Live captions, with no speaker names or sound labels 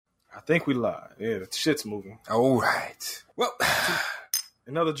think we live. Yeah, the shit's moving. All right. Well,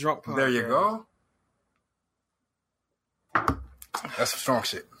 another drunk podcast. There you go. That's some strong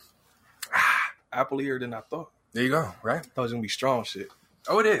shit. Apple-ear than I thought. There you go, right? I thought it was going to be strong shit.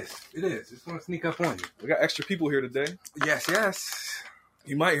 Oh, it is. It is. Just want to sneak up on you. We got extra people here today. Yes.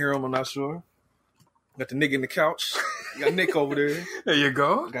 You might hear them, I'm not sure. Got the nigga in the couch. You got Nick over there. There you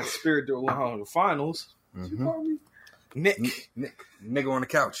go. Got the spirit that went on the finals. Mm-hmm. Nick. Nigga on the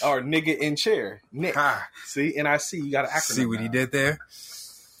couch. Or nigga in chair. Nick. See, NIC, you got an acronym. See what he did there?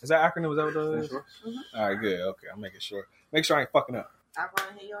 Is that acronym? Is that what that is? Mm-hmm. All right, good. Okay, I'm making sure. Make sure I ain't fucking up. I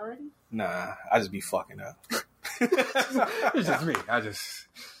run hit you already? Nah, I just be fucking up. It's just me.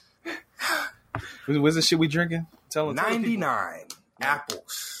 What's the shit we drinking? Tell them. 99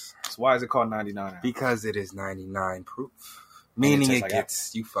 apples. So why is it called 99 apples? Because it is 99 proof. Meaning it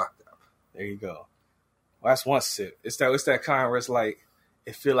gets you fucked up. There you go. Well, that's one sip. It's that kind where it's like,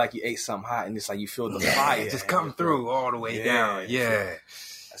 it feel like you ate something hot and it's like you feel the fire. Just come through all the way down. Yeah.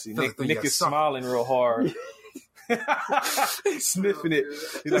 I see Nick is smiling real hard. Sniffing it.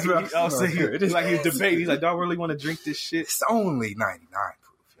 He's like he's debating. He's like, do I really want to drink this shit? It's only 99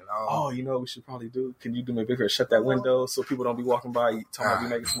 proof, you know? Oh, you know what we should probably do? Can you do me a big favor? Shut that window so people don't be walking by talking about you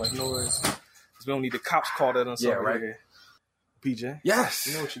making so much noise. Because we don't need the cops called at us. Yeah, right. Here. PJ? Yes.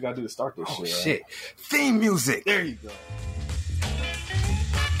 You know what you got to do to start this shit. Shit. Right? Theme music. There you go.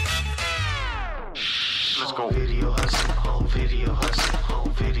 Let's go. Video hustle, home video hustle,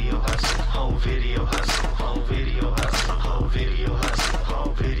 home video hustle, home video hustle, home video hustle, home video hustle,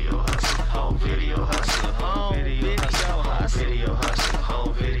 home video hustle, home video hustle, home video hustle,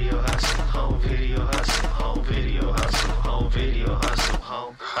 home video hustle, home video hustle, home video hustle, home video hustle,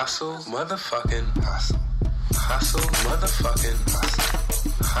 home hustle, motherfucking hustle, hustle, motherfucking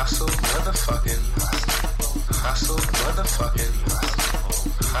hustle, hustle, motherfucking hustle, hustle, motherfucking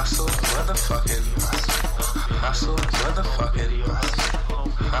hustle, hustle, motherfucking hustle. Hustle, motherfucking hustle.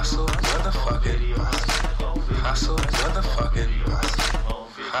 Hustle, motherfucking hustle. Hustle, motherfucking hustle.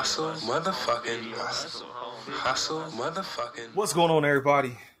 Hustle, motherfucking hustle. Hustle, motherfucking. What's going on,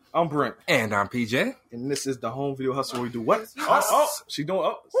 everybody? I'm Brent. And I'm PJ. And this is the Home Video Hustle where we do what? She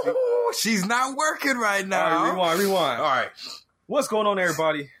doing she's not working right now. All right, rewind. All right. What's going on,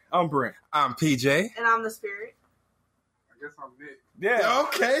 everybody? I'm Brent. I'm PJ. And I'm the spirit. I guess I'm Nick. Yeah.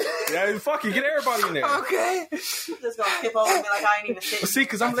 Okay. Yeah, fuck you. Get everybody in there. Okay. Just gonna skip over me like I ain't even sitting. See,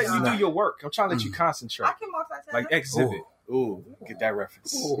 because I'm letting you do your work. I'm trying to let you concentrate. I can multitask. Like Exhibit. Ooh, get that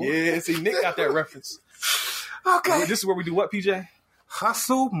reference. Ooh. Yeah, see, Nick got that reference. Okay. This is where we do what, PJ?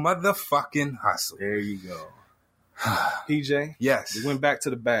 Hustle, motherfucking hustle. There you go. PJ? Yes. We went back to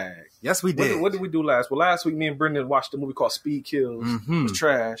the bag. Yes, we did. What did we do last? Well, last week, me and Brendan watched a movie called Speed Kills. Mm-hmm. It was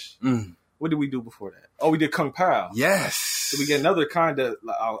trash. Mm. What did we do before that? Oh, we did Kung Pao. Yes. So we get another kind of,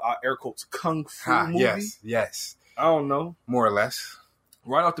 our air quotes, Kung Fu movie. Yes. I don't know. More or less.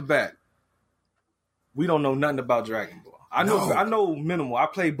 Right off the bat, we don't know nothing about Dragon Ball. I know minimal. I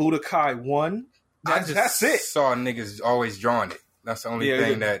played Budokai 1. That's it. Saw niggas always drawing it. That's the only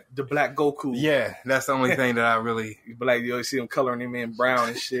thing that... The black Goku. Yeah, that's the only thing that I really... Black, you always see him coloring him in brown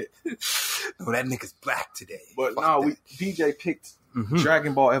and shit. No, that nigga's black today. But no, DJ picked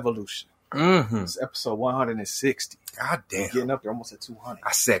Dragon Ball Evolution. Mm-hmm. It's episode 160. Goddamn. Getting up there almost at 200.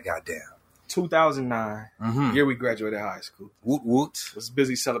 I said goddamn. 2009. Year we graduated high school. Woot woot. Was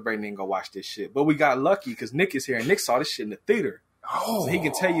busy celebrating and go watch this shit. But we got lucky because Nick is here and Nick saw this shit in the theater. Oh. So he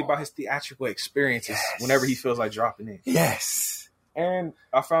can tell you about his theatrical experiences whenever he feels like dropping in. Yes. And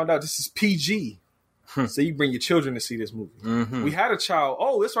I found out this is PG. So you bring your children to see this movie. Mm-hmm. We had a child.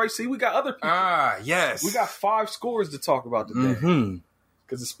 Oh, that's right. See, we got other people. Yes. We got 5 scores to talk about today. Mm-hmm.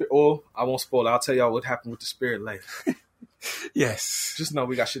 Because I won't spoil it. I'll tell y'all what happened with the spirit later. Yes. Just know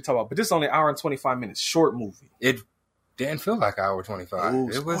we got shit to talk about. But this is only an hour and 25 minutes. Short movie. It didn't feel like an hour 25. Ooh,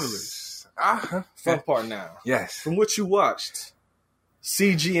 it was... Fun part now. Yes. From what you watched,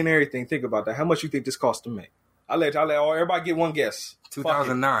 CG and everything, think about that. How much you think this cost to make? I'll let everybody get one guess.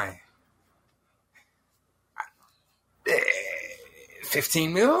 2009.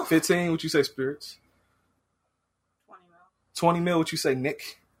 15 mil? 15, what you say, Spirits? 20 mil. 20 mil, what you say,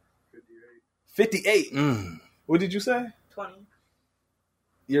 Nick? 58. 58. What did you say? 20.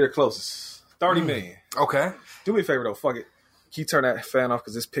 You're the closest. 30 million. Okay. Do me a favor, though. Fuck it. Can you turn that fan off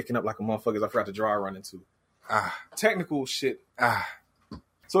because it's picking up like a motherfucker? I forgot to draw I run into. Technical shit.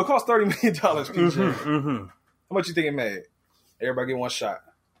 So it cost $30 million, PJ. How much you think it made? Everybody get one shot.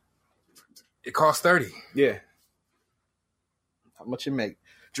 It cost 30. Yeah. How much it make?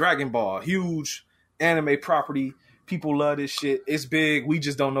 Dragon Ball, huge anime property. People love this shit. It's big. We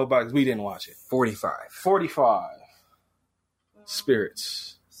just don't know about it because we didn't watch it. 45. 45.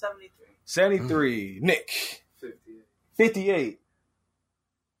 Spirits. 73. 73. Nick. 58.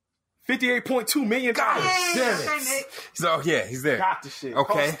 58. $58.2 million. Damn it. Okay, Nick. So yeah, he's there. Got the shit.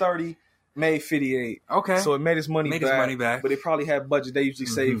 Okay. Cost 30, made 58. Okay. So it made his money back. But they probably had budget. They usually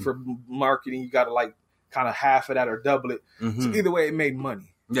say for marketing, you got to like kind of half of that or double it. So either way, it made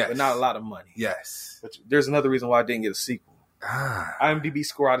money. Yes. But not a lot of money. Yes. But there's another reason why I didn't get a sequel. IMDb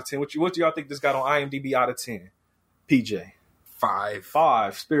score out of 10. What do y'all think this got on IMDb out of 10? PJ. 5.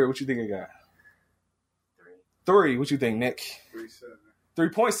 5. Spirit, what you think it got? 3. What you think, Nick?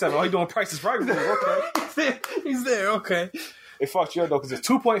 3.7. Oh, you doing Price is Right with me. Okay. He's there. Okay. It fucked you up, though, because it's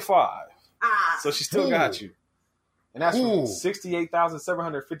 2.5. So she still got you. And that's from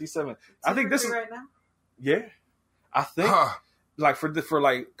 68,757. I think this is... right now? Yeah. I think... Like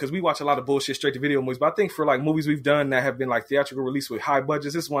because we watch a lot of bullshit straight to video movies, but I think for like movies we've done that have been like theatrical release with high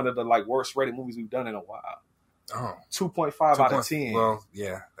budgets, this is one of the like worst rated movies we've done in a while. 2.5 out of 10. Well,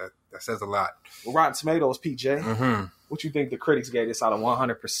 yeah, that says a lot. Well, Rotten Tomatoes, PJ. What you think the critics gave this out of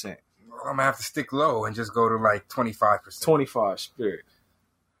 100%? Well, I'm gonna have to stick low and just go to like 25%. 25. Spirit.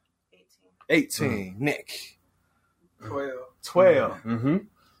 18. Nick. 12.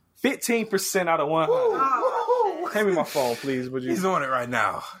 15% out of 100. Hand me my phone, please. Would you? He's on it right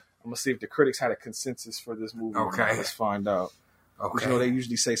now. I'm gonna see if the critics had a consensus for this movie. Okay, let's find out. Okay, you know they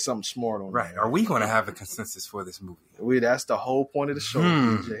usually say something smart on right. Are we going to have a consensus for this movie? That's the whole point of the show,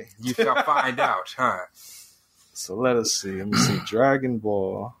 DJ. You shall find out, huh? So let us see. Let me see. Dragon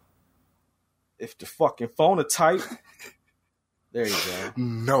Ball. If the fucking phone are tight, there you go.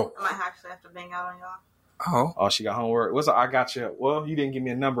 No, I might actually have to bang out on y'all. Oh, she got homework. I got you. Well, you didn't give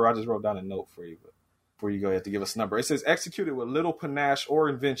me a number. I just wrote down a note for you, but. Before you go, you have to give us a number. It says, executed with little panache or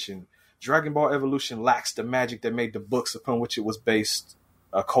invention, Dragon Ball Evolution lacks the magic that made the books upon which it was based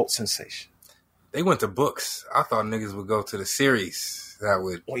a cult sensation. They went to books. I thought niggas would go to the series. That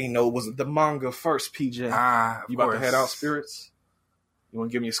would... Well, it was the manga first, PJ. You about to head out, Spirits? You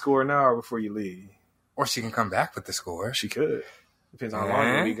want to give me a score now or before you leave? Or she can come back with the score. She could. Depends on how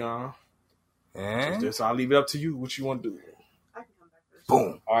long you'll be gone. So I'll leave it up to you. What you want to do?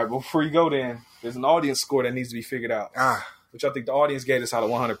 Boom. All right, before you go then, there's an audience score that needs to be figured out. Which I think the audience gave us out of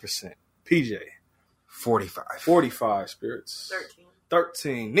 100%. PJ. 45. 45, Spirits.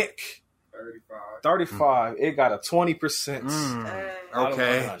 13. Nick. 35. It got a 20%.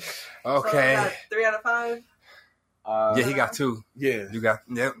 Okay. So 3 out of 5? Yeah, he got 2. Yeah. You got,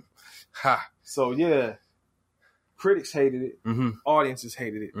 yep. Ha. So, yeah. Critics hated it. Audiences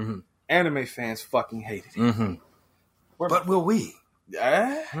hated it. Anime fans fucking hated it. But will we? See,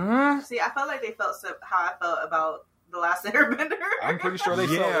 I felt like they felt how I felt about The Last Airbender. I'm pretty sure they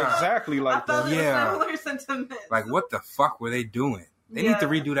felt exactly like that. Similar sentiments. Like, what the fuck were they doing? They need to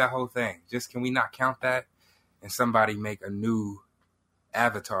redo that whole thing. Just, can we not count that? And somebody make a new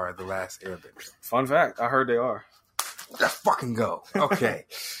Avatar of The Last Airbender. Fun fact, I heard they are. Let's fucking go. Okay.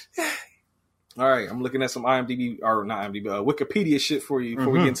 All right, I'm looking at some IMDb, or not IMDb, Wikipedia shit for you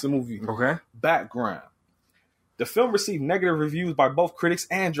before we get into the movie. Okay. Background. The film received negative reviews by both critics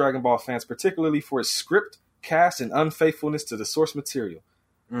and Dragon Ball fans, particularly for its script, cast, and unfaithfulness to the source material.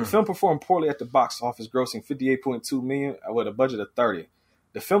 The film performed poorly at the box office, grossing $58.2 million with a budget of $30.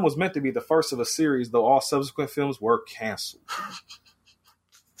 The film was meant to be the first of a series, though all subsequent films were canceled.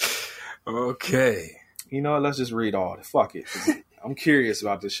 Okay. You know what? Let's just read all. Fuck it. I'm curious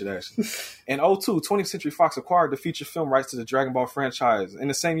about this shit, actually. In 2002, 20th Century Fox acquired the feature film rights to the Dragon Ball franchise. In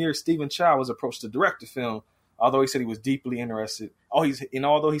the same year, Stephen Chow was approached to direct the film, although he said he was deeply interested.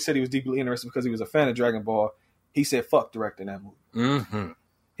 Although he said he was deeply interested because he was a fan of Dragon Ball, he said fuck directing that movie.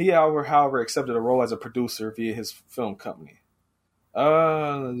 He, however, accepted a role as a producer via his film company.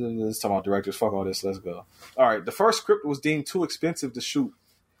 Let's talk about directors. Fuck all this. Let's go. All right. The first script was deemed too expensive to shoot.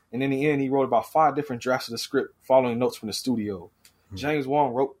 And in the end, he wrote about 5 different drafts of the script following notes from the studio. James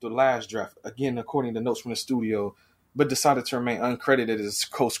Wong wrote the last draft, again, according to notes from the studio, but decided to remain uncredited as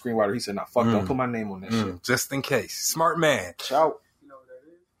co-screenwriter. He said, nah, fuck, don't put my name on that shit. Just in case. Smart man. Chow. You know what that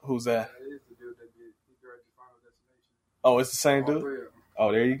is? Who's that? That is the dude that directed Final Destination. Oh, it's the same dude?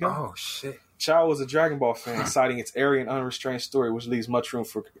 Oh, there you go. Oh, shit. Chow was a Dragon Ball fan, citing its airy and unrestrained story, which leaves much room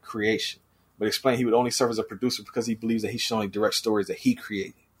for creation, but explained he would only serve as a producer because he believes that he should only direct stories that he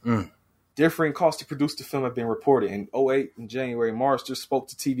created. Differing costs to produce the film have been reported. In 2008, in January, Marster spoke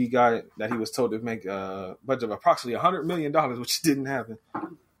to TV Guide that he was told to make a budget of approximately $100 million, which didn't happen.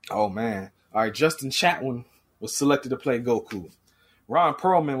 Oh, man. All right, Justin Chatwin was selected to play Goku. Ron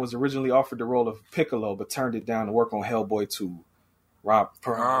Perlman was originally offered the role of Piccolo, but turned it down to work on Hellboy 2. Ron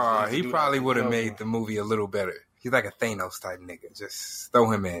Perlman. He probably would have made the movie a little better. He's like a Thanos type nigga. Just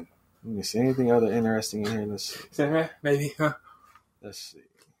throw him in. Let me see. Anything other interesting in here? Let's see. Maybe, huh? Let's see.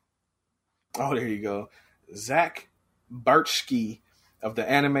 Oh, there you go. Zach Bertschke of the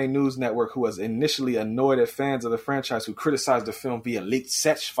Anime News Network, who was initially annoyed at fans of the franchise who criticized the film via leaked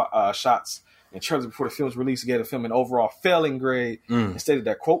set shots and trailers before the film's release, gave the film an overall failing grade and stated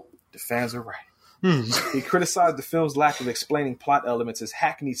that, quote, the fans are right. He criticized the film's lack of explaining plot elements, its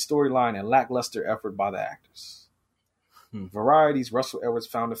hackneyed storyline, and lackluster effort by the actors. Variety's Russell Edwards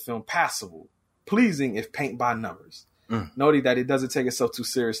found the film passable, pleasing if paint by numbers, noting that it doesn't take itself too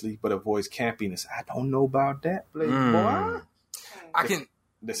seriously but avoids campiness. I don't know about that, boy.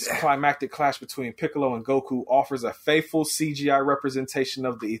 This climactic clash between Piccolo and Goku offers a faithful CGI representation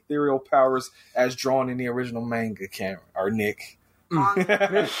of the ethereal powers as drawn in the original manga, Cameron or Nick.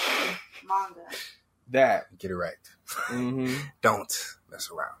 Manga. That. Get it right. Don't mess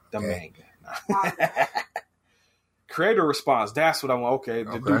around. The manga. Creator response. That's what I want. Okay,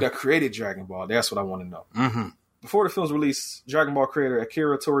 the dude that created Dragon Ball. That's what I want to know. Before the film's release, Dragon Ball creator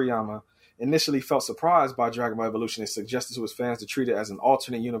Akira Toriyama initially felt surprised by Dragon Ball Evolution and suggested to his fans to treat it as an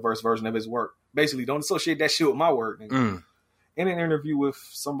alternate universe version of his work. Basically, don't associate that shit with my work. In an interview with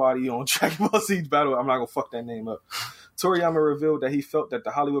somebody on Dragon Ball Z Battle, I'm not going to fuck that name up, Toriyama revealed that he felt that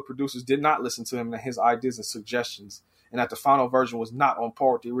the Hollywood producers did not listen to him and his ideas and suggestions, and that the final version was not on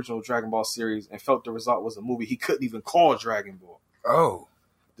par with the original Dragon Ball series, and felt the result was a movie he couldn't even call Dragon Ball.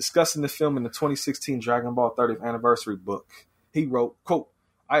 Discussing the film in the 2016 Dragon Ball 30th anniversary book, he wrote, quote,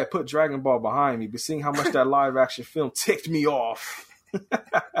 I had put Dragon Ball behind me, but seeing how much that live action film ticked me off.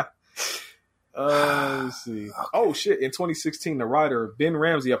 Let's see. Oh, shit. In 2016, the writer, Ben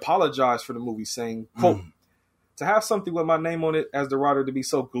Ramsey, apologized for the movie, saying, quote, to have something with my name on it as the writer to be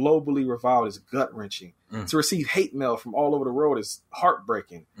so globally reviled is gut-wrenching. To receive hate mail from all over the world is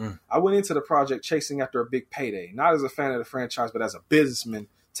heartbreaking. I went into the project chasing after a big payday, not as a fan of the franchise, but as a businessman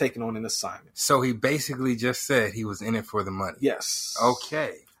taking on an assignment. So he basically just said he was in it for the money. Yes.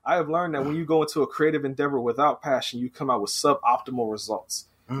 Okay. I have learned that when you go into a creative endeavor without passion, you come out with suboptimal results.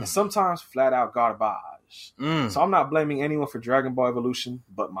 And sometimes flat out garbage. So I'm not blaming anyone for Dragon Ball Evolution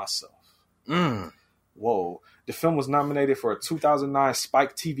but myself. Whoa. The film was nominated for a 2009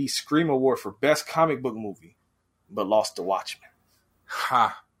 Spike TV Scream Award for Best Comic Book Movie, but lost to Watchmen.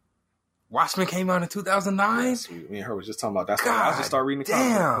 Watchmen came out in 2009? Yes, me and her was just talking about that. I was just start reading the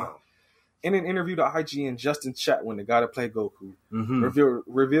comic book. In an interview to IGN, Justin Chatwin, the guy that played Goku,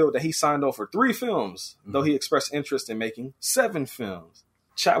 revealed that he signed on for 3 films, though he expressed interest in making 7 films.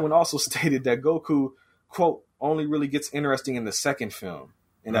 Chatwin also stated that Goku, quote, only really gets interesting in the second film,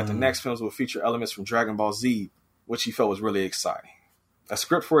 and that the next films will feature elements from Dragon Ball Z, which he felt was really exciting. A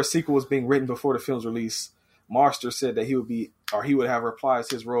script for a sequel was being written before the film's release. Marster said that he would have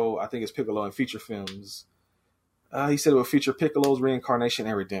reprised his role, I think it's Piccolo, in feature films. He said it would feature Piccolo's reincarnation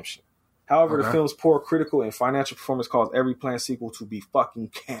and redemption. However, the film's poor critical and financial performance caused every planned sequel to be fucking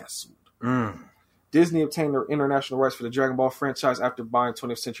canceled. Disney obtained the international rights for the Dragon Ball franchise after buying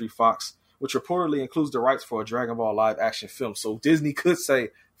 20th Century Fox, which reportedly includes the rights for a Dragon Ball live-action film. So Disney could say,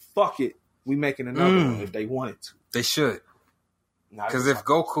 fuck it, we making another one if they wanted to. They should. Because if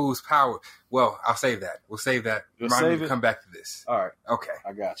Goku's power... Well, I'll save that. We'll save that. Remind me to come back to this. All right. Okay.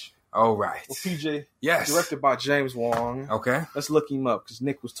 I got you. All right. Well, PJ, yes, directed by James Wong. Okay. Let's look him up, because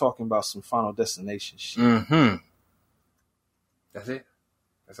Nick was talking about some Final Destination shit. That's it?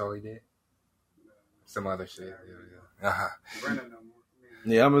 That's all he did? Some other shit.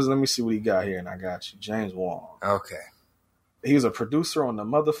 Yeah, let me see what he got here, and I got you. James Wong. Okay. He was a producer on the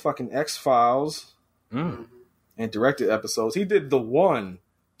motherfucking X-Files and directed episodes. He did the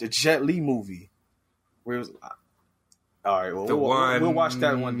Jet Li movie. Where it was... All right, well, we'll watch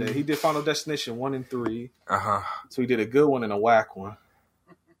that one day. He did Final Destination 1 and 3. So he did a good one and a whack one.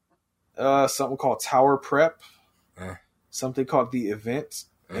 Something called Tower Prep. Something called The Event.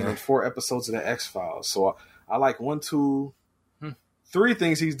 And then 4 episodes of the X-Files. So I like 1, 2, 3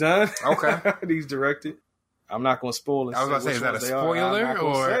 things he's done. Okay. He's directed. I'm not going to spoil it. I was going to say, is that a spoiler?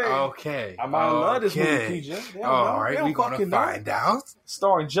 Okay. I might love this movie, PJ. All right, we're going to find out.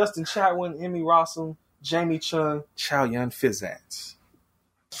 Starring Justin Chatwin, Emmy Rossum, Jamie Chung, Chow Yun Fat.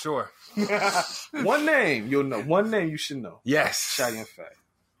 Sure. One name you'll know. One name you should know. Yes. Chow Yun Fat.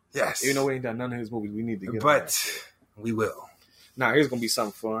 Yes. Even though we ain't done none of his movies, we need to get But we will. Now, here's going to be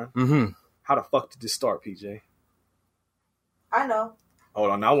something fun. How the fuck did this start, PJ? I know.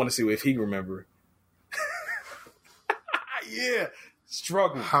 Hold on. Now I want to see if he remember. Yeah.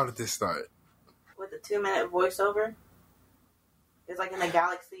 Struggle. How did this start? With the 2-minute voiceover. It's like in a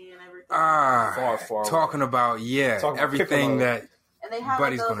galaxy and everything. Far talking about, everything that and they have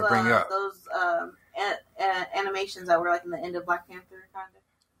Buddy's like going to bring up. Those animations that were like in the end of Black Panther, kind of.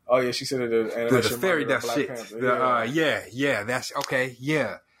 Oh, yeah, she said the animation. The fairy dust shit. Panther. That's okay.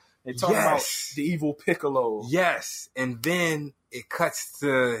 Yeah. They talk about the evil Piccolo. Yes, and then it cuts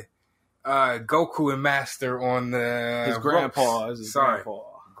to Goku and Master on the his grandpa. Grandpa.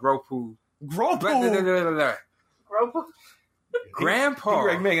 Gropu. Grandpa.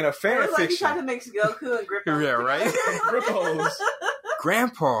 He making a fan It was like he fiction. tried to mix Goku and Grippo. Yeah, right? Grippos.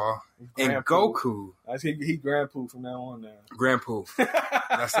 Grandpa and Goku. I think he Grandpoo from now on now. Grandpoo.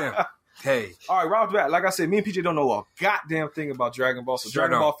 That's him. Hey. All right, right off the bat, like I said, me and PJ don't know a goddamn thing about Dragon Ball. So Sure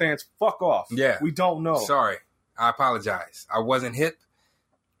Dragon Ball fans, fuck off. Yeah. We don't know. Sorry. I apologize. I wasn't hip.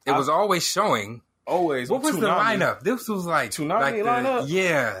 It was always showing. Always. What was Toonami. the lineup? This was like Toonami lineup?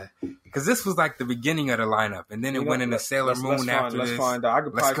 Yeah. Because this was like the beginning of the lineup. And then it went into Sailor Moon after this. Let's find out. I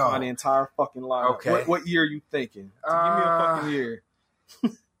could probably find the entire fucking lineup. Okay. What year are you thinking? Give me a fucking year.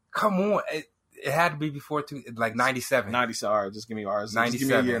 Come on. It had to be before, like 97. 97. All right, just give me ours. 97. Just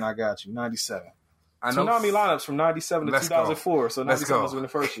give me a year and I got you. 97. I know. Toonami lineups from 97 to 2004. So 97 was in the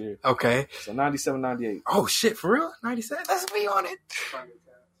first year. Okay. So 97, 98. Oh, shit. For real? 97? Let's be on it.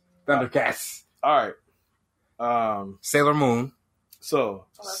 Thundercats. All right. Sailor Moon. So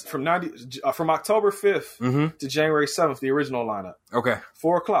from October 5th to January 7th, the original lineup. Okay.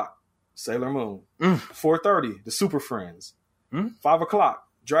 4 o'clock, Sailor Moon. 4:30, the Super Friends. 5 o'clock,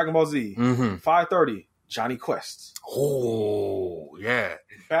 Dragon Ball Z. 5:30, Johnny Quest. Oh, yeah.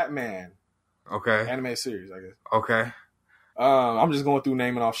 Batman. Okay. Anime series, I guess. Okay. I'm just going through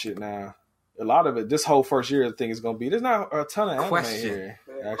naming off shit now. A lot of it, this whole first year thing is going to be, there's not a ton of anime here.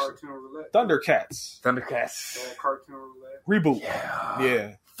 Cartoon Roulette. Thundercats. Cartoon Roulette. Reboot.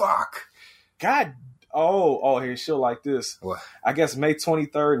 Yeah. Fuck. God. Oh, here's shit like this. What? I guess May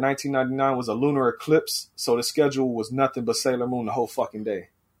 23rd, 1999 was a lunar eclipse, so the schedule was nothing but Sailor Moon the whole fucking day.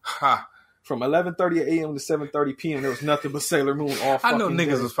 Ha. From 11:30 a.m. to 7:30 p.m., there was nothing but Sailor Moon all fucking day. I know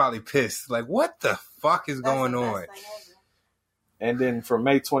niggas was probably pissed. Like, what the fuck is going on? And then from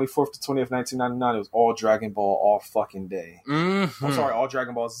May 24th to 20th, 1999, it was all Dragon Ball all fucking day. I'm sorry, all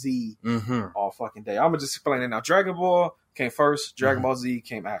Dragon Ball Z all fucking day. I'm going to just explain it now. Dragon Ball came first. Dragon Ball Z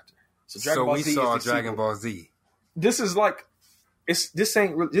came after. So Dragon Ball Z saw is the Dragon sequel. Ball Z. This is like, this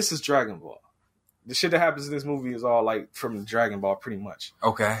is Dragon Ball. The shit that happens in this movie is all like from Dragon Ball pretty much.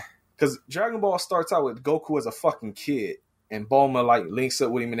 Okay. Because Dragon Ball starts out with Goku as a fucking kid. And Bulma like links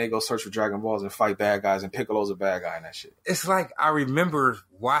up with him and they go search for Dragon Balls and fight bad guys. And Piccolo's a bad guy and that shit. It's like I remember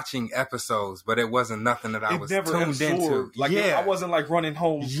watching episodes, but it wasn't nothing that I was tuned into. Like, I wasn't like running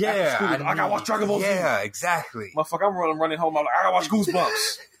home. Yeah. After school. I gotta watch Dragon Ball Z. Yeah, exactly. Motherfucker, I'm running home. I'm like, I gotta watch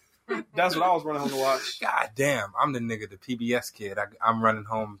Goosebumps. That's what I was running home to watch. God damn. I'm the nigga, the PBS kid. I'm running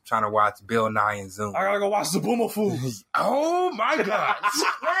home trying to watch Bill Nye and Zoom. I gotta go watch Zaboomafoo. Oh my God.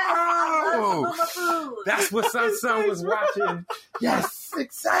 Oh, that's what Son was watching. Yes,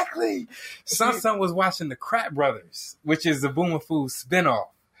 exactly. Son was watching the Crap Brothers, which is the Zaboomafoo spinoff.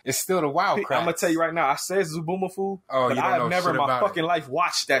 It's still the Wild Crap. I'm gonna tell you right now. I said Zaboomafoo, but I have never in my fucking life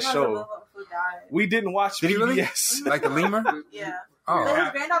watched that show. We didn't watch PBS. Like the lemur? Yeah. Oh. His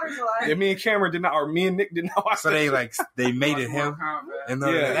granddaughter's alive. Yeah, me and Cameron did not, or me and Nick did not watch. So they made it him. And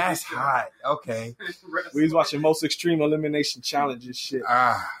that's hot. Okay. We was watching Most Extreme Elimination Challenge and shit.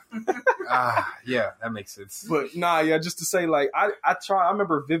 Yeah, that makes sense. But just to say, like, I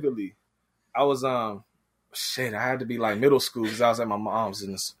remember vividly. I was I had to be like middle school because I was at my mom's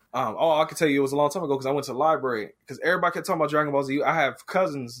in this. I can tell you it was a long time ago because I went to the library because everybody kept talking about Dragon Ball Z. I have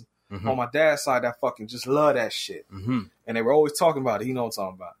cousins on my dad's side that fucking just love that shit. And they were always talking about it. You know what I'm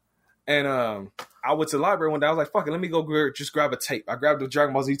talking about. And I went to the library one day. I was like, fuck it, let me go grab a tape. I grabbed the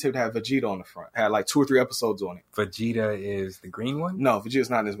Dragon Ball Z tape that had Vegeta on the front. It had like 2 or 3 episodes on it. Vegeta is the green one? No, Vegeta's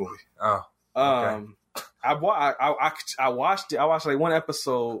not in this movie. Oh. Okay. I watched it. I watched like one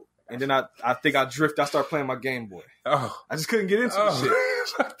episode and then I think I drifted. I started playing my Game Boy. Oh. I just couldn't get into the shit.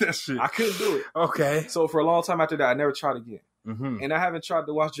 Fuck that shit. I couldn't do it. Okay. So for a long time after that, I never tried again. And I haven't tried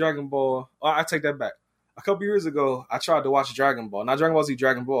to watch Dragon Ball. Oh, I take that back. A couple years ago, I tried to watch Dragon Ball. Not Dragon Ball Z,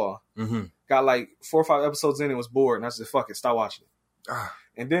 Dragon Ball. Got like 4 or 5 episodes in and was bored. And I said, fuck it, stop watching it.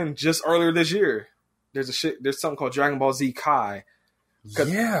 And then just earlier this year, there's something called Dragon Ball Z Kai.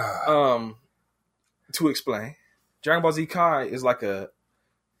 Yeah. To explain, Dragon Ball Z Kai is like an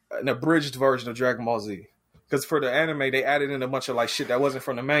abridged version of Dragon Ball Z. Because for the anime, they added in a bunch of like shit that wasn't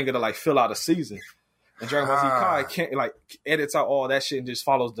from the manga to like fill out a season. And Dragon Ball Z Kai can't like edits out all that shit and just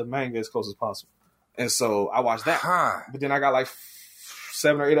follows the manga as close as possible. And so I watched that. But then I got like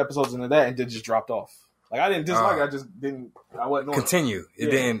 7 or 8 episodes into that and then just dropped off. Like I didn't dislike it, I just didn't. I wasn't on continue. It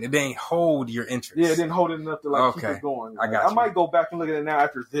didn't hold your interest. Yeah, it didn't hold it enough to like keep it going. Like, I might go back and look at it now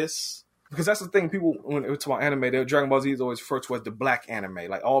after this. Because that's the thing, people, when it's about anime, Dragon Ball Z is always referred to as the black anime.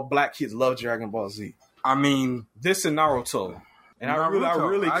 Like, all black kids love Dragon Ball Z. I mean... This and Naruto. And I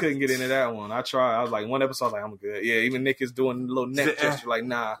really couldn't get into that one. I tried. I was like, one episode, I was like, I'm good. Yeah, even Nick is doing a little neck gesture, like,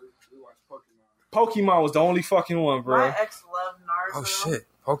 nah. Pokemon was the only fucking one, bro. My ex loved Naruto. Oh shit,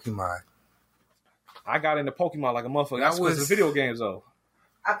 Pokemon. I got into Pokemon like a motherfucker. That's because of video games, though.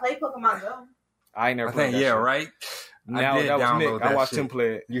 I played Pokemon Go. I ain't never played that shit. Right? Now that was Nick. I watched him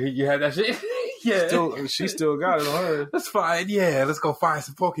play it. You had that shit? Yeah. She still got it on her. That's fine. Yeah, let's go find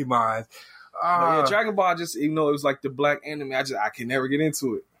some Pokemon. Dragon Ball, just even though it was like the black anime, I can never get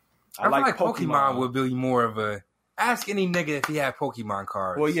into it. I feel like Pokemon would be more of a ask any nigga if he had Pokemon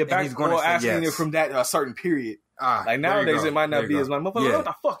cards. Well, yeah, asking it from that certain period. Like nowadays, it might not be as like, motherfucker, what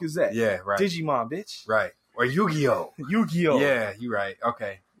the fuck is that? Yeah, right. Digimon, bitch. Right. Or Yu-Gi-Oh. Yeah, you're right.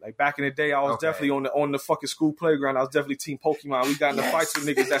 Okay. Like back in the day, I was definitely on the fucking school playground. I was definitely team Pokemon. We got in the fights with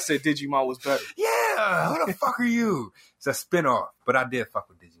niggas that said Digimon was better. Yeah, who the fuck are you? It's a spinoff, but I did fuck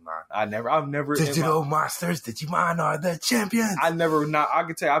with Digimon. I've never. Digital monsters, Digimon are the champions. I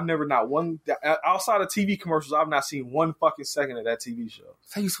can tell you, I've never not one outside of TV commercials. I've not seen one fucking second of that TV show.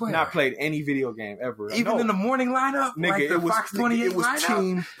 So you swear? Not played any video game ever. Even in the morning lineup, nigga. Like it was Fox 28 it was lineup?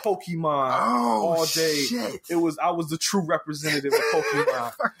 Team Pokemon all day. Shit. I was the true representative of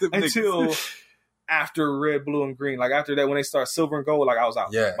Pokemon until after Red, Blue, and Green. Like after that, when they start Silver and Gold, like I was out.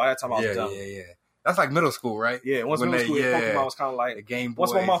 Yeah. By that time, I was done. Yeah. That's like middle school, right? Yeah. Once middle school, Pokemon was kind of like the Game Boy.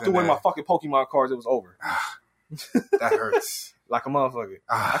 Once my mom threw away my fucking Pokemon cards, it was over. That hurts. Like a motherfucker.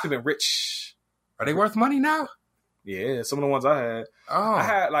 I could have been rich. Are they worth money now? Yeah, some of the ones I had. Oh. I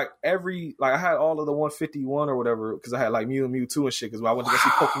had I had all of the 151 or whatever because I had like Mew and Mewtwo and shit because I went to go see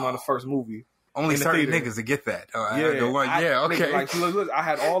Pokemon the first movie. Only certain niggas to get that. Okay. Nigga, like look, I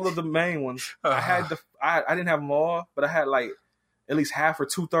had all of the main ones. I didn't have them all, but I had like at least half or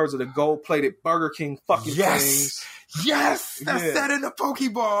 2/3 of the gold-plated Burger King fucking things. Yes! That's that in the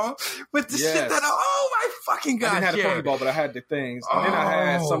Pokeball with the shit that, my fucking god. I didn't have the Pokeball, but I had the things. And then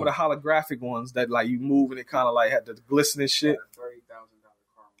I had some of the holographic ones that like you move and it kind of like had the glistening shit.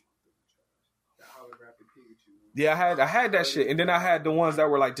 Yeah, I had that shit, and then I had the ones that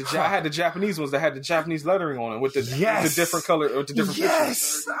were like I had the Japanese ones that had the Japanese lettering on it with the different color or the different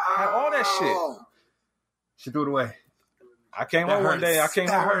pictures. I had all that shit. She threw it away. I came home one day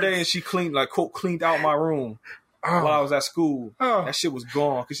and she cleaned out my room while I was at school. That shit was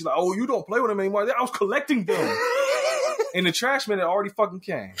gone because she's like, "Oh, you don't play with them anymore." I was collecting them, and the trash man had already fucking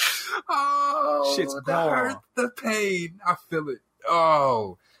came. Oh, shit's that gone. hurt the pain. I feel it.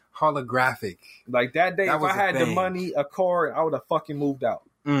 Oh, holographic. Like that day, if I had the money, a car, I would have fucking moved out.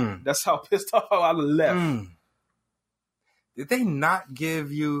 That's how pissed off I would have left. Did they not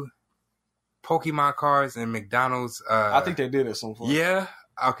give you Pokemon cards and McDonald's? I think they did at some point. Yeah?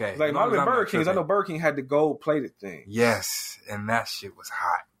 Okay. Like, might have been Burger King's. I know Burger King had the gold-plated thing. Yes, and that shit was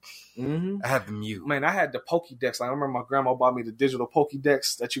hot. I had the Mew. Man, I had the Pokédex. Like, I remember my grandma bought me the digital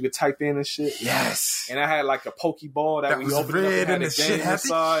Pokédex that you could type in and shit. Yes. And I had like a Pokeball that we was opened red up and the shit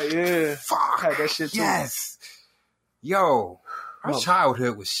inside. Yeah. Fuck. I had that shit too. Yes. Yo, our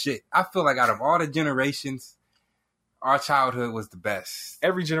childhood was shit. I feel like out of all the generations, our childhood was the best.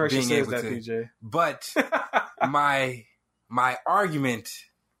 Every generation says that, PJ. But my argument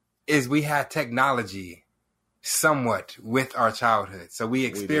is we had technology somewhat with our childhood. So we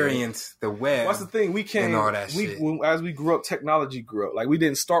experienced the web. What's the thing? We came, and all that shit. As we grew up, technology grew up. Like, we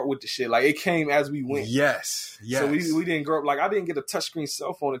didn't start with the shit. Like, it came as we went. Yes. So we didn't grow up. Like, I didn't get a touchscreen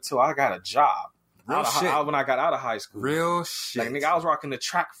cell phone until I got a job. Real shit. When I got out of high school. Real shit. Like, nigga, I was rocking the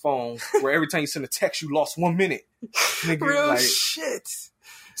track phone where every time you send a text, you lost 1 minute. Nigga, real shit.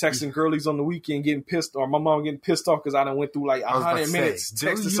 Texting girlies on the weekend, getting pissed, or my mom getting pissed off because I done went through like 100 minutes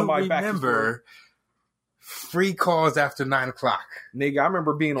texting somebody back and forth. Free calls after 9 o'clock. Nigga, I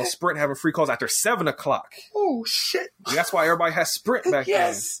remember being on Sprint having free calls after 7 o'clock. Oh, shit. That's why everybody had Sprint back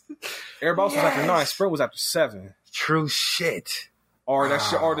then. Everybody else was after 9. Sprint was after 7. True shit. Or that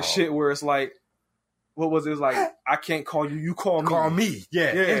shit, or the shit where it's like, what was it? It was like, I can't call you, you call me. Call me.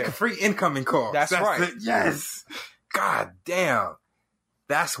 Yeah. Free incoming calls. That's right. It. Yes. God damn.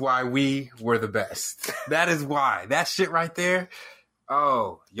 That's why we were the best. That is why. That shit right there.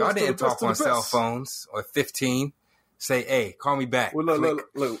 Oh, y'all didn't talk on cell phones or 15. Say, hey, call me back. Well, look.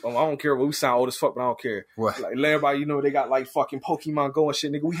 I don't care. We sound old as fuck, but I don't care. What? Like, let everybody, you know, they got like fucking Pokemon Go and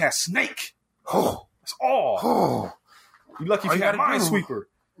shit, nigga. We had Snake. Oh. That's all. Oh. You lucky if you had Minesweeper.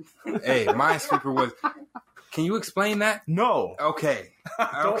 Hey, Minesweeper was... Can you explain that? No. Okay.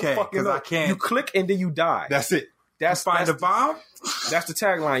 Okay, because I can't... You click and then you die. That's it. Find a bomb? That's the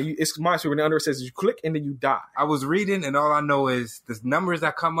tagline. It's Minesweeper, and the under it says you click and then you die. I was reading, and all I know is the numbers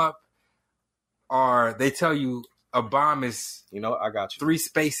that come up are, they tell you a bomb is, I got you. 3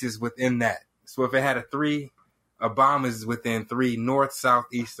 spaces within that. So if it had a 3, a bomb is within 3 north, south,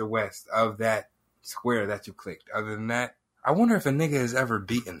 east, or west of that square that you clicked. Other than that, I wonder if a nigga has ever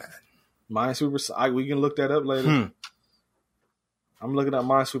beaten that. Minesweeper, we can look that up later. I'm looking at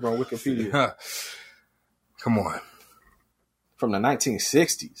Minesweeper on Wikipedia. Come on. From the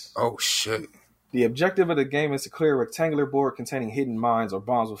 1960s. Oh, shit. The objective of the game is to clear a rectangular board containing hidden mines or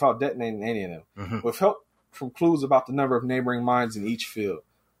bombs without detonating any of them, with help from clues about the number of neighboring mines in each field.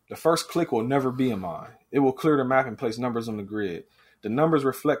 The first click will never be a mine. It will clear the map and place numbers on the grid. The numbers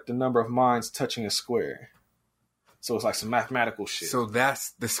reflect the number of mines touching a square. So it's like some mathematical shit. So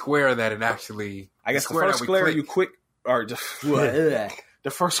that's the square that it actually... I guess the first square you click, or just the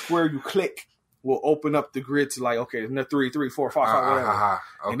first square you click will open up the grid to like, okay, 3, 3, 4, 5, 5, whatever. Okay.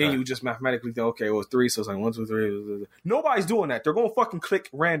 And then you just mathematically think, okay, it was 3, so it's like 1, 2, 3. Nobody's doing that. They're going to fucking click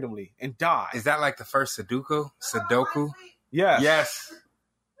randomly and die. Is that like the first Sudoku? Yes. Yes.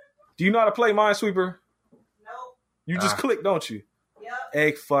 Do you know how to play Minesweeper? Nope. You just click, don't you?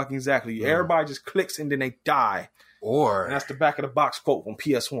 Yep. Exactly. Yeah. Everybody just clicks and then they die. And that's the back of the box quote on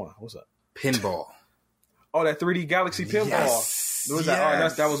PS1. What's up? Pinball. Oh, that 3D Galaxy pinball. Yes. What was that? Oh,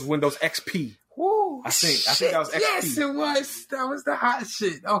 that was Windows XP. Woo, I think that was XP. Yes, it was. That was the hot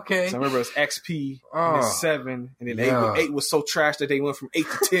shit. Okay. So I remember it was XP, and then 7, and then 8 was so trash that they went from 8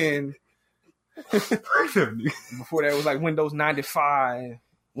 to 10. Before that, it was like Windows 95,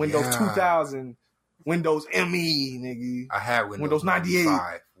 Windows 2000, Windows ME, nigga. I had Windows 98.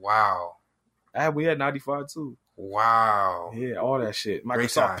 95. Wow. We had 95 too. Wow. Yeah, all that shit.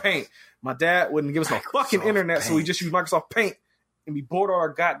 Microsoft Paint. My dad wouldn't give us no fucking internet, so we just used Microsoft Paint. And be bored out our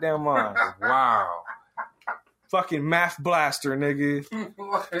goddamn mind. Wow. Fucking Math Blaster, nigga.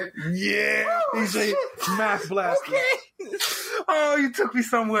 Yeah. DJ Math Blaster. Okay. Oh, you took me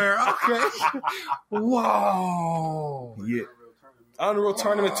somewhere. Okay. Whoa. Yeah. Unreal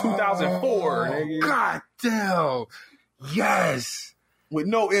Tournament 2004, nigga. God damn. Yes. With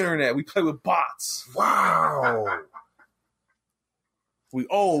no internet. We play with bots. Wow. We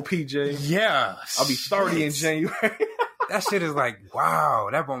old, PJ. Yeah. I'll be 30 in January. That shit is like, wow.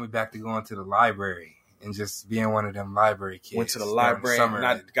 That brought me back to going to the library and just being one of them library kids. Went to the library and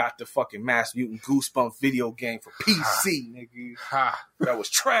I got the fucking Mass Mutant Goosebump video game for PC, nigga. That was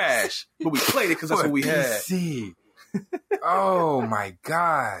trash. But we played it because that's what we PC. Oh my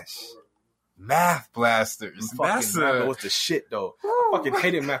gosh. Math Blasters. That's was the shit though. I fucking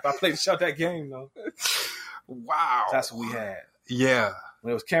hated math. I played the shot that game though. Wow. That's what we had. Yeah.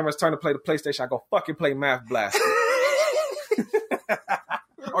 When it was Cameron's turn to play the PlayStation, I go fucking play Math Blaster.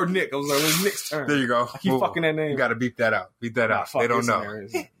 Or Nick. I was like, it was Nick's turn. There you go. I keep fucking that name. You got to beep that out. Beep that out. They don't know.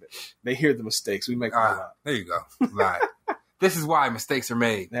 They hear the mistakes. We make them out. There you go. Right. This is why mistakes are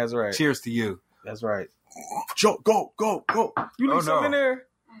made. That's right. Cheers to you. That's right. Joe, go. You leave something in there?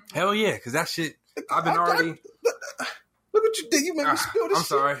 Hell yeah, because that shit, I've been already... Look what you did. You made me spill this I'm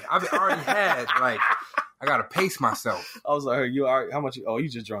sorry. I've already had, like... I gotta pace myself. I was like, hey, you all right? How much? You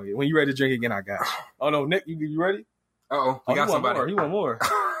just drunk it. When you ready to drink again, I got you. Oh no, Nick, you ready? Uh-oh. You got somebody. More. You want more?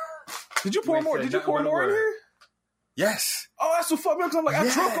 Did you pour more? Did you pour more in here? Yes. Oh, that's what fucked me up because I'm like, I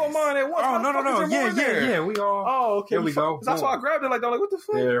drunk on mine at once. Oh, no. Yeah. We all. Oh, okay. There we go. That's why I grabbed it like that. Like, what the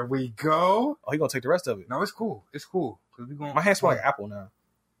fuck? There we go. Oh, he gonna take the rest of it. No, it's cool. It's cool. My hands smell like apple now.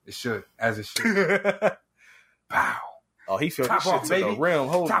 It should. As it should. Wow. Oh, he feels top off, baby.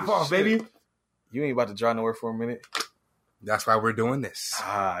 Top off, baby. You ain't about to drive nowhere for a minute. That's why we're doing this.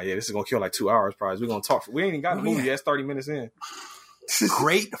 Yeah, this is gonna kill like 2 hours probably. We're gonna talk. We ain't even got the movie yet. It's 30 minutes in.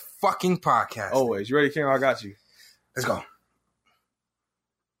 Great fucking podcast. Always. You ready, Karen? I got you. Let's go.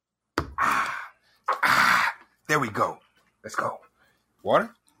 There we go. Let's go.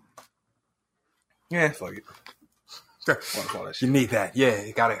 Water? Yeah, fuck it. That you need that. Yeah,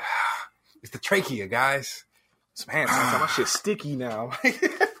 you got it. It's the trachea, guys. Some hand sanitizer. My shit's sticky now.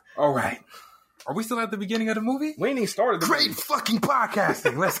 All right. Are we still at the beginning of the movie? We ain't even started the Great movie. Fucking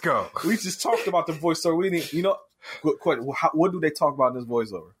podcasting. Let's go. We just talked about the voiceover. We didn't, what do they talk about in this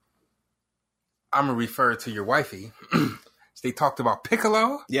voiceover? I'm going to refer to your wifey. They talked about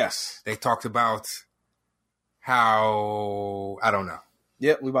Piccolo. Yes. They talked about how, I don't know.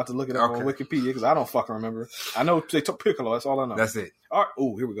 Yep, we about to look it up on Wikipedia because I don't fucking remember. I know they took Piccolo. That's all I know. That's it. All right.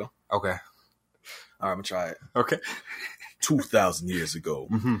 Oh, here we go. Okay. All right, I'm going to try it. Okay. 2,000 years ago,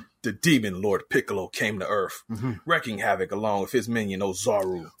 the demon Lord Piccolo came to Earth, wreaking havoc along with his minion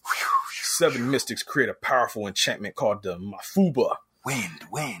Ozaru. 7 mystics create a powerful enchantment called the Mafuba.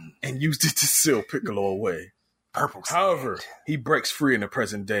 Wind. And used it to seal Piccolo away. Purple sand. However, he breaks free in the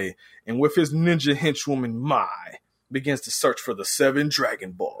present day, and with his ninja henchwoman Mai, begins to search for the 7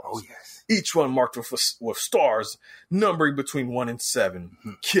 Dragon Balls. Oh, yes. Each one marked with stars numbering between 1 and 7,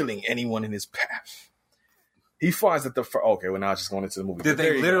 killing anyone in his path. He finds that okay, well now it's just going into the movie. Did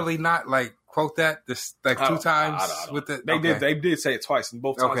they literally not like quote that this like 2 times with the? They did say it twice, and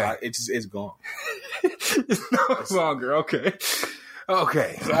both times it's gone. It's no longer okay.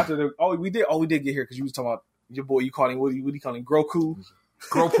 So after we did get here because you was talking about your boy. You called him what do you call him? Groku.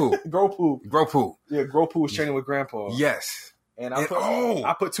 Gropu. Yeah, Gropu was training with Grandpa. Yes. And I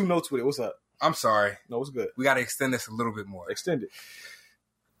put 2 notes with it. What's up? I'm sorry. No, it's good. We got to extend this a little bit more. Extend it.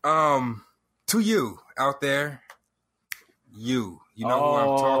 To you out there, you know who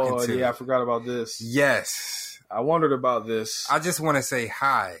I'm talking to. Yeah, I forgot about this. Yes. I wondered about this. I just want to say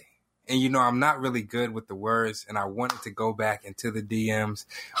hi. And I'm not really good with the words, and I wanted to go back into the DMs,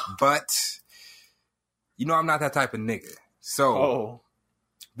 but I'm not that type of nigga. So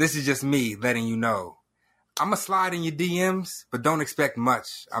this is just me letting you know. I'm going to slide in your DMs, but don't expect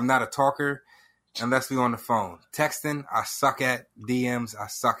much. I'm not a talker unless we on the phone. Texting, I suck at. DMs, I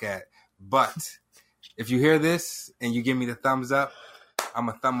suck at. But if you hear this and you give me the thumbs up, I'm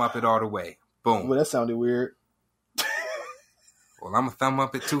going to thumb up it all the way. Boom. Well, that sounded weird. Well, I'm going to thumb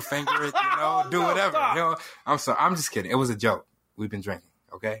up it, 2 finger it, do whatever. I'm sorry. I'm just kidding. It was a joke. We've been drinking,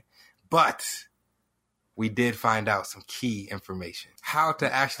 okay? But we did find out some key information. How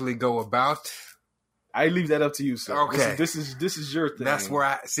to actually go about. I leave that up to you, sir. Okay. This is your thing. That's where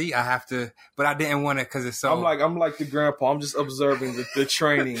I have to, but I didn't want it because it's so. I'm like the grandpa. I'm just observing the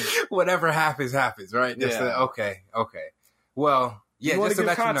training. Whatever happens, right? Yeah. Okay. Well, yeah. You want just to give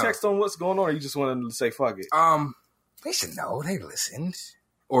let context on what's going on, or you just want to say fuck it? They should know. They listened,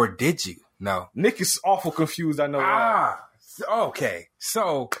 or did you? No. Nick is awful confused. I know. That. Okay.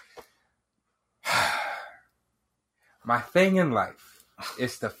 So, my thing in life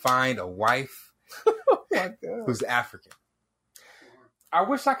is to find a wife who's African. I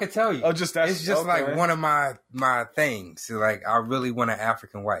wish I could tell you. Oh, it's just like one of my things. Like, I really want an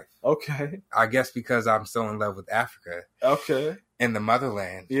African wife. Okay. I guess because I'm so in love with Africa. Okay. And the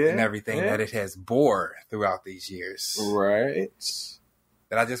motherland and everything that it has bore throughout these years. Right.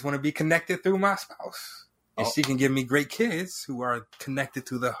 That I just want to be connected through my spouse. And she can give me great kids who are connected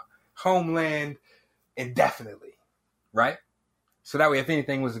to the homeland indefinitely. Right? So that way, if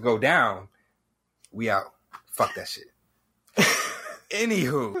anything was to go down, we out. Fuck that shit.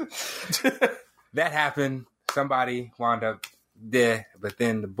 Anywho, that happened. Somebody wound up there, but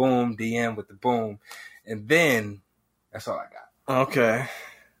then the boom, DM with the boom. And then that's all I got. Okay.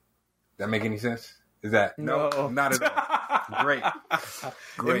 That make any sense? Is that? No, not at all. Great.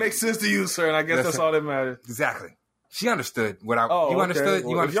 It makes sense to you, sir, and I guess that's all that matters. Exactly. She understood what I. You understood.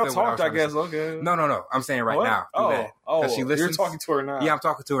 Well, you understood. If y'all talked, I guess. Okay. No. I'm saying right now. Because she listens. You're talking to her now. Yeah, I'm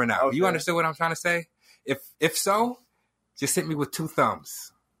talking to her now. Okay. You understood what I'm trying to say? If so, just hit me with 2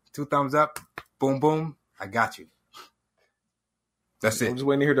 thumbs. 2 thumbs up. Boom, boom. I got you. That's it. I'm just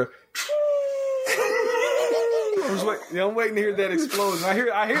waiting to hear the. I'm waiting to hear that explosion. I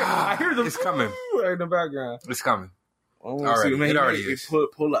hear the. It's coming. Right in the background. It's coming. All right. It already is.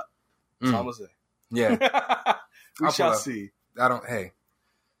 Pull up. That's all I'm gonna say. Yeah. We shall see. I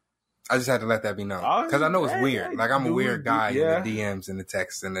just had to let that be known. Because I know it's weird. Like, I'm a weird guy in the DMs and the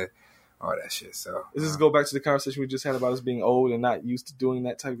texts and all that shit. So does this go back to the conversation we just had about us being old and not used to doing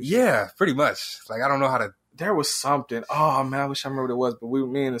that type of shit? Yeah, pretty much. Like, I don't know how to. There was something. Oh, man, I wish I remember what it was. But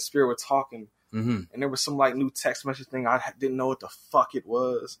me and the spirit were talking. Mm-hmm. And there was some, like, new text message thing. I didn't know what the fuck it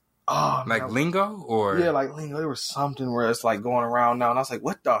was. Oh, like man. lingo? Or yeah, like lingo. There was something where it's, like, going around now. And I was like,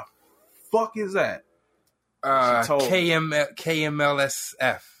 what the fuck is that? KMLSF.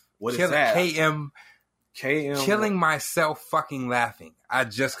 What is that? KM. Killing myself fucking laughing. I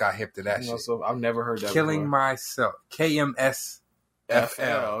just got hip to that shit. So I've never heard that Killing before. myself. KMSFL.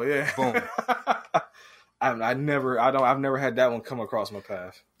 Yeah. Boom. I've never had that one come across my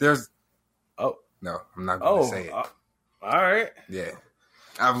path. No, I'm not going to say it. All right. Yeah.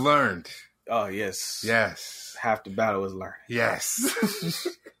 I've learned. Oh, yes. Yes. Half the battle is learning. Yes.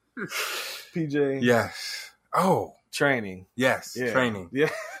 PJ. Yes. Oh. Training. Yes. Yeah. Training. Yeah.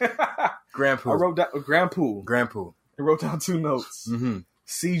 Grandpoo. I wrote down Grandpoo. I wrote down 2 notes. Mm-hmm.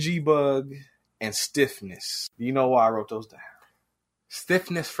 CG bug and stiffness. Do you know why I wrote those down?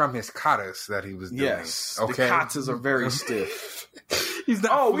 Stiffness from his katas that he was doing. Yes. Okay. The katas are very stiff. He's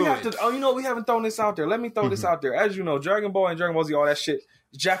not fluid. We haven't thrown this out there. Let me throw this out there. As you know, Dragon Ball and Dragon Ball Z, all that shit,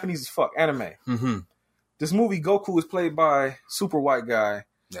 Japanese as fuck, anime. Mm-hmm. This movie, Goku, is played by super white guy.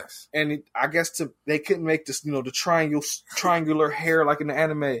 Yes. And I guess they couldn't make this, the triangular hair like in the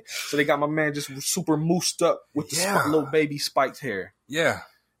anime. So they got my man just super moosed up with the little baby spiked hair. Yeah.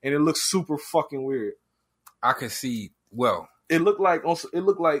 And it looks super fucking weird. I could see, It looked like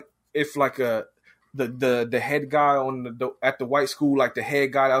if like a the head guy on at the white school, like the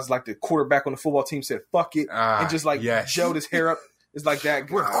head guy that was like the quarterback on the football team, said "fuck it" and just like gelled his hair up. It's like that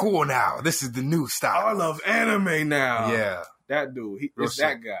guy. We're cool now. This is the new style. I love anime now. Yeah, that dude. It's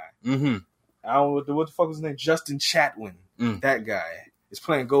that guy. Mm-hmm. I don't know what the fuck was his name. Justin Chatwin. That guy is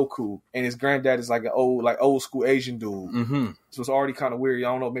playing Goku, and his granddad is like an old school Asian dude. Mm-hmm. So it's already kind of weird.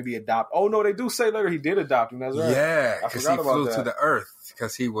 I don't know, maybe adopt. Oh no, they do say later he did adopt him. That's right. Yeah, because he flew that. to the Earth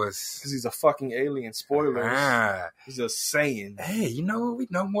because he's a fucking alien. Spoilers. He's just saying. Hey, you know, we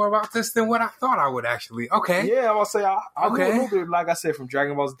know more about this than what I thought I would actually. Okay. Yeah, I'll say I know a little bit, like I said, from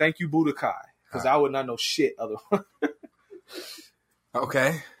Dragon Balls. Thank you, Budokai, because I would not know shit otherwise.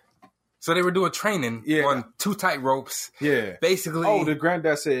 Okay. So they were doing training on 2 tight ropes. Yeah. Basically. Oh, the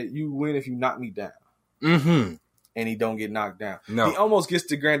granddad said, you win if you knock me down. Mm-hmm. And he don't get knocked down. No. He almost gets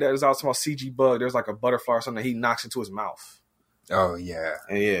the granddad. There's also a CG bug. There's like a butterfly or something that he knocks into his mouth. Oh, yeah.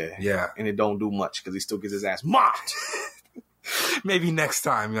 And yeah. And it don't do much because he still gets his ass mopped. Maybe next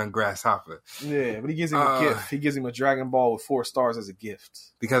time, young grasshopper. Yeah, but he gives him a gift. He gives him a Dragon Ball with 4 stars as a gift.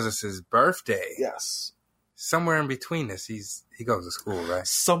 Because it's his birthday. Yes. Somewhere in between this, he goes to school, right?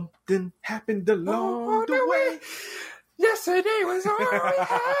 Something happened along the way. Yesterday was all we had.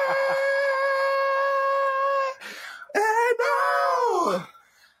 And now,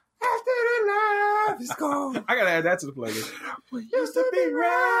 after the love is gone. I gotta add that to the playlist. What used to be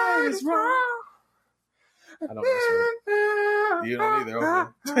right is wrong. I don't know. You don't either.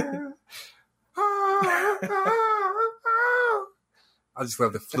 Okay. I just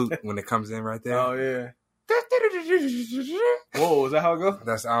love the flute when it comes in right there. Oh, yeah. Whoa, is that how it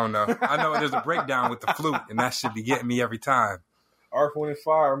goes? I don't know. I know there's a breakdown with the flute, and that should be getting me every time. Earth, Wind, and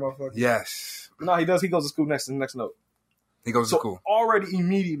Fire, motherfucker. Yes. No, he does. He goes to school next note. He goes to school. Already,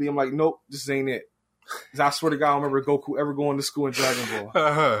 immediately, I'm like, nope, this ain't it. I swear to God, I don't remember Goku ever going to school in Dragon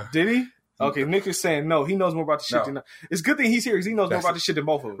Ball. Did he? Okay, Nick is saying no. He knows more about the shit than it's a good thing he's here because he knows more about the shit than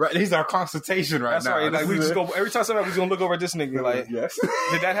both of us. Right, he's our consultation right now. That's right. Like we just go every time somebody was gonna look over at this nigga. Like, yes,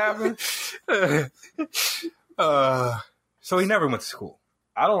 did that happen? So he never went to school.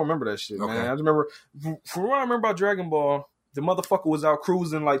 I don't remember that shit, man. I just remember from what I remember about Dragon Ball, the motherfucker was out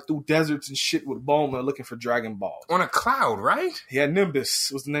cruising like through deserts and shit with Bulma looking for Dragon Balls on a cloud, right? He had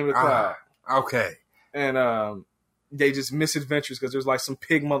Nimbus was the name of the cloud. Okay, and they just misadventures because there's like some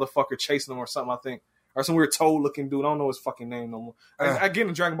pig motherfucker chasing them or something, I think. Or some weird toad looking dude. I don't know his fucking name no more. Again,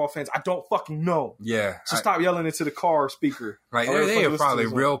 the Dragon Ball fans, I don't fucking know. Yeah. So stop yelling into the car speaker. Like, they are probably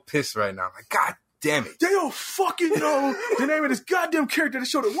real pissed right now. Like, God damn it. They don't fucking know the name of this goddamn character that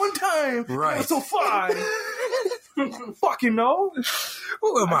showed it one time. Right. So fine. Fucking know.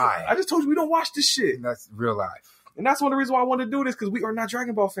 Who am I? I just told you we don't watch this shit. That's real life. And that's one of the reasons why I wanted to do this, because we are not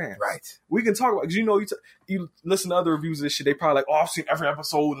Dragon Ball fans. Right. We can talk about, because you listen to other reviews of this shit, they probably like, oh, I've seen every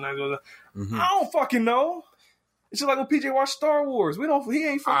episode. And I don't fucking know. It's just like when PJ watched Star Wars. He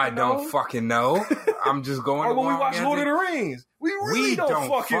ain't fucking know. I don't fucking know. I'm just going Or when we watch Lord of the Rings. We really don't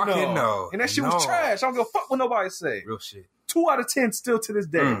fucking know. And that shit was trash. I don't give a fuck what nobody say. Real shit. 2 out of 10 still to this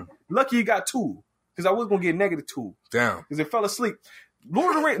day. Lucky you got 2. Because I was going to get -2. Damn. Because it fell asleep.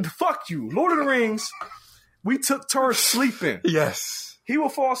 Lord of the Rings, fuck you. Lord of the Rings, we took turns sleeping. Yes. He will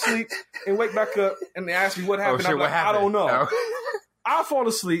fall asleep and wake back up and they ask me what happened. I'm like, I don't know. No. I'll fall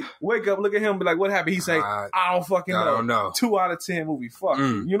asleep, wake up, look at him, be like, what happened? He say, I don't fucking know. I don't know. 2 out of 10 movie. Fuck.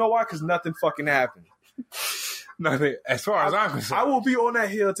 You know why? Because nothing fucking happened. Nothing. As far as I'm concerned. I will be on that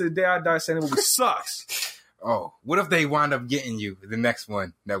hill to the day I die saying the movie sucks. Oh, what if they wind up getting you the next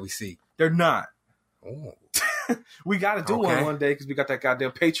one that we see? They're not. Oh. We got to do one day because we got that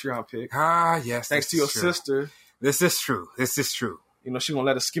goddamn Patreon pick. Yes. Thanks to your sister. This is true. You know, she going to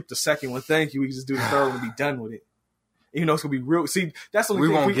let us skip the second one. Thank you. We can just do the third one and be done with it. You know, it's going to be real. See, that's the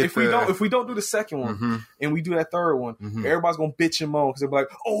only thing. If we don't do the second one and we do that third one, everybody's going to bitch and moan because they'll be like,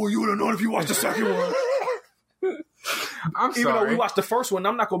 oh, you would have known if you watched the second one. Even though we watched the first one,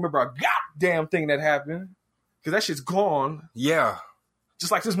 I'm not going to remember a goddamn thing that happened because that shit's gone. Yeah.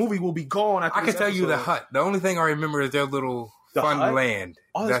 Just like this movie will be gone after I can tell you the hut. The only thing I remember is their little fun land.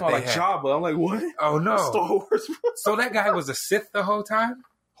 Oh, that's like Jabba. I'm like, what? Oh, no. Star Wars. So that guy was a Sith the whole time?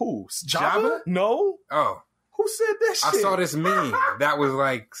 Who? Jabba? No. Oh. Who said that shit? I saw this meme that was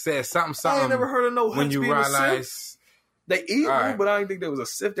like, said something. I ain't never heard of no Huts when you being realize. They evil, but I didn't think there was a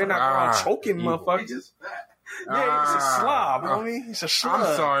Sith. They're not around choking motherfuckers. Yeah, it's a slob, homie. It's a slob.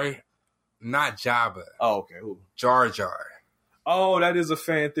 I'm sorry. Not Jabba. Oh, okay. Who? Jar Jar. Oh, that is a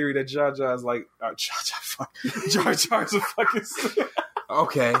fan theory that Jar Jar is like Jar Jar's a fucking Sith.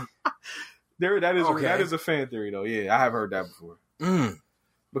 Okay. That is a fan theory though. Yeah, I have heard that before.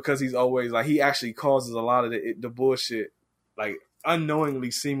 Because he's always like he actually causes a lot of the bullshit. Like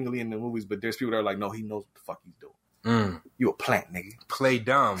unknowingly, seemingly in the movies, but there's people that are like, no, he knows what the fuck he's doing. You a plant, nigga. Play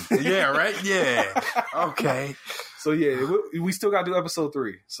dumb. Yeah, right? Yeah. Okay. So, yeah, we still got to do episode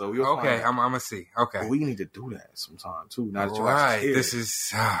 3. So, we'll okay, I'm going to see. Okay. But we need to do that sometime, too. Now that you're right. here. This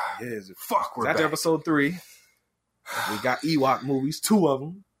is... fuck, we're after back. episode 3, we got Ewok movies, 2 of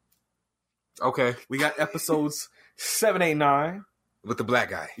them. Okay. We got episodes 7, 8, 9. With the black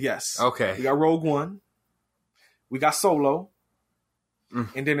guy. Yes. Okay. We got Rogue One. We got Solo.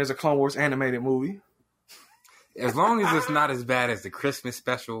 And then there's a Clone Wars animated movie. As long as it's not as bad as the Christmas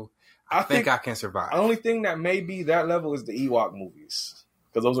special, I think I can survive. The only thing that may be that level is the Ewok movies.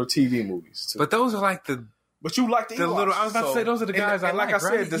 Because those are TV movies, too. But those are like the... But you like the Ewoks. Little, I was about to say, those are the guys and like I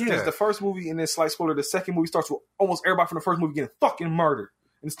said, this is the first movie, and then slight spoiler, the second movie starts with almost everybody from the first movie getting fucking murdered.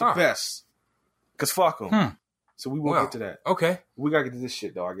 And it's the best. Because fuck them. So we won't get to that. Okay. We got to get to this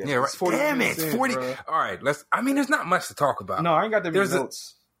shit, though, I guess. Yeah, right. Damn it. 40. Bro. All right. There's not much to talk about. No, I ain't got them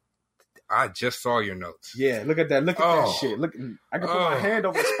notes. I just saw your notes. Yeah, look at that. Look at that shit. Look, I can put my hand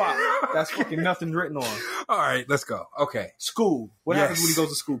over the spot. That's fucking nothing written on. All right, let's go. Okay. School. What happens when he goes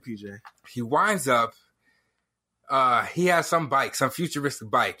to school, PJ? He winds up, he has some bike, some futuristic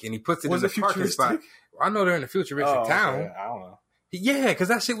bike, and he puts it in the parking spot. I know they're in a futuristic town. Okay. I don't know. Yeah, because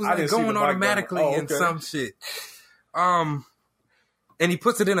that shit was like going automatically and some shit. And he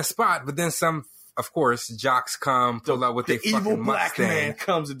puts it in a spot, but then some, of course, jocks come, pull out with their fucking evil black Mustang. Man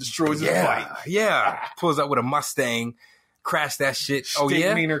comes and destroys his bike. Yeah, pulls out with a Mustang, crash that shit.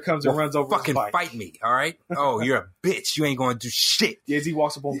 Meaner comes and runs over fucking his bike. Fight me, all right? Oh, you're a bitch. You ain't going to do shit. Yeah, as he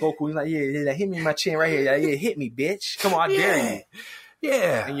walks up on Goku, he's like, yeah, hit me in my chin right here. Yeah, hit me, bitch. Come on, I dare you.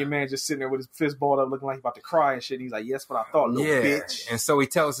 Yeah. And your man just sitting there with his fist balled up looking like he's about to cry and shit. And he's like, yes, what I thought, little bitch. And so he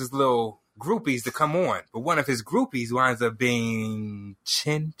tells his little groupies to come on. But one of his groupies winds up being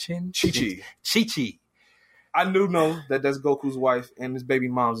Chi-Chi. I know that that's Goku's wife and his baby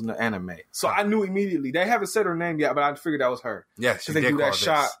mom's in the anime. So I knew immediately. They haven't said her name yet, but I figured that was her. Yeah, because they do that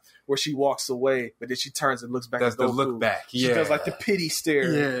shot where she walks away, but then she turns and looks back at Goku. Does the look back. She does like the pity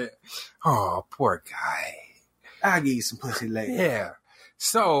stare. Yeah. Oh, poor guy. I'll give you some pussy later. Yeah.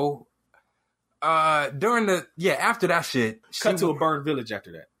 So, after that shit. Cut to a burned village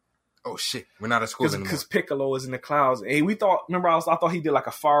after that. Oh, shit. We're not at school anymore. Because Piccolo is in the clouds. And we thought, I thought he did like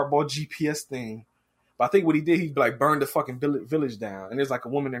a fireball GPS thing. But I think what he did, he like burned the fucking village down. And there's like a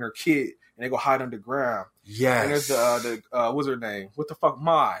woman and her kid. And they go hide underground. Yes. And there's what's her name? What the fuck?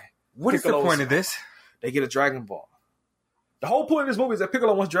 What is the point of this? They get a Dragon Ball. The whole point of this movie is that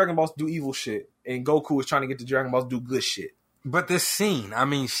Piccolo wants Dragon Balls to do evil shit. And Goku is trying to get the Dragon Balls to do good shit. But this scene, I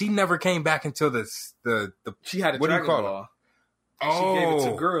mean, she never came back until the she had a Dragon Ball. And she gave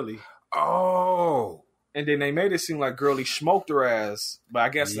it to Girly. Oh. And then they made it seem like Girly smoked her ass. But I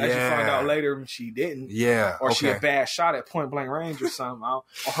guess as you find out later, she didn't. Yeah. Or she a bad shot at point blank range or something. Or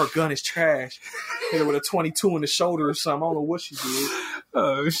her gun is trash. Hit her with a 22 in the shoulder or something. I don't know what she did.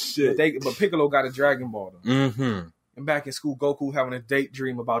 Oh, shit. But Piccolo got a Dragon Ball. Mm-hmm. And back in school, Goku having a date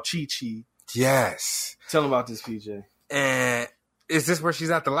dream about Chi-Chi. Yes. Tell him about this, PJ. And is this where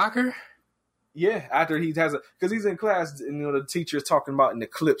she's at the locker? Yeah, after he has because he's in class, and the teacher is talking about an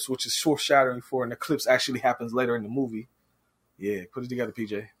eclipse, which is foreshadowing for an eclipse actually happens later in the movie. Yeah, put it together,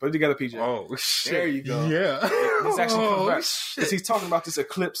 PJ. Put it together, PJ. Oh, shit. There you go. Yeah. This actually comes back. Because he's talking about this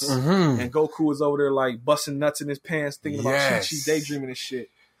eclipse, and Goku is over there like busting nuts in his pants, thinking about Chi-Chi, daydreaming and shit.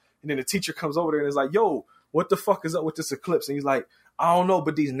 And then the teacher comes over there and is like, yo, what the fuck is up with this eclipse? And he's like, I don't know,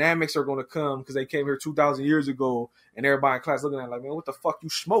 but these Namecs are going to come because they came here 2,000 years ago, and everybody in class looking at it like, man, what the fuck you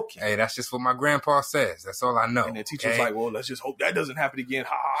smoking? Hey, that's just what my grandpa says. That's all I know. And the teacher's like, well, let's just hope that doesn't happen again.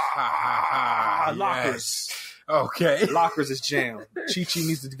 Ha, ha, ha, ha, ha. Lockers. Okay. Lockers is jammed. Chi-Chi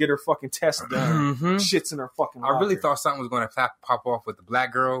needs to get her fucking test done. Shit's in her fucking locker. I really thought something was going to pop off with the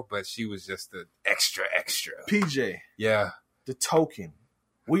black girl, but she was just the extra. PJ. Yeah. The token.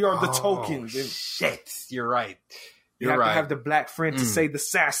 We are the tokens. Shit. You're right. You have to have the black friend to say the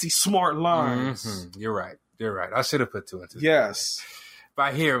sassy, smart lines. You're right. I should have put two and two. Yes.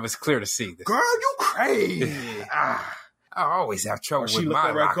 By here, it was clear to see this. Girl, you crazy. I always have trouble with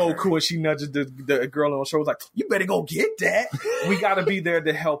my locker. She looked at Goku and she nudges the girl on the shoulder like, you better go get that. We got to be there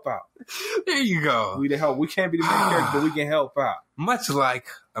to help out. There you go. We to help. We can't be the main character, but we can help out. Much like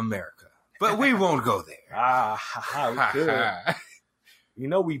America. But we won't go there. We could. You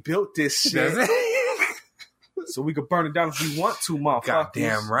know we built this shit. So we could burn it down if we want to, motherfuckers.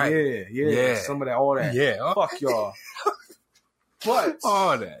 Goddamn right. Yeah. Some of that, all that. Yeah. Fuck y'all. But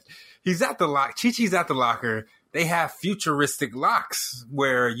all that. He's at the lock. Chi-Chi's at the locker. They have futuristic locks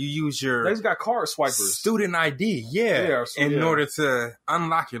where you use your... They've got card swipers. Student ID, in order to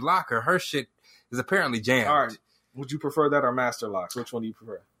unlock your locker. Her shit is apparently jammed. All right. Would you prefer that or Master Locks? Which one do you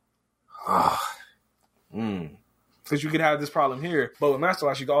prefer? Because you could have this problem here, but with Master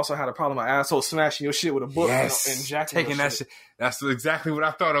Locks, you could also have a problem with asshole smashing your shit with a book and jacking taking that shit. That's exactly what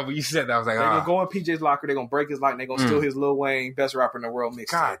I thought of when you said that. I was like, they're gonna go in PJ's locker, they're gonna break his lock, and they're gonna steal his Lil Wayne, best rapper in the world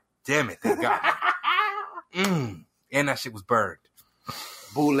mix. God damn it, they got me. And that shit was burned.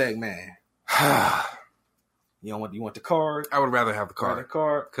 Bootleg man. You want the card? I would rather have the card.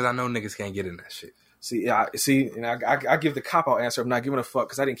 Because I know niggas can't get in that shit. And I give the cop out answer. I'm not giving a fuck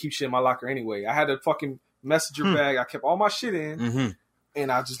because I didn't keep shit in my locker anyway. I had a fucking messenger bag. I kept all my shit in,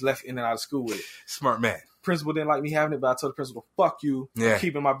 and I just left in and out of school with it. Smart man. Principal didn't like me having it, but I told the principal, "Fuck you." Yeah. I'm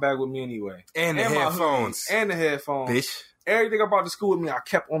keeping my bag with me anyway. And the headphones. Bitch. Everything I brought to school with me, I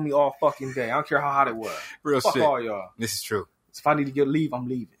kept on me all fucking day. I don't care how hot it was. Real fuck shit. all y'all. This is true. If I need to leave, I'm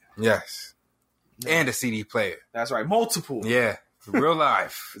leaving. Yes. Yeah. And a CD player. That's right. Multiple. Yeah. Real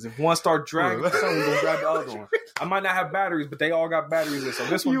life. Because if one start dragging, someone gonna grab the other one. I might not have batteries, but they all got batteries in. So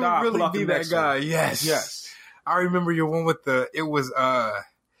this one died. You would really be that guy. One. Yes. I remember your one with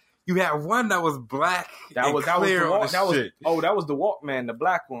you had one that was black that was the Walkman, the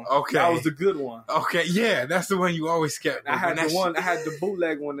black one. Okay. That was the good one. Okay, yeah, that's the one you always kept. I had the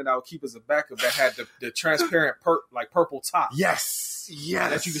bootleg one that I would keep as a backup that had the transparent purple top. Yes.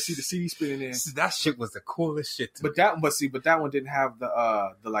 That you could see the CD spinning in. That shit was the coolest shit to me. But that one didn't have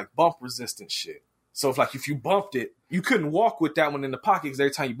the like bump resistant shit. So if you bumped it, you couldn't walk with that one in the pocket because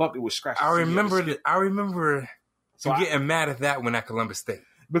every time you bumped it would scratch. I remember getting mad at that one at Columbus State.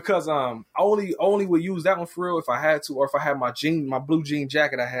 Because I only would use that one for real if I had to, or if I had my blue jean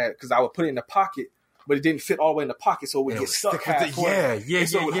jacket I had, because I would put it in the pocket, but it didn't fit all the way in the pocket, so it would get stuck halfway.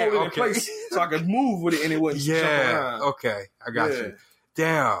 So it would hold it in place, so I could move with it and it wouldn't jump around. Okay, I got you.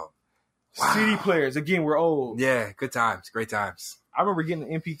 Damn. Wow. CD players, again, we're old. Yeah, good times, great times. I remember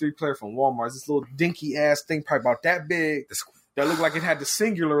getting an MP3 player from Walmart. It's this little dinky ass thing, probably about that big, that looked like it had the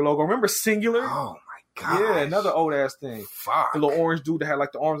Singular logo. Remember Singular? Oh my god. Yeah, another old ass thing. Fuck. The little orange dude that had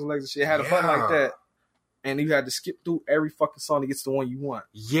like the arms and legs and shit. It had a button like that. And you had to skip through every fucking song to get to the one you want.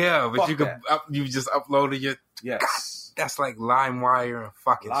 Yeah, but you just uploaded your... Yes. God, that's like LimeWire and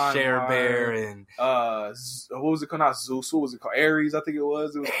fucking ShareBear and... what was it called? Not Zeus. What was it called? Aries, I think it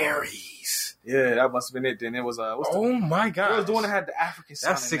was. Aries. Yeah, that must have been it then. It was... oh my god. It was the one that had the African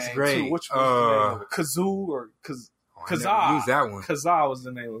sound. That's sixth grade. Too. Which was the name of it? Kazoo or Kazaa. I use that one. Kazaa was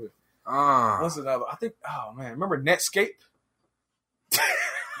the name of it. What's another? I think... Oh, man. Remember Netscape?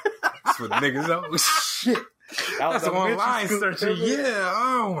 That's what niggas know. Shit. That's online searching. Yeah.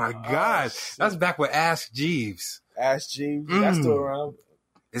 Oh my god. That's back with Ask Jeeves. Ask Jeeves. That's still around.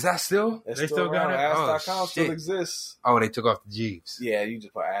 Is that still? They still got it. Ask.com still exists. Oh, they took off the Jeeves. Yeah, you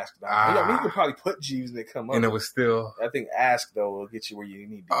just put Ask.com. You could probably put Jeeves and they come up. And it was still. I think Ask though will get you where you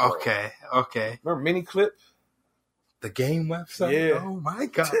need to go. Okay. Remember Miniclip? The game website? Yeah. Oh my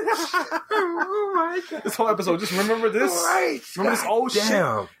god. Oh my god. This whole episode, just remember this. Right. Remember this old shit?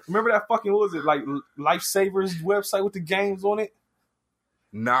 Remember that fucking, what was it, like Lifesavers website with the games on it?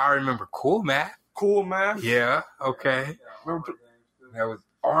 Nah, I remember Cool Math. Cool Math? Yeah, okay. Remember, that was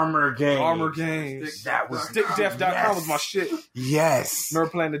Armor Games. Armor Games. That was StickDef.com was my shit. Yes. Remember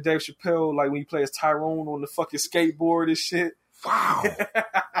playing the Dave Chappelle, like when you play as Tyrone on the fucking skateboard and shit? Wow.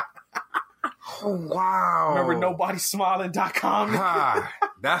 Oh, wow. Remember NobodySmiling.com?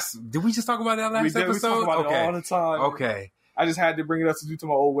 Did we just talk about that last episode? We talk about it all the time. Okay. I just had to bring it up to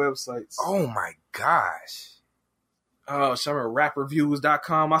my old websites. Oh my gosh. Oh, I remember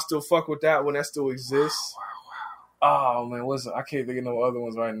RapReviews.com. I still fuck with that one. That still exists. Wow. Oh man, I can't think of no other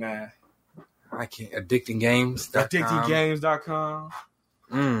ones right now. I can't. AddictingGames.com. AddictingGames.com.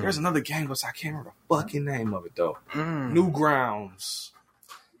 There's another game website. I can't remember the fucking name of it though. Newgrounds.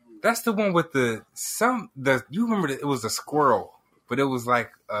 That's the one with you remember that it was a squirrel, but it was like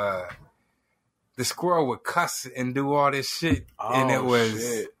the squirrel would cuss and do all this shit, and it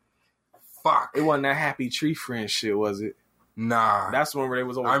was fuck. It wasn't that Happy Tree Friend shit, was it? Nah, that's one where they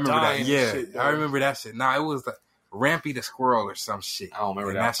was always I remember dying. That. Yeah, shit, I remember that shit. Nah, it was like Rampy the Squirrel or some shit. I don't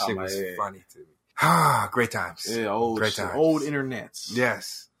remember that shit was funny to me. Great times. Yeah, great times. Old internets.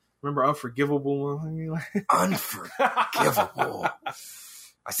 Yes. Remember Unforgivable one? Unforgivable.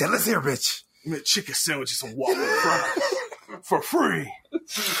 I said, let's hear, bitch. You made chicken sandwiches and waffle fries for free.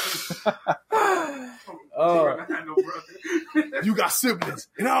 You got siblings,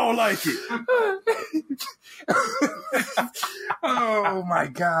 and I don't like it. Oh, my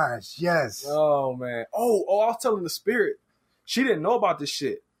gosh. Yes. Oh, man. Oh, I was telling the Spirit. She didn't know about this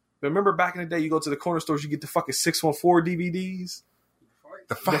shit. But remember back in the day, you go to the corner stores, you get the fucking 614 DVDs?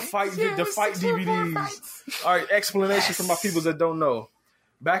 The fight DVDs. All right, explanation for my people that don't know.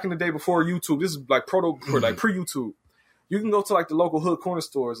 back in the day before YouTube, this is like pre-YouTube. You can go to like the local hood corner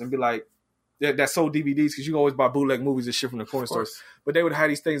stores and be like, that sold DVDs because you can always buy bootleg movies and shit from the corner stores. But they would have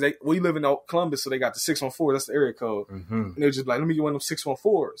these things. We live in Columbus, so they got the 614. That's the area code. And they were just like, let me get one of them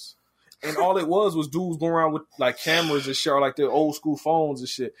 614s. And all it was dudes going around with like cameras and shit, or like their old school phones and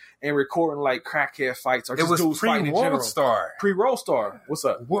shit, and recording like crackhead fights or just dudes fighting in general. Pre-World Star. What's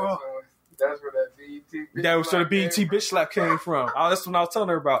up? That's where that BET. That was where the BET bitch slap came from. That's what I was telling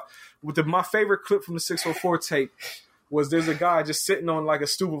her about. My favorite clip from the 604 tape was there's a guy just sitting on like a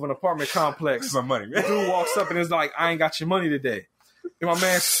stoop of an apartment complex. That's my money, man. Dude walks up and is like, I ain't got your money today. And my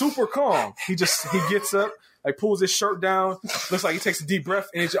man's super calm. He gets up, like pulls his shirt down, looks like he takes a deep breath,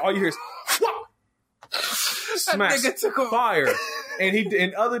 and all you hear is smash, fire. And he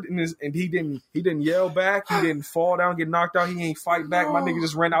didn't yell back. He didn't fall down, get knocked out. He ain't fight back. My nigga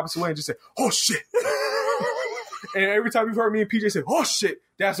just ran the opposite way and just said, "Oh shit." And every time you've heard me and PJ say, "Oh shit,"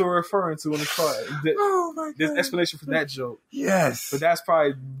 that's what we're referring to in the car. Oh my God. There's explanation for that joke. Yes. But that's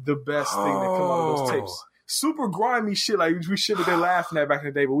probably the best thing that come out of those tapes. Super grimy shit like we should have been laughing at back in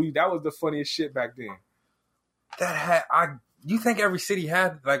the day, but that was the funniest shit back then. You think every city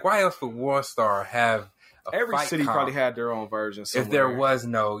had, like, why else would WorldStar have every city probably had their own version somewhere. If there was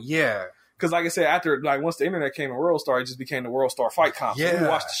no, yeah. Because like I said, after, like, once the internet came in WorldStar, it just became the WorldStar fight comp. Yeah. We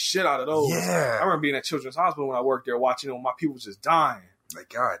watched the shit out of those. Yeah. I remember being at Children's Hospital when I worked there watching it when my people was just dying. Like,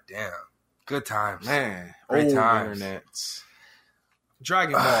 god damn. Good times. Man. Great old times. internet.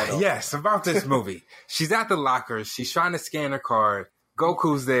 Dragon Ball, yes, about this movie. She's at the lockers. She's trying to scan her card.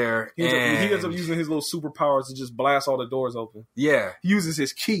 Goku's there. He ends up using his little superpowers to just blast all the doors open. Yeah. He uses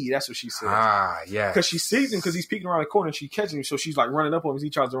his ki. That's what she said. Yeah. Because she sees him because he's peeking around the corner and she catches him. So she's like running up on him as he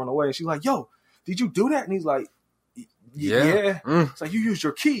tries to run away. And she's like, yo, did you do that? And he's like, yeah. It's like, you used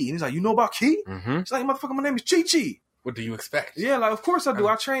your ki. And he's like, you know about ki? She's like, motherfucker, my name is Chi-Chi. What do you expect? Yeah, like, of course I do.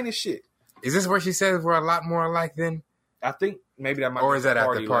 I train this shit. Is this where she says we're a lot more alike then? I think maybe that might or be is that at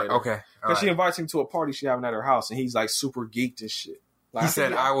the party? Later. Okay. Because she invites him to a party she having at her house and he's like super geeked and shit. Like, he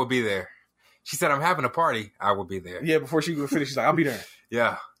said, I will be there. She said, I'm having a party. I will be there. Yeah, before she could finish, she's like, I'll be there.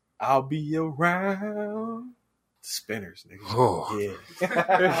 Yeah. I'll be around. Spinners, nigga. Oh.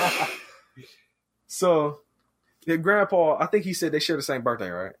 Yeah. So, the grandpa, I think he said they share the same birthday,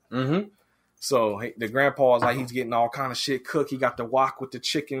 right? Mm-hmm. So, the grandpa is like, he's getting all kind of shit cooked. He got the wok with the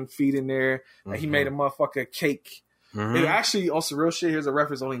chicken feet in there. And he made a motherfucker cake. It actually, also real shit, here's a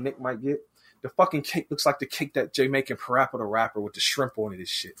reference only Nick might get. The fucking cake looks like the cake that Jamaican Parappa the rapper with the shrimp on it and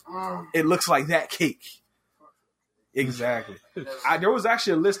shit. It looks like that cake. Exactly. There was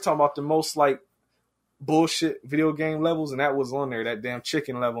actually a list talking about the most like bullshit video game levels, and that was on there, that damn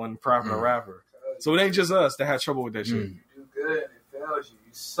chicken level in Parappa the rapper. So it ain't just us that had trouble with that shit. You do good and it fails you.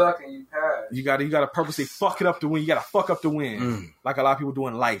 You suck and you pass. You gotta purposely fuck it up to win. You gotta fuck up to win. Like a lot of people do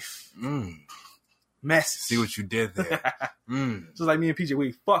in life. Mess. See what you did there. Just like me and PJ,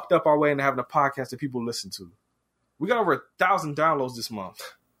 we fucked up our way into having a podcast that people listen to. We got over 1,000 downloads this month.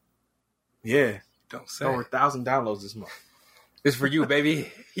 Yeah. Don't say. Over 1,000 downloads this month. It's for you,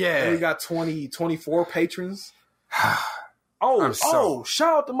 baby. Yeah. And we got 24 patrons. Shout out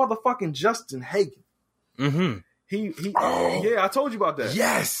to motherfucking Justin Hagen. Yeah, I told you about that.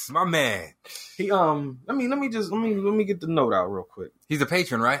 Yes, my man. He let me get the note out real quick. He's a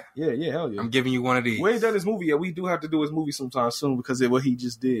patron, right? Yeah, hell yeah. I'm giving you one of these. We ain't done his movie yet. We do have to do his movie sometime soon because of what he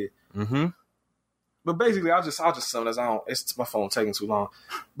just did. But basically, I'll just sum this. It's my phone taking too long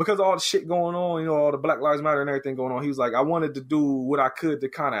because all the shit going on. You know, all the Black Lives Matter and everything going on. He was like, I wanted to do what I could to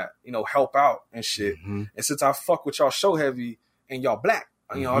kind of help out and shit. And since I fuck with y'all show heavy and y'all black,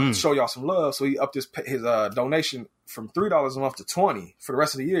 I'll show y'all some love. So he upped his donation from $3 a month to $20 for the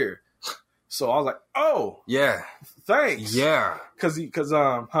rest of the year. So I was like, oh yeah, thanks. Yeah, cause Shit,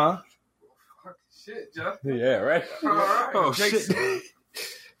 Jeff. Yeah, right. Oh Jason. shit.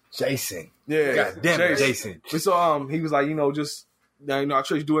 Jason. Yeah. God damn it, Jason. So he was like, just I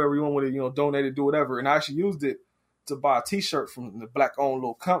trust you do whatever you want with it, donate it, do whatever. And I actually used it to buy a t-shirt from the black owned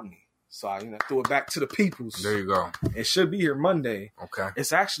little company. So I threw it back to the peoples. There you go. It should be here Monday. Okay.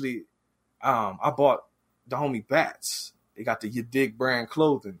 It's actually I bought the homie Bats. They got the You Dig brand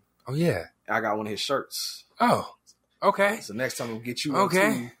clothing. Oh yeah. I got one of his shirts. Oh. Okay. So next time we'll get you one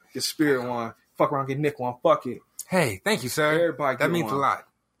too. Get Spirit one. Fuck around, get Nick one. Fuck it. Hey, thank you, sir. Everybody that means a lot.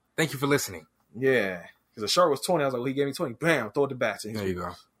 Thank you for listening. Yeah. Because the shirt was 20. I was like, well, he gave me 20. Bam, throw it to Bats. There you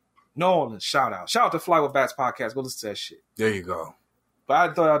go. Nolan, shout out. Shout out to Fly with Bats podcast. Go listen to that shit. There you go.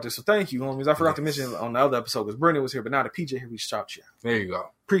 But I thought out there. So thank you, homies. I forgot to mention on the other episode because Brendan was here, but now the PJ here, we shout you out. There you go.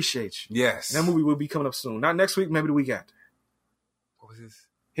 Appreciate you. Yes. And that movie will be coming up soon. Not next week, maybe the week after. What was this?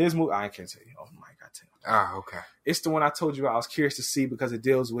 His movie, I can't tell you. Oh my God, tell you. Ah, okay. It's the one I told you I was curious to see because it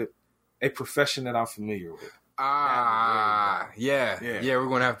deals with a profession that I'm familiar with. Yeah. We're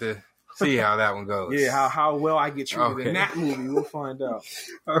gonna have to see how that one goes. Yeah, how well I get treated in that movie. We'll find out.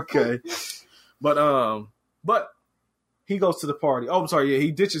 Okay. But he goes to the party. Oh, I'm sorry. Yeah,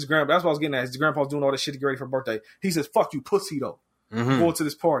 he ditches grandpa. That's what I was getting at. His grandpa's doing all this shit to get ready for birthday. He says, "Fuck you, pussy, though." Going to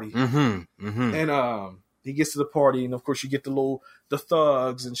this party. And he gets to the party, and of course you get the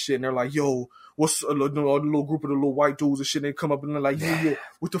thugs and shit, and they're like, "Yo, what's the little group of the little white dudes and shit?" And they come up and they're like, "Yo,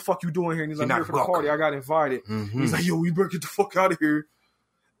 what the fuck you doing here?" And he's like, "I'm here for the party. I got invited." He's like, "Yo, we better get the fuck out of here."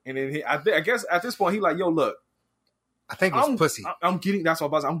 And then I guess at this point he like, "Yo, look, I think it's pussy. I'm getting. That's what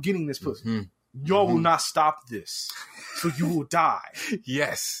I was. I'm getting this pussy. Y'all will not stop this, so you will die."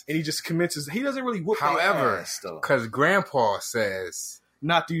 Yes. And he just commences. He doesn't really whoop. However, because Grandpa says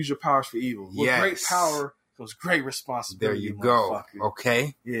not to use your powers for evil. With great power comes great responsibility. There you go.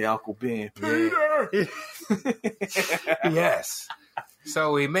 Okay. Yeah, Uncle Ben. Yeah. Yes.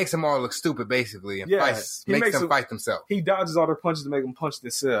 So he makes them all look stupid, basically, and makes them fight themselves. He dodges all their punches to make them punch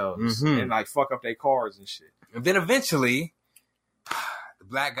themselves and like fuck up their cars and shit. And then eventually, the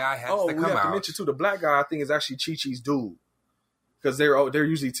black guy has to come out. Oh, we have to mention too. The black guy, I think, is actually Chi-Chi's dude because they're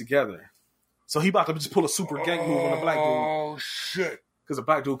usually together. So he about to just pull a super gang move on the black dude. Oh shit! Because the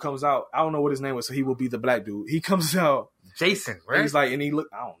black dude comes out. I don't know what his name was, so he will be the black dude. He comes out. Jason, right? And he's like, and he look.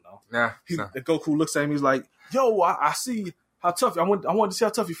 I don't know. Nah. The Goku looks at him. He's like, "Yo, I see how tough. I wanted to see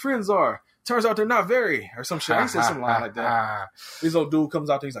how tough your friends are. Turns out they're not very, or some shit." He said something like that. This old dude comes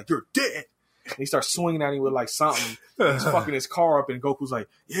out there. He's like, "You're dead." And he starts swinging at him with like something. He's fucking his car up, and Goku's like,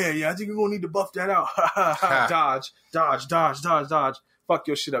 "Yeah, I think you're gonna need to buff that out." Dodge. Fuck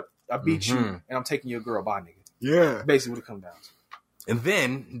your shit up. I beat you, and I'm taking your girl. Bye, nigga. Yeah, basically what it comes down to. And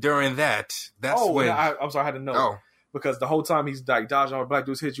then during that's when I'm sorry, I had to know. Because the whole time he's like dodging all the black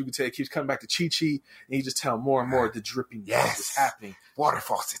dudes hits, you can tell he keeps coming back to Chi-Chi, and you just tell more and more the dripping is happening. Water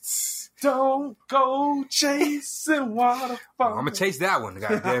faucets. Don't go chasing waterfalls. I'm gonna chase that one,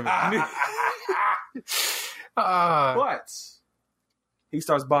 goddammit. But he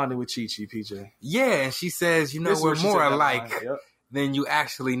starts bonding with Chi-Chi, PJ. Yeah, and she says, we're more alike than you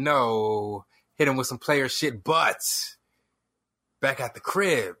actually know. Hit him with some player shit, but back at the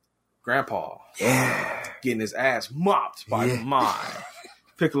crib, Grandpa, getting his ass mopped by Mai,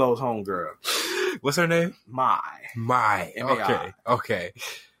 Piccolo's homegirl. What's her name? Mai. Okay.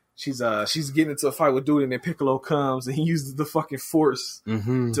 She's getting into a fight with dude, and then Piccolo comes and he uses the fucking force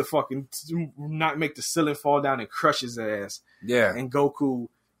to not make the ceiling fall down and crush his ass. Yeah, and Goku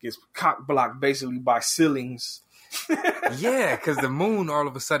gets cock blocked basically by ceilings. Yeah, because the moon all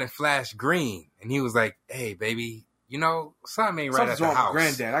of a sudden flashed green, and he was like, "Hey, baby, something ain't right at the house. With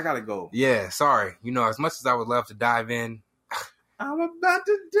Granddad, I gotta go." Yeah, sorry. As much as I would love to dive in, I'm about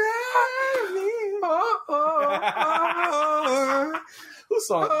to dive in. Whose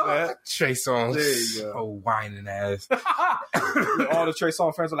song is that? Trey Songz. There you go. Oh, whining ass. All the Trey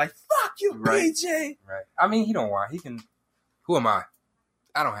Songz fans are like, "Fuck you, PJ." Right. I mean, he don't whine. He can. Who am I?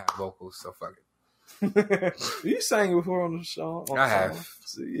 I don't have vocals, so fuck it. You sang before on the show. I have.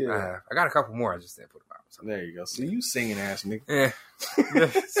 So, yeah. I have. I got a couple more. I just didn't put them out. So. There you go. See, you singing ass nigga. Yeah.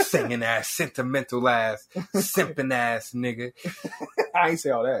 Singing ass, sentimental ass, simping ass nigga. I ain't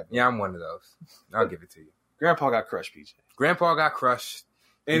say all that. Yeah, I'm one of those. I'll give it to you. Grandpa got crushed, PJ. Grandpa got crushed.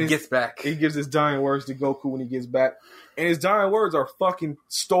 And he gets back. He gives his dying words to Goku when he gets back. And his dying words are fucking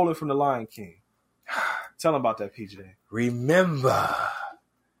stolen from the Lion King. Tell him about that, PJ. Remember.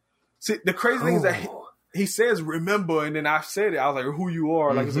 See, the crazy thing is that he says remember, and then I said it. I was like, "Who you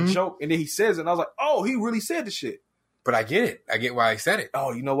are?" Like it's a joke. And then he says it, and I was like, "Oh, he really said the shit." But I get it. I get why he said it.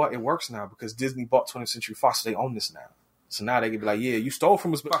 Oh, you know what? It works now because Disney bought 20th Century Fox. So they own this now. So now they can be like, "Yeah, you stole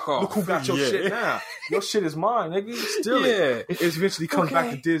from us, but look who got your shit now. Your shit is mine, nigga. Steal it." It eventually comes back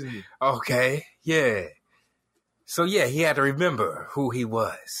to Disney. Okay, yeah. So yeah, he had to remember who he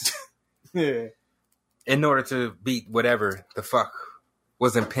was. Yeah. In order to beat whatever the fuck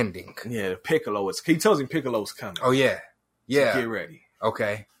was impending. Yeah, he tells him Piccolo's coming. Oh yeah. Yeah. So get ready.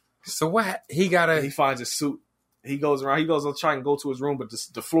 Okay. So what? He finds a suit. He goes around. He goes to try and go to his room, but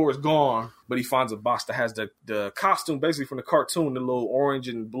the floor is gone. But he finds a box that has the costume, basically from the cartoon, the little orange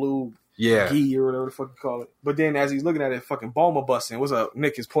and blue gi or whatever the fuck you call it. But then as he's looking at it, fucking Bulma busting. What's up?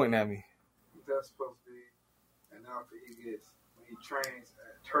 Nick is pointing at me. That's supposed to be an outfit he gets when he trains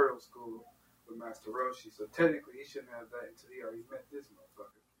at Turtle School with Master Roshi. So technically, he shouldn't have that until he already met this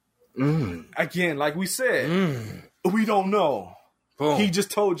motherfucker. Again, like we said, we don't know. Boom. He just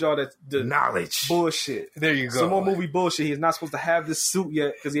told y'all that the knowledge bullshit. There you go. Some more movie bullshit. He's not supposed to have this suit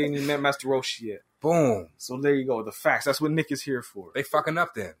yet because he ain't even met Master Roshi yet. Boom. So there you go. The facts. That's what Nick is here for. They fucking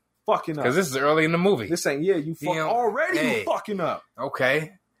up then. fucking up. Because this is early in the movie. This ain't, you fucking up.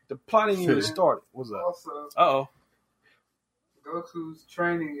 Okay. The plot ain't even started. What's up? Also, Uh-oh. Goku's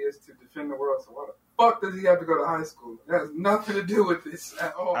training is to defend the world, so why the fuck does he have to go to high school? That has nothing to do with this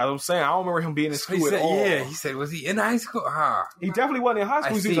at all. I'm saying, I don't remember him being in school at all. Yeah, he said, was he in high school? He definitely wasn't in high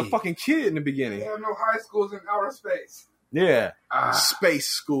school. He was a fucking kid in the beginning. They have no high schools in outer space. Yeah. Space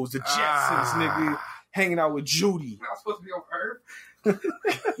schools, the Jetsons, nigga, hanging out with Judy. Not supposed to be on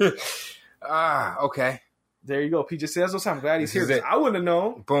Earth. Okay. There you go. PJ says, "I'm glad he's This here." is it. I wouldn't have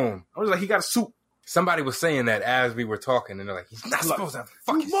known. Boom. I was like, he got a suit. Somebody was saying that as we were talking, and they're like, he's not supposed to have a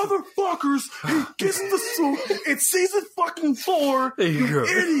fucking suit. Motherfuckers, he gets the suit. It's season fucking 4. There you go.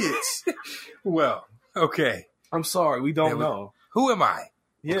 Idiots. Well, okay. I'm sorry, we don't know. Who am I?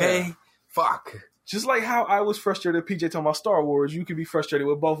 Yeah. Okay? Fuck. Just like how I was frustrated with PJ talking about Star Wars, you could be frustrated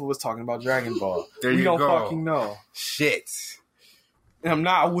with both of us talking about Dragon Ball. There we you don't go. fucking know. Shit. And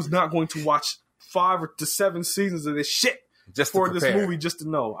I was not going to watch 5 to 7 seasons of this shit Just for to this prepare. movie just to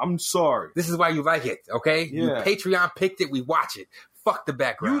know. I'm sorry. This is why you like it, okay? Yeah. You Patreon picked it, we watch it. Fuck the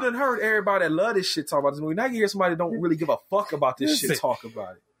background. You done heard everybody that love this shit talk about this movie. Now you hear somebody that don't really give a fuck about this shit talk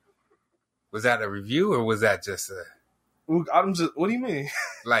about it. Was that a review or was that just a I'm just, what do you mean?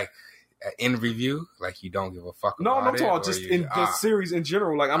 like an in review? Like you don't give a fuck No, about I'm talking it? about or just you- in the series in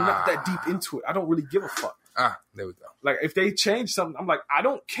general. Like, I'm not that deep into it. I don't really give a fuck. There we go. Like, if they change something, I'm like, I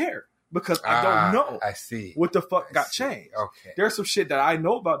don't care because I don't know I see. what the fuck got see. changed. Okay. There's some shit that I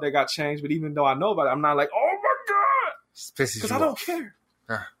know about that got changed, but even though I know about it, I'm not like, oh my God, Pisses because you I don't off. care.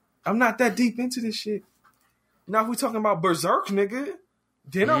 Ah. I'm not that deep into this shit. Now, if we talking about Berserk, nigga,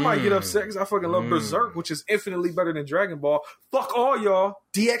 then I might get upset because I fucking love Berserk, which is infinitely better than Dragon Ball. Fuck all y'all.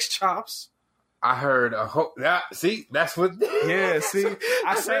 DX chops. I heard a whole... see? That's what... Yeah, see? I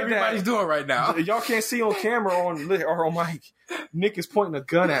That's said what everybody's doing right now. Y'all can't see on camera or on mic. Nick is pointing a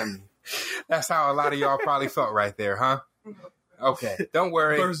gun at me. That's how a lot of y'all probably felt right there, huh? Okay. Don't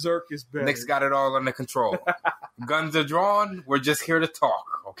worry. Berserk is better. Nick's got it all under control. Guns are drawn. We're just here to talk,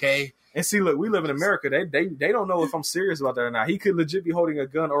 okay? And see, look, we live in America. They don't know if I'm serious about that or not. He could legit be holding a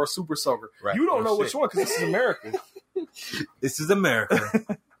gun or a super soaker. Right. You don't know shit. which one because this is America. This is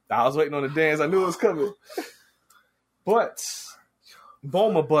America. I was waiting on the dance. I knew it was coming. But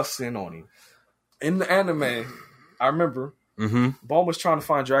Bulma busts in on him. In the anime, I remember Bulma's trying to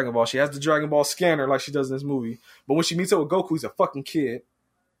find Dragon Ball. She has the Dragon Ball scanner like she does in this movie. But when she meets up with Goku, he's a fucking kid.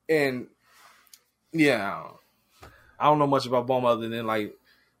 And yeah, I don't know much about Bulma other than like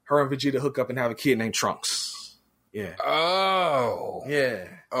her and Vegeta hook up and have a kid named Trunks. Yeah. Oh. Yeah.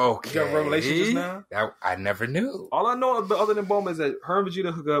 Okay. You got a revelation just now? I never knew. All I know other than Bulma is that her and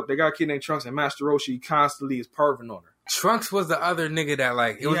Vegeta hook up. They got a kid named Trunks, and Master Roshi constantly is perving on her. Trunks was the other nigga that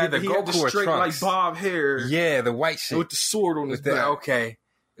like it was either he had the Goku or straight, Trunks. like bob hair. Yeah, the white shit With the sword on his with the, back. okay.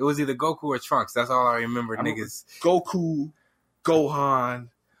 It was either Goku or Trunks. That's all I remember. Niggas. Goku, Gohan,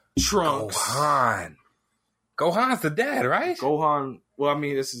 Trunks. Gohan's the dad, right? Gohan. Well, I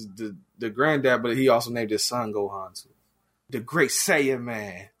mean, this is the granddad, but he also named his son Gohan too. The Great Saiyan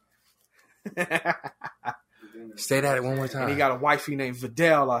Man. Say that one more time. And he got a wifey named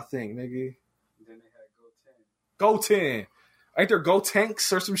Videl, I think, nigga. Then they had Goten. Goten. Ain't there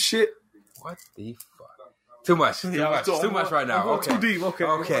Gotenks or some shit? What the fuck? Too much. Too much right now. I'm going Okay. too deep. Okay.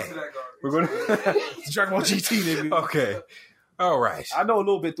 Okay. We're going to It's Dragon Ball GT, nigga. Okay. All right. I know a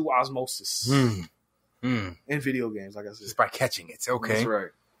little bit through osmosis In in video games, like I said. Just by catching it. Okay. That's right.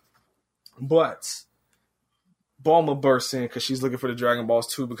 But Bulma bursts in because she's looking for the Dragon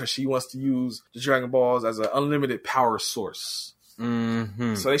Balls too, because she wants to use the Dragon Balls as an unlimited power source.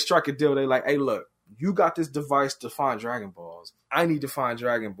 Mm-hmm. So they strike a deal. They like, hey, look, you got this device to find Dragon Balls. I need to find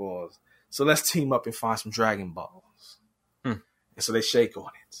Dragon Balls. So let's team up and find some Dragon Balls. And so they shake on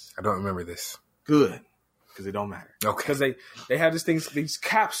it. I don't remember this. Good. Because it don't matter. Okay. Because they have these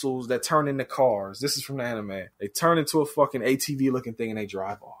capsules that turn into cars. This is from the anime. They turn into a fucking ATV looking thing and they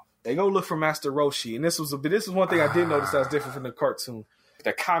drive off. They go look for Master Roshi. And this is one thing I did notice that was different from the cartoon.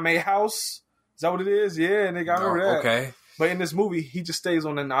 The Kame house. Is that what it is? Yeah, and they got over that. Okay. But in this movie, he just stays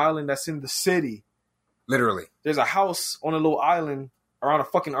on an island that's in the city. Literally. There's a house on a little island around a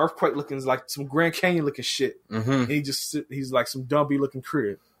fucking earthquake looking, like some Grand Canyon looking shit. And he's like some dumpy looking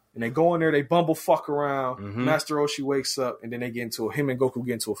crib. And they go in there, they bumble fuck around. Master Roshi wakes up, and then they get into him and Goku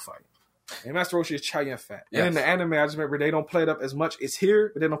get into a fight. And Master Roshi is Chai fat. Yes. And in the anime, I just remember they don't play it up as much. It's here,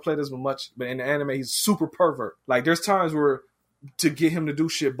 but they don't play it as much. But in the anime, he's super pervert. Like, there's times where to get him to do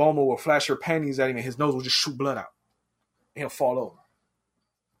shit, Bulma will flash her panties at him, and his nose will just shoot blood out. And he'll fall over.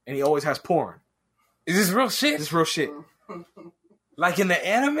 And he always has porn. Is this real shit? It's real shit. Like in the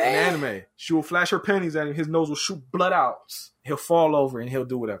anime? In the anime, she will flash her panties at him, his nose will shoot blood out. He'll fall over and he'll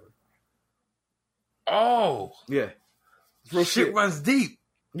do whatever. Oh. Yeah. It's real Shit runs deep.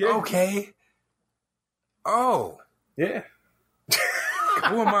 Yeah. Okay. Oh. Yeah.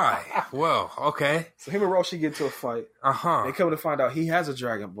 Who am I? Well, okay. So him and Roshi get into a fight. Uh-huh. They come to find out he has a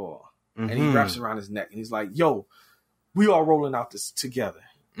Dragon Ball. Mm-hmm. And he wraps it around his neck. And he's like, yo, we all rolling out this together.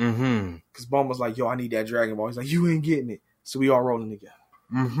 Mm-hmm. Because Bulma's like, yo, I need that Dragon Ball. He's like, you ain't getting it. So we all rolling together.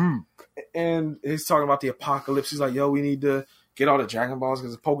 Mm-hmm. And he's talking about the apocalypse. He's like, yo, we need to get all the Dragon Balls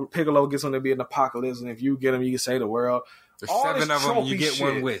because Piccolo gets on to be an apocalypse. And if you get them, you can save the world. There's all 7 of them, you get shit.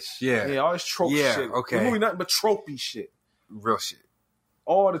 one wish. Yeah. Yeah, all this trope shit. Okay. The movie nothing but tropey shit. Real shit.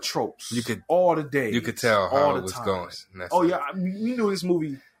 All the tropes. All the days. You could tell how it was going. Oh, yeah. I mean, we knew this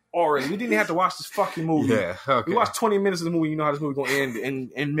movie already. We didn't have to watch this fucking movie. Yeah, okay. We watched 20 minutes of the movie. You know how this movie going to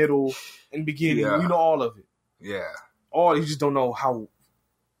end in middle, in beginning. Yeah. You know all of it. Yeah. All you just don't know how.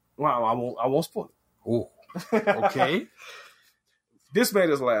 Well, I won't spoil it. Ooh. Okay. This made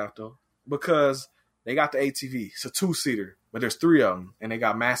us laugh though because they got the ATV. It's a 2-seater, but there's 3 of them, and they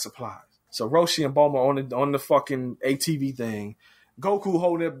got mass supplies. So Roshi and Bulma on the fucking ATV thing. Goku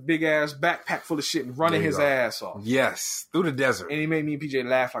holding that big ass backpack full of shit and running his ass off. Yes, through the desert. And he made me and PJ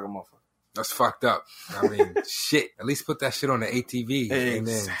laugh like a motherfucker. That's fucked up. I mean, shit. At least put that shit on the ATV, and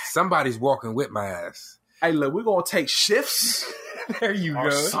then Exactly. somebody's walking with my ass. Hey, look, we're gonna take shifts. There you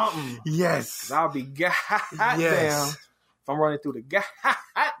or go. something. Yes. I'll be goddamn if I'm running through the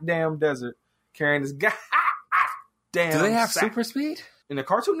goddamn desert carrying this goddamn. Do they have sack. super speed? In the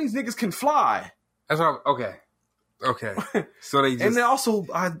cartoon? These niggas can fly. That's what okay. So they just And then also,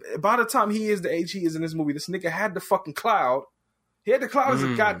 by the time he is the age he is in this movie, this nigga had the fucking cloud. He had the cloud as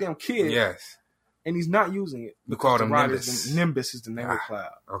a goddamn kid. Yes. And he's not using it. We call him Nimbus. Nimbus is the name of the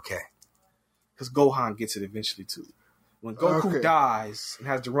cloud. Okay. Because Gohan gets it eventually too. When Goku dies and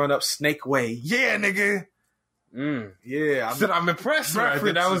has to run up Snake Way, yeah, nigga. Yeah. I'm impressed. Right?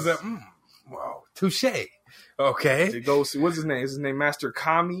 That was a wow. Touche. Okay. To go see, what's his name? Is his name Master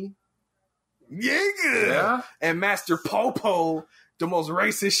Kami? Yeah. And Master Popo, the most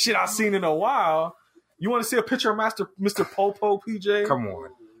racist shit I've seen in a while. You want to see a picture of Mr. Popo, PJ? Come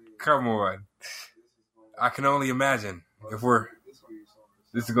on. I can only imagine if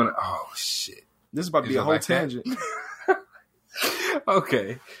this is gonna. Oh shit! This is about to be a whole tangent.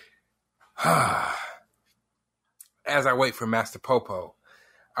 Okay. As I wait for Master Popo,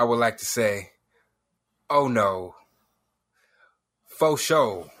 I would like to say, oh no, faux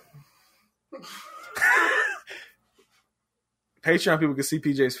show. Patreon people can see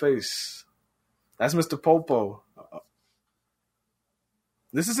PJ's face. That's Mr. Popo.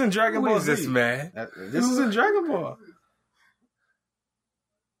 This is in Dragon Ball Who is Z. this man? This is in Dragon Ball.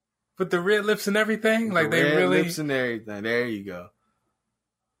 With the red lips and everything? Like they red really lips and everything. There you go.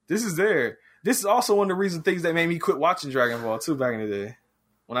 This is there. This is also one of the things that made me quit watching Dragon Ball too back in the day.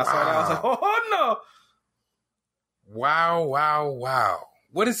 When I saw that, I was like, oh no. Wow.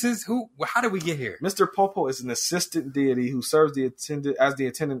 What is his how did we get here? Mr. Popo is an assistant deity who serves as the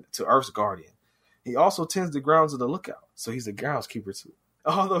attendant to Earth's guardian. He also tends the grounds of the lookout, so he's a groundskeeper too.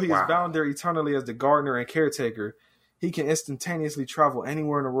 Although he is bound there eternally as the gardener and caretaker, he can instantaneously travel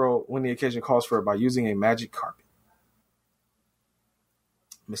anywhere in the world when the occasion calls for it by using a magic carpet.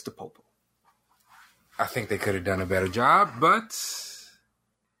 Mr. Popo. I think they could have done a better job, but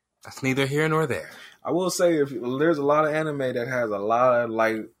that's neither here nor there. I will say, there's a lot of anime that has a lot of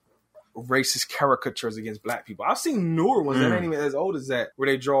like racist caricatures against black people. I've seen newer ones that ain't even as old as that, where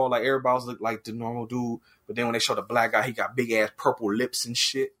they draw like everybody's look like the normal dude, but then when they show the black guy, he got big ass purple lips and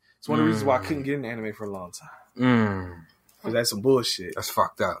shit. It's one of the reasons why I couldn't get into anime for a long time. Because that's some bullshit. That's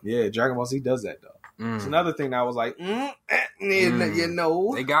fucked up. Yeah, Dragon Ball Z does that though. It's another thing that I was like, you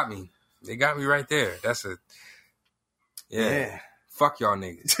know, they got me. They got me right there. That's a yeah. Fuck y'all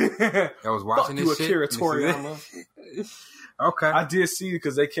niggas. I was watching this shit. Akira Toriyama. Okay. I did see it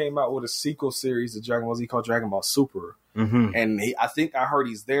because they came out with a sequel series to Dragon Ball Z called Dragon Ball Super. And I think I heard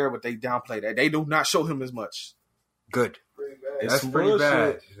he's there, but they downplay that. They do not show him as much. Good. That's pretty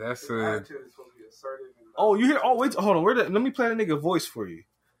bad. That's a... Oh, you hear? Oh, wait. Hold on. Let me play that nigga voice for you.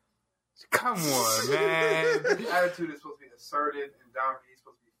 Come on, man. The attitude is supposed to be assertive and dominant. He's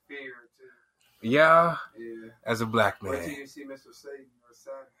supposed to be feared, too. Yeah. Yeah. As a black Wait till man. you see Mr. Satan or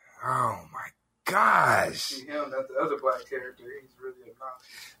Satan. Oh, my gosh. See him, that's the other black character. He's really obnoxious.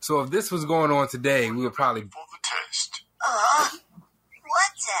 So if this was going on today, we would probably... For the test.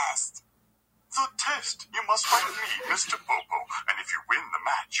 What test? The test. You must fight me, Mr. Popo. And if you win the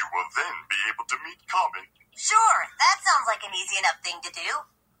match, you will then be able to meet Carmen. Sure, that sounds like an easy enough thing to do.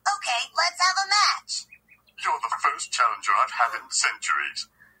 Okay, let's have a match. You're the first challenger I've had in centuries.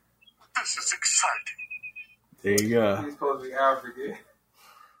 This is exciting. There you go. He's supposed to be African.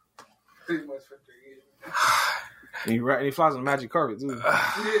 Pretty much for 3 years. And he flies on a magic carpet too.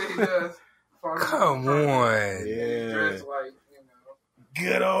 Yeah, he does. Come on. Yeah. Dressed like,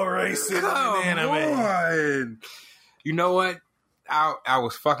 Good old racism Come in anime. on. You know what? I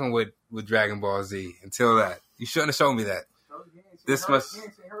was fucking with Dragon Ball Z until that. You shouldn't have shown me that. This must. You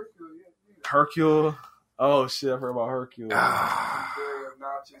ain't seen Hercule yet. Hercule. Oh shit, I've heard about Hercule. Very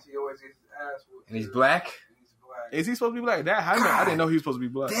obnoxious. He always gets his ass whooped. And he's black? He's black. Is he supposed to be black? I didn't know he was supposed to be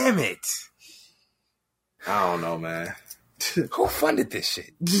black. Damn it. I don't know, man. Who funded this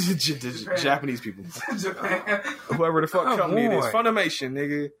shit? Japanese people. Japan. Whoever the fuck Come company it is. on. Funimation,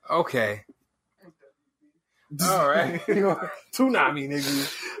 nigga. Okay. All right. Toonami,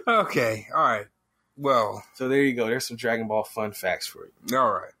 nigga. Okay. All right. Well. So there you go. There's some Dragon Ball fun facts for you.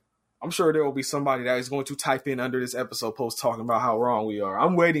 All right. I'm sure there will be somebody that is going to type in under this episode post talking about how wrong we are.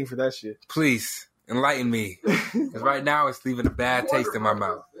 I'm waiting for that shit. Please enlighten me. Because right now it's leaving a bad taste in my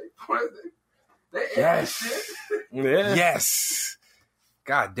mouth. They Yes. Yeah. Yes.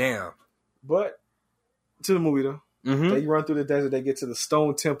 God damn. But to the movie though. Mm-hmm. They run through the desert. They get to the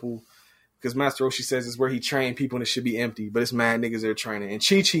Stone Temple because Master Roshi says it's where he trained people and it should be empty. But it's mad niggas there training. And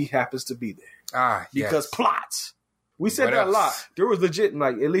Chi-Chi happens to be there. Yes. Because plots. We said What that else? a lot. There was legit,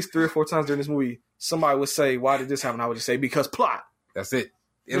 like, at least 3 or 4 times during this movie, somebody would say, why did this happen? I would just say, because plot. That's it.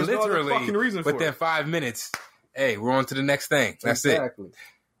 And There's no other literally, fucking reason for within it. 5 minutes, hey, we're on to the next thing. That's Exactly. it.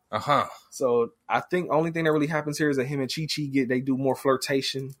 Uh-huh. So I think only thing that really happens here is that him and Chi-Chi they do more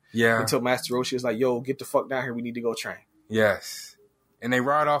flirtation Yeah. until Master Roshi is like, yo, get the fuck down here. We need to go train. Yes. And they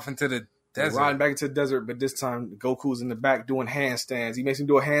ride off into the They're desert. riding back into the desert, but this time Goku's in the back doing handstands. He makes him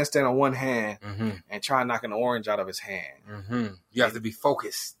do a handstand on one hand and try knocking the orange out of his hand. Mm-hmm. You have to be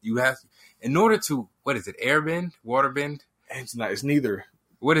focused. You have to, in order to, what is it, airbend? Waterbend? And it's neither.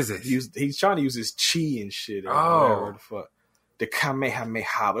 What is it? He's trying to use his chi and shit. Or Oh. whatever the fuck. The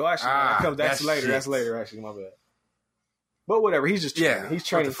Kamehameha. But actually, that's later. shit. That's later, actually. My bad. But whatever. He's just training. Yeah, He's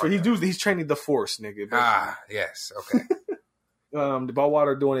training for. He's training the Force, nigga. Yes. Okay. The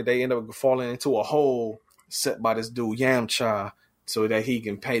Ballwater doing it. They end up falling into a hole set by this dude Yamcha, so that they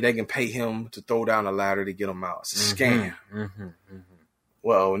can pay him to throw down a ladder to get him out. It's a scam.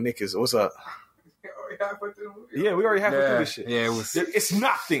 Well, Nick what's up? Yeah, we already halfway through this shit. Yeah, it was It's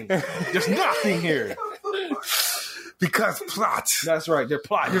nothing. There's nothing here. because plot. That's right. They're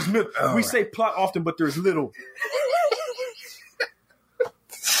plot. There's we say plot often, but there's little.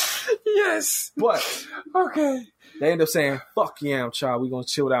 Yes. But Okay. they end up saying, fuck Yamcha, we gonna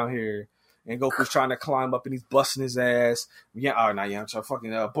chill down here. And Goku's trying to climb up and he's busting his ass. Not Yamcha,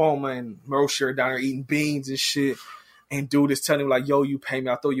 fucking Bulma and Roshi are down there eating beans and shit. And dude is telling him like, yo, you pay me,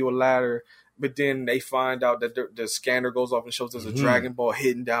 I'll throw you a ladder. But then they find out that the scanner goes off and shows there's a Dragon Ball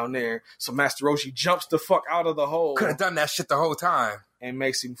hidden down there. So Master Roshi jumps the fuck out of the hole. Could have done that shit the whole time. And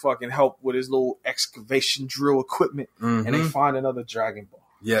makes him fucking help with his little excavation drill equipment. And they find another Dragon Ball.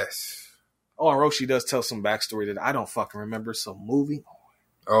 Yes. Oh, and Roshi does tell some backstory that I don't fucking remember. So moving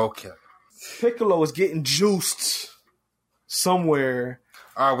on. Okay. Piccolo is getting juiced somewhere.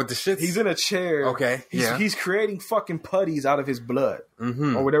 With the shit. He's in a chair. Okay. He's creating fucking putties out of his blood.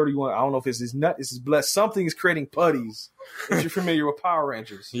 Mm-hmm. Or whatever you want. I don't know if it's his nut, it's his blood. Something is creating putties. If you're familiar with Power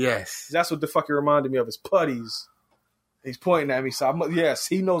Rangers. Yes. That's what the fuck it reminded me of, is putties. He's pointing at me. So yes,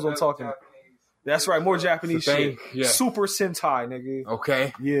 he knows what I'm talking about. That's right, more Japanese shit. Yeah. Super Sentai, nigga.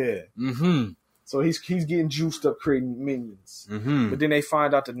 Okay. Yeah. Mm-hmm. So he's getting juiced up creating minions. Mm-hmm. But then they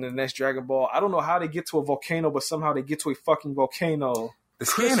find out that in the next Dragon Ball, I don't know how they get to a volcano, but somehow they get to a fucking volcano. The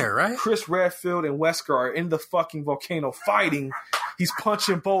scanner, right? Chris Redfield and Wesker are in the fucking volcano fighting. He's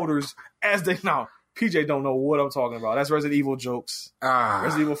punching boulders as they now. PJ don't know what I'm talking about. That's Resident Evil jokes.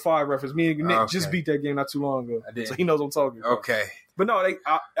 Resident Evil 5 reference. Me and Nick just beat that game not too long ago. I did. So he knows what I'm talking about. Okay. But no,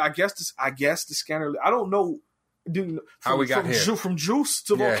 I guess the scanner. I don't know. Dude, how we got here from Juice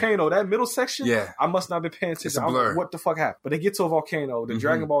to Volcano, that middle section. Yeah, I must not have been paying attention. It's a blur. What the fuck happened? But they get to a volcano. The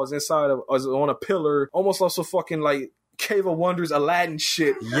Dragon Ball is inside of, is on a pillar, almost also fucking like Cave of Wonders, Aladdin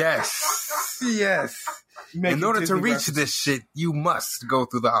shit. Yes, yes. In order to reach this shit, you must go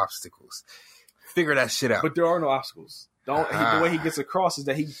through the obstacles. Figure that shit out. But there are no obstacles. The way he gets across is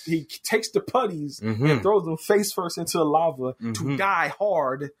that he takes the putties and throws them face first into the lava to die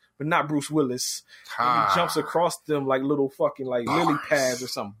hard, but not Bruce Willis. And he jumps across them like little fucking like lily pads or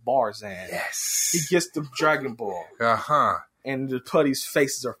some Barzan. Yes. He gets the Dragon Ball. And the putties'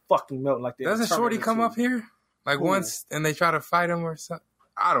 faces are fucking melting like that. Doesn't Shorty come up here? Like once and they try to fight him or something?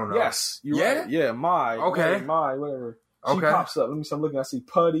 I don't know. Yes. You're right. Yeah, whatever. She pops up. Let me see. I'm looking. I see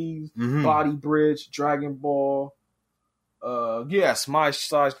putties, Body Bridge, Dragon Ball. Yes,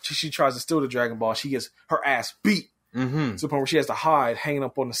 she tries to steal the Dragon Ball. She gets her ass beat to the point where she has to hide, hanging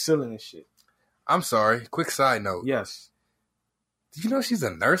up on the ceiling and shit. I'm sorry. Quick side note. Yes. Did you know she's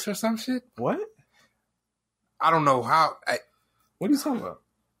a nurse or some shit? What? I don't know how. What are you talking about?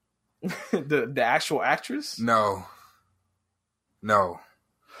 the actual actress? No.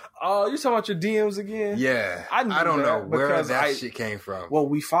 Oh, you're talking about your DMs again? Yeah. I don't know where that shit shit came from. Well,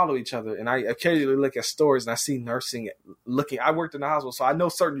 we follow each other, and I occasionally look at stories, and I see nursing looking. I worked in the hospital, so I know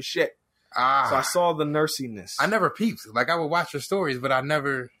certain shit. So I saw the nursiness. I never peeped. Like, I would watch your stories, but I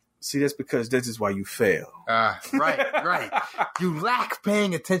never... See, that's because this is why you fail. Right. You lack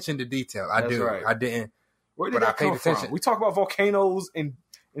paying attention to detail. I do. Right. I didn't. Where did that come from? We talk about volcanoes and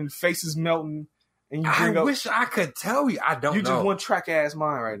faces melting, and you bring up... I wish I could tell you. I don't know. You just one track ass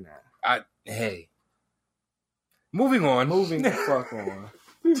mind right now. Hey. Moving on. Moving the fuck on.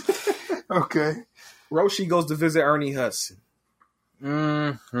 Okay. Roshi goes to visit Ernie Hudson.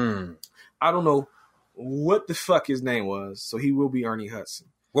 Mm-hmm. I don't know what the fuck his name was, so he will be Ernie Hudson.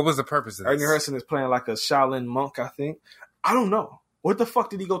 What was the purpose of this? Ernie Hudson is playing like a Shaolin monk, I think. I don't know. What the fuck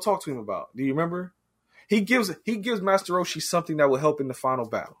did he go talk to him about? Do you remember? He gives Master Roshi something that will help in the final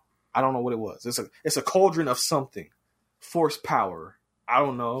battle. I don't know what it was. It's a cauldron of something. Force power. I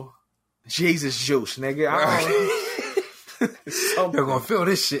don't know. Jesus juice, nigga. I don't know. They're gonna feel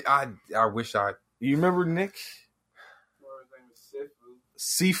this shit. I wish I... You remember, Nick? His name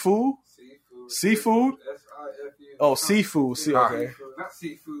is Sifu? Seafood? S-I-F-U. Oh, seafood. Okay. Not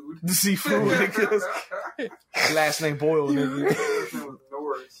seafood. Seafood, nigga. Last name Boyle, nigga.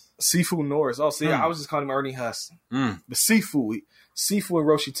 Norris. Seafood Norris. Oh, see, I was just calling him Ernie Hudson. The Seafood and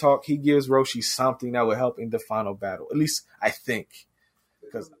Roshi talk. He gives Roshi something that will help in the final battle. At least I think.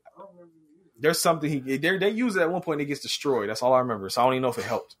 Because there's something they use it at one point and it gets destroyed. That's all I remember. So I don't even know if it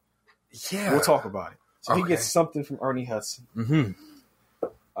helped. Yeah. We'll talk about it. So he gets something from Ernie Hudson. Mm-hmm.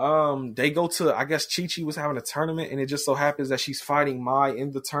 They go to, I guess Chi-Chi was having a tournament, and it just so happens that she's fighting Mai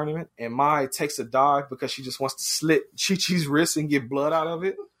in the tournament, and Mai takes a dive because she just wants to slit Chi-Chi's wrist and get blood out of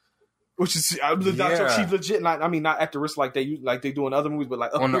it. Which is, she's legit. Not, I mean, not at the wrist like they do in other movies, but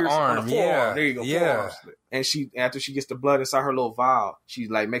like up on the arm. On the forearm. There you go. Yeah. And she, after she gets the blood inside her little vial, she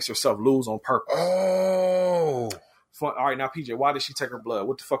like makes herself lose on purpose. Oh. All right, now PJ, why did she take her blood?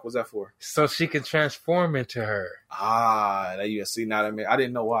 What the fuck was that for? So she can transform into her. There you see. Now I mean, I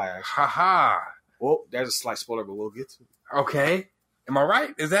didn't know why. Actually. Ha. Well, there's a slight spoiler, but we'll get to it. Okay. Am I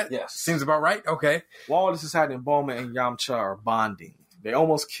right? Is that? Yes. Seems about right. Okay. While all this is happening, Bulma and Yamcha are bonding. They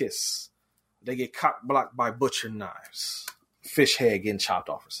almost kiss. They get cock blocked by butcher knives. Fish head getting chopped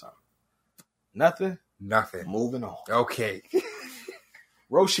off or something. Nothing. Moving on. Okay.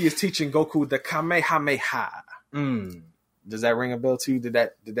 Roshi is teaching Goku the Kamehameha. Does that ring a bell to you? Did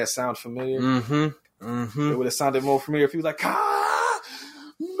that sound familiar? Mm-hmm. It would have sounded more familiar if he was like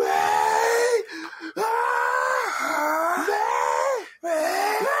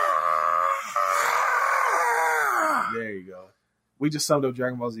There you go. We just summed up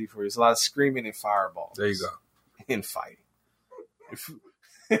Dragon Ball Z for you. It's a lot of screaming and fireballs. There you go. And fighting.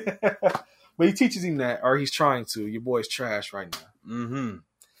 But he teaches him that, or he's trying to. Your boy's trash right now. Mm-hmm.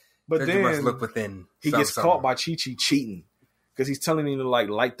 But then you must look within. He gets caught by Chi-Chi cheating because he's telling him to like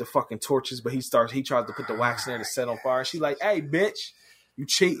light the fucking torches, but he tries to put the wax in there to set on fire. And she's like, "Hey, bitch, you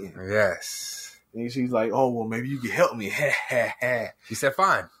cheating?" Yes. And she's like, "Oh well, maybe you can help me." She said,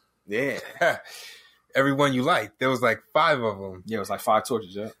 "Fine." Yeah. Everyone you like, there was like 5 of them. Yeah, it was like 5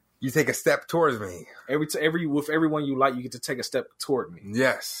 torches. Yeah. You take a step towards me. With everyone you like, you get to take a step toward me.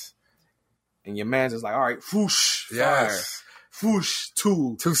 Yes. And your man's just like, all right, whoosh, yes. Fire. Whoosh,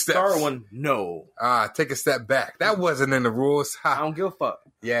 2 steps. Third one, no. Take a step back. That wasn't in the rules. I don't give a fuck.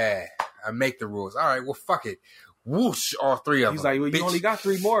 Yeah, I make the rules. All right, well, fuck it. Whoosh, all 3 of them. He's like, well, you only got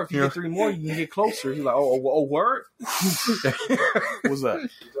 3 more. If you get 3 more, you can get closer. He's like, oh, word? What's up?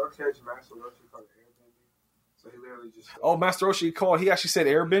 Did y'all catch Master Roshi called airbending? So he literally just... Master Roshi he actually said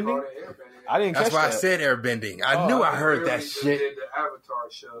airbending? I didn't catch that. That's why I said airbending. I knew I heard that shit. Did the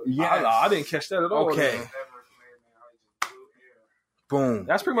Avatar show. Yeah, I didn't catch that at all. Okay. Boom.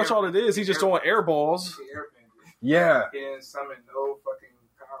 That's pretty much all it is. He's just throwing air balls. Yeah. And summon no fucking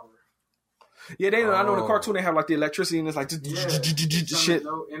power. Yeah, I know in the cartoon they have like the electricity and it's like shit.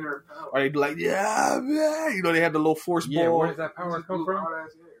 No inner power. Or they be like, yeah, you know, they have the little force ball. Yeah, where does that power come from?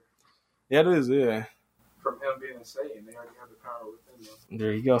 Yeah, it is, yeah. From him being a Saiyan, they already have the power within them.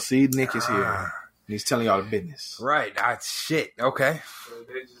 There you go. See, Nick is here. He's telling y'all the business. Right. Shit. Okay. So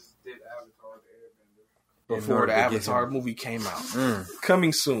they just did Avatar the Airbender. Before the Avatar movie came out.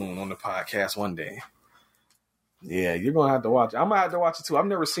 Coming soon on the podcast one day. Yeah, you're going to have to watch it. I'm going to have to watch it too. I've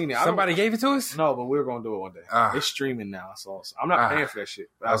never seen it. Somebody gave it to us? No, but we're going to do it one day. It's streaming now. So I'm not paying for that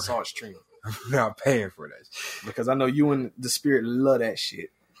shit. But I saw it streaming. I'm not paying for that because I know you and the spirit love that shit.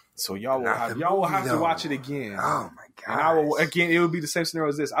 So y'all will have to watch it again. Oh my god! And I will again. It would be the same scenario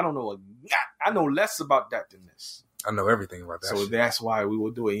as this. I don't know. I know less about that than this. I know everything about that. So that's why we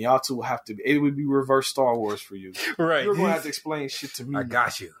will do it. And y'all two will have to. It would be reverse Star Wars for you. Right. You're going to have to explain shit to me. I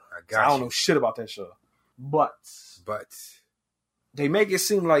got you. I don't know shit about that show. But they make it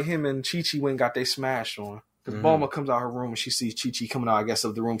seem like him and Chi-Chi went and got their smash on. Because Bulma comes out her room and she sees Chi-Chi coming out, I guess,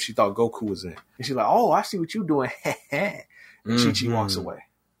 of the room she thought Goku was in. And she's like, oh, I see what you doing. And Chi-Chi walks away.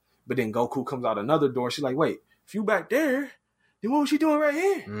 But then Goku comes out another door. She's like, wait, if you back there, then what was she doing right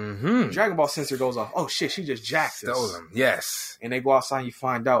here? Dragon Ball sensor goes off. Oh, shit, she just jacked us. Stole them. Yes. And they go outside and you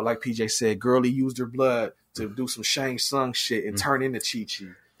find out, like PJ said, Girlie used her blood to do some Shang Tsung shit and turn into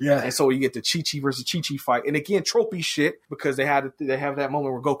Chi-Chi. Yeah. And so you get the Chi-Chi versus Chi-Chi fight. And again, tropey shit, because they have that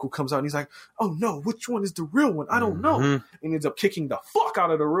moment where Goku comes out and he's like, oh no, which one is the real one? I don't know. And ends up kicking the fuck out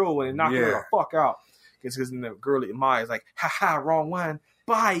of the real one and knocking her the fuck out. Because then the Girlie Maya is like, haha, wrong one.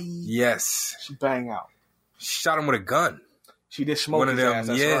 Bye. Yes. She bang out. She shot him with a gun. She did smoke one of them. Ass,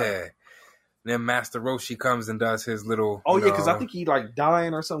 right. Then Master Roshi comes and does his little. Oh yeah, because I think he like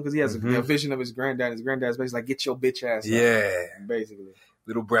dying or something because he has a vision of his granddad. His granddad's basically like, get your bitch ass. Yeah. Basically.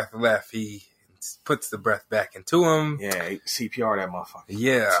 Little breath left. He puts the breath back into him. Yeah, CPR that motherfucker.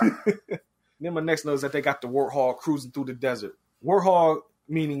 Yeah. Then my next note is that they got the Warthog cruising through the desert. Warthog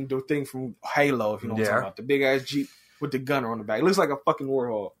meaning the thing from Halo, if you know what I'm talking about. The big ass Jeep with the gunner on the back. It looks like a fucking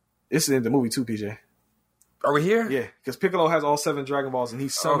Warthog. This is in the movie too, PJ. Are we here? Yeah, because Piccolo has all 7 Dragon Balls and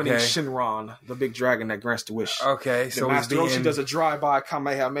he's summoning Shinron, the big dragon that grants the wish. Okay, so Master Roshi does a drive-by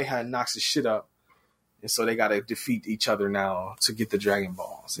Kamehameha and knocks his shit up. And so they got to defeat each other now to get the Dragon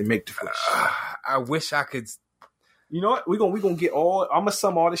Balls and make the wish. I wish I could. You know what? We're gonna get all. I'm gonna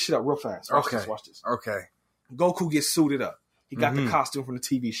sum all this shit up real fast. Watch this. Okay. Goku gets suited up. He got the costume from the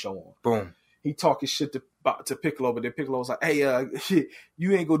TV show on. Boom. He talking shit to Piccolo, but then Piccolo's like, hey,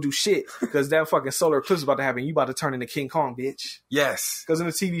 you ain't gonna do shit because that fucking solar eclipse is about to happen. You about to turn into King Kong, bitch. Yes. Because in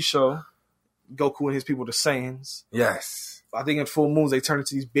the TV show, Goku and his people, the Saiyans. Yes. I think in full moons, they turn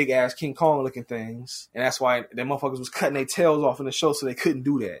into these big-ass King Kong-looking things. And that's why them motherfuckers was cutting their tails off in the show so they couldn't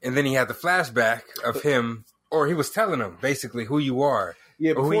do that. And then he had the flashback of him, or he was telling him, basically, who you are.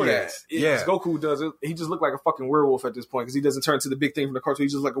 Yeah, before that. Yeah. Goku does it. He just looked like a fucking werewolf at this point because he doesn't turn to the big thing from the cartoon.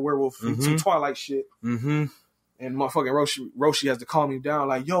 He's just like a werewolf from some Twilight shit. And motherfucking Roshi has to calm him down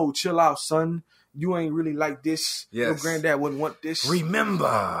like, yo, chill out, son. You ain't really like this. Yes. Your granddad wouldn't want this.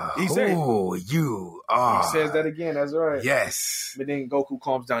 Remember who you are. He says that again. That's right. Yes. But then Goku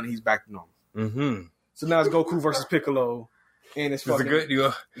calms down and he's back to normal. So now it's Goku versus Piccolo. And it's fucking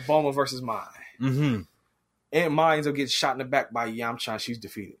Bulma versus Mai. And Mai ends up getting shot in the back by Yamcha. She's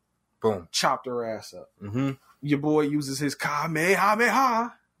defeated. Boom. Chopped her ass up. Your boy uses his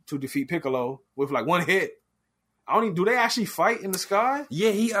Kamehameha to defeat Piccolo with like one hit. I don't even. Do they actually fight in the sky? Yeah,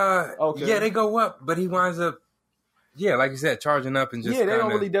 yeah, they go up, but he winds up. Yeah, like you said, charging up and just. Yeah, they don't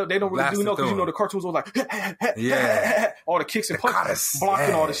really do know because the cartoons was like. All the kicks and punches,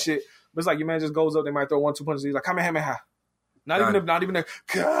 blocking all the shit. But it's like your man just goes up. They might throw 1-2 punches. He's like Kamehameha. Not even a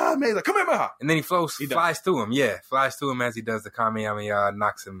Kamehameha. He's like Kamehameha. And then he flies through him. Yeah, flies through him as he does the Kamehameha,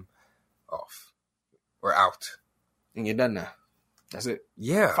 knocks him off or out. And you're done now. That's it.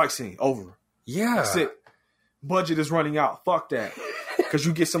 Yeah. Fight scene over. Yeah. That's it. Budget is running out. Fuck that. Because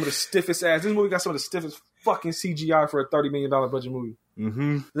you get some of the stiffest ass. This movie got some of the stiffest fucking CGI for a $30 million budget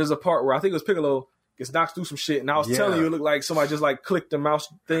movie. There's a part where I think it was Piccolo gets knocked through some shit, and I was telling you, it looked like somebody just like clicked the mouse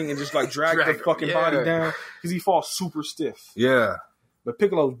thing and just like dragged the fucking body down because he falls super stiff. Yeah. But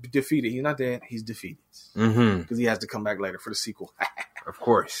Piccolo defeated. He's not dead. He's defeated because he has to come back later for the sequel. Of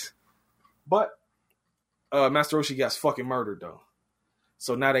course. But Master Roshi gets fucking murdered though.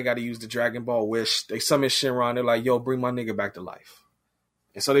 So now they got to use the Dragon Ball Wish. They summon Shinron. They're like, yo, bring my nigga back to life.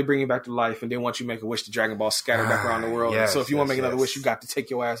 And so they bring him back to life. And then once you make a wish, the Dragon Ball scatter back around the world. Yes, so if you want to make another wish, you got to take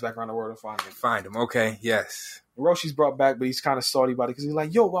your ass back around the world and find him. Find him. Okay. Yes. And Roshi's brought back, but he's kind of salty about it because he's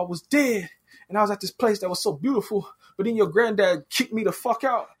like, yo, I was dead. And I was at this place that was so beautiful. But then your granddad kicked me the fuck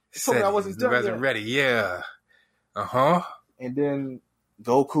out. He told me I wasn't done yet. Ready. Yeah. And then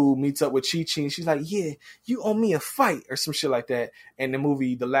Goku meets up with Chi-Chi and she's like, yeah, you owe me a fight or some shit like that. And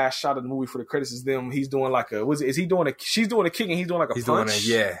the last shot of the movie for the credits is them. He's doing like she's doing a kick and he's doing like a punch.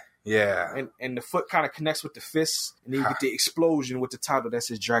 Yeah. And the foot kind of connects with the fist and then you get the explosion with the title that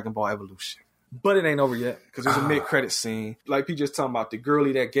says Dragonball Evolution. But it ain't over yet because there's a mid-credit scene. Like P just talking about the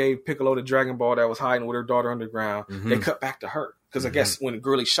girlie that gave Piccolo the Dragon Ball that was hiding with her daughter underground. They cut back to her because I guess when the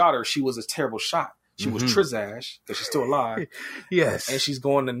girlie shot her, she was a terrible shot. She was Trizash, because she's still alive. Yes. And she's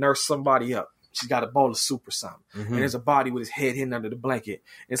going to nurse somebody up. She's got a bowl of soup or something. And there's a body with his head hidden under the blanket.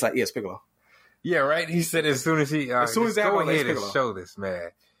 And it's like, yeah, it's Piccolo. Yeah, right? He said as soon as he... as soon as that go happened, ahead and show this,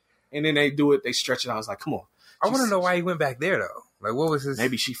 man. And then they do it, they stretch it out. I was like, come on. I want to know why he went back there, though. Like, what was his...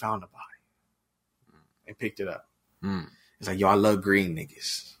 Maybe she found the body and picked it up. It's like, yo, I love green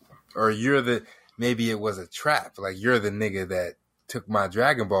niggas. Or maybe it was a trap. Like, you're the nigga that took my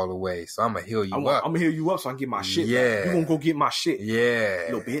Dragon Ball away, so I'm going to heal you up. I'm going to heal you up so I can get my shit back. You going to go get my shit. Yeah.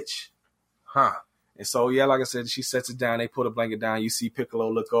 Little bitch. Huh. And so, yeah, like I said, she sets it down. They put a blanket down. You see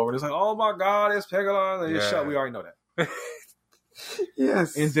Piccolo look over. And it's like, oh, my God, it's Piccolo. And it's shut. We already know that.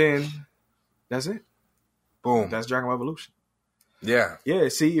 Yes. And then, that's it. Boom. That's Dragon Ball Evolution. Yeah. Yeah,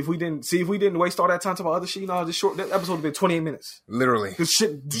 see, if we didn't waste all that time talking about other shit, that episode would have been 28 minutes. Literally.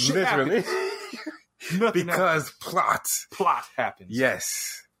 Shit Literally. Nothing because happens. Plot happens.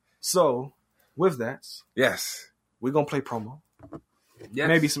 Yes. So, with that, yes, we're going to play promo. Yes.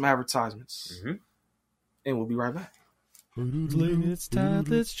 Maybe some advertisements. And we'll be right back. It's time,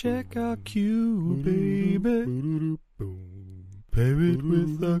 let's check our queue, baby. Pair it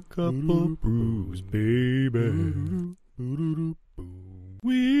with a couple brews, baby.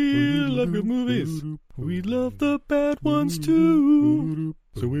 We love good movies. We love the bad ones too.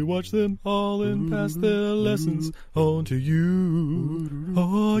 So we watch them all and pass their lessons on to you.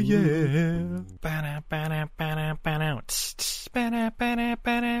 Oh yeah.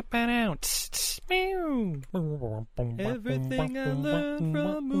 Everything I learned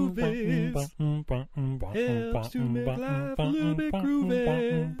from movies helps to make life a little bit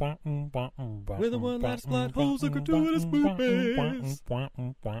groovy. With a one-liner plot, holes of gratuitous movies.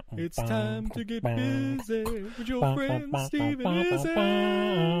 It's time to get busy with your friend Steve and Izzy.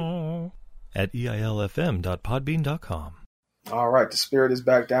 At eilfm.podbean.com. All right, the spirit is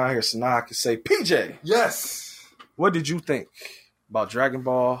back down here, so now I can say, PJ. Yes. What did you think about Dragon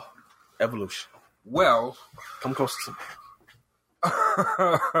Ball Evolution? Well, come close to me.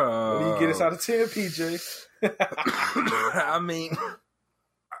 What do you get us out of 10, PJ? I mean,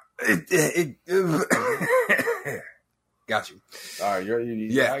 got you. All right,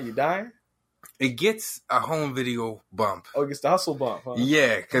 you dying? It gets a home video bump. Oh, it gets the hustle bump, huh?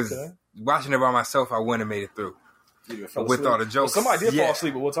 Yeah, because watching it by myself, I wouldn't have made it through. With all the jokes. Well, somebody did fall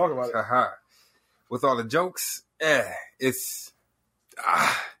asleep, but we'll talk about it. With all the jokes, it's...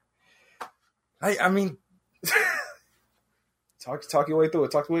 I mean... Talk your way through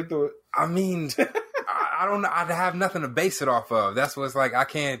it. I mean... I don't know. I have nothing to base it off of. That's what's like. I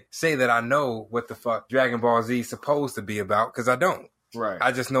can't say that I know what the fuck Dragon Ball Z is supposed to be about, because I don't. Right.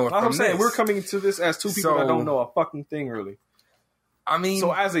 I just know it from I'm saying this. we're coming to this as two people that don't know a fucking thing, really. I mean,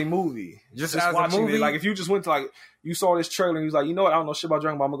 so as a movie, just as watching a movie, like if you just went to you saw this trailer and you was like, you know what, I don't know shit about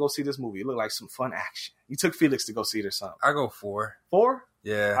Dragon Ball, I'm gonna go see this movie. It looked like some fun action. You took Felix to go see it or something. I go 4. 4?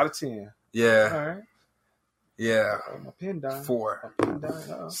 Yeah. Out of 10. Yeah. All right. Yeah. My pen died. 4. My pen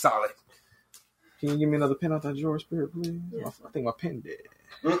died. Solid. Can you give me another pen out that drawer, Spirit, please? Yes. I think my pen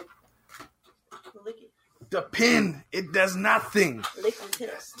dead. The pen, it does nothing.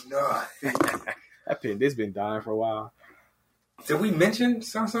 No. That pen, this been dying for a while. Did we mention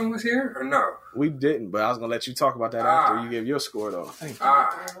Samsung was here or no? We didn't, but I was gonna let you talk about that after you give your score, though. Thank you.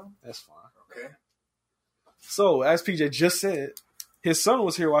 That's fine. Okay. So, as PJ just said, his son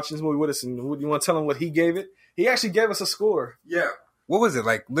was here watching this movie with us, and you want to tell him what he gave it? He actually gave us a score. Yeah. What was it?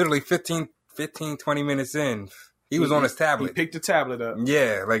 Like literally 15, 20 minutes in, he was on his tablet. He picked the tablet up.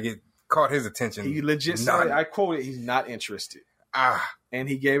 Yeah, like it caught his attention. He legit said, I quoted, he's not interested. And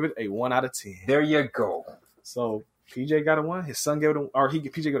he gave it a 1 out of 10. There you go. So PJ got a 1. His son gave it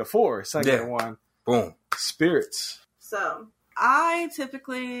PJ got a 4. His son gave it a 1. Boom. Spirits. So I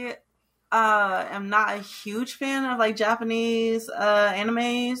typically am not a huge fan of like Japanese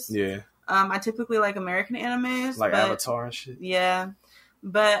animes. Yeah. I typically like American animes. Like Avatar and shit. Yeah.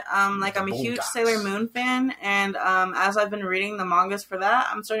 But I'm a huge Sailor Moon fan, and as I've been reading the mangas for that,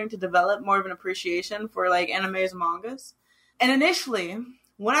 I'm starting to develop more of an appreciation for like animes and mangas. And initially,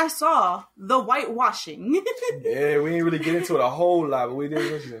 when I saw the whitewashing, yeah, we didn't really get into it a whole lot, but we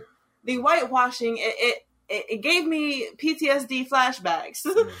did mention it. The whitewashing, it gave me PTSD flashbacks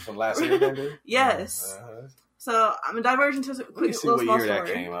from last Airbender. Yes. So I'm diverging to a quick little small story. That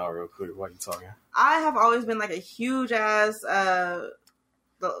came out real quick. Why are you talking? I have always been like a huge ass Avatar: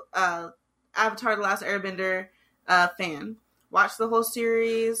 The Last Airbender fan. Watched the whole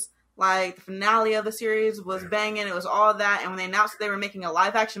series. Like the finale of the series was banging. It was all that, and when they announced that they were making a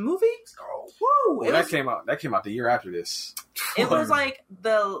live action movie, that came out the year after this. It was like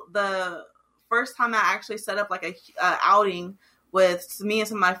the first time I actually set up like a outing with me and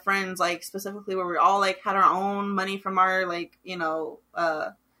some of my friends, like specifically where we all like had our own money from our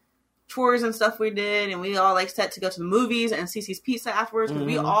tours and stuff we did, and we all like set to go to the movies and CC's Pizza afterwards because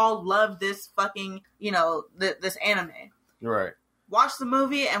we all loved this fucking this anime. Right. watched the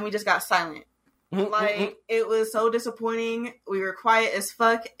movie and we just got silent. Like, it was so disappointing. We were quiet as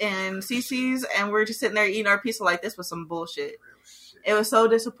fuck in CC's, and we were just sitting there eating our pizza like this was some bullshit. It was so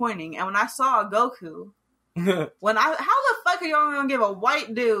disappointing. And when I saw Goku, how the fuck are y'all gonna give a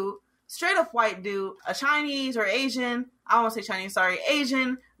white dude, straight up white dude, a Chinese or Asian, I don't want to say Chinese, sorry,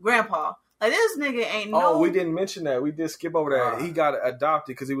 Asian grandpa? Like, this nigga ain't no... Oh, we didn't mention that. We did skip over that. He got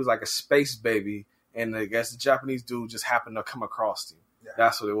adopted because he was like a space baby, and I guess the Japanese dude just happened to come across him. Yeah.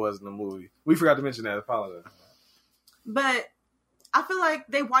 That's what it was in the movie. We forgot to mention that. Apologize. But I feel like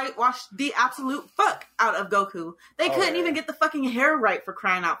they whitewashed the absolute fuck out of Goku. They couldn't even get the fucking hair right, for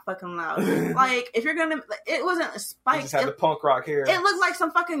crying out fucking loud. Like, if you're gonna... It wasn't a spike. He just had the punk rock hair. It looked like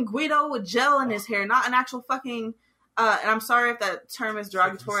some fucking Guido with gel in his hair, not an actual fucking... and I'm sorry if that term is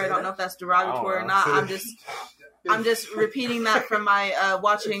derogatory. I don't know if that's derogatory or not. I'm just repeating that from my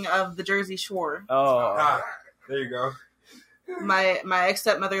watching of the Jersey Shore. Oh, there you go. My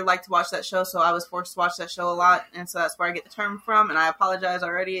ex-stepmother liked to watch that show, so I was forced to watch that show a lot, and so that's where I get the term from, and I apologize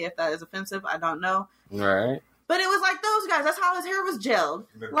already if that is offensive. I don't know. Right. But it was like those guys. That's how his hair was gelled.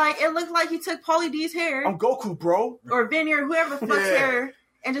 Like, it looked like he took Pauly D's hair. I'm Goku, bro. Or Vinny or whoever the fuck's hair,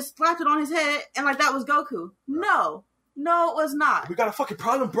 and just slapped it on his head, and like that was Goku. No, it was not. We got a fucking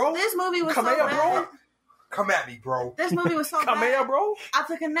problem, bro. This movie was so bad. Bro. Come at me, bro. This movie was so bad. Bro. I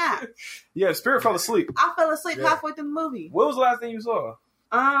took a nap. Yeah, Spirit fell asleep. I fell asleep halfway through the movie. What was the last thing you saw?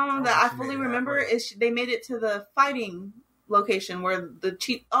 That I fully remember is they made it to the fighting location where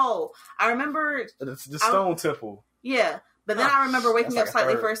the I remember the Stone Temple. Yeah. But then I remember waking up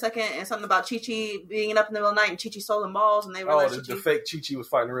slightly for a second and something about Chi-Chi being up in the middle of the night and Chi-Chi stolen balls and they realized the fake Chi-Chi was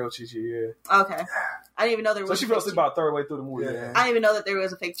fighting the real Chi-Chi, yeah. Okay. I didn't even know there was So she fell asleep about a third way through the movie. Yeah. I didn't even know that there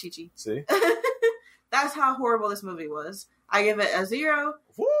was a fake Chi-Chi. See? That's how horrible this movie was. I give it a 0.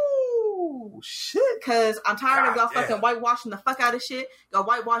 Woo! Shit. Because I'm tired of y'all fucking whitewashing the fuck out of shit. Y'all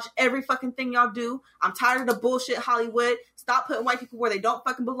whitewash every fucking thing y'all do. I'm tired of the bullshit Hollywood. Stop putting white people where they don't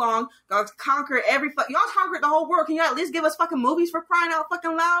fucking belong. Y'all conquer y'all conquered the whole world. Can y'all at least give us fucking movies for crying out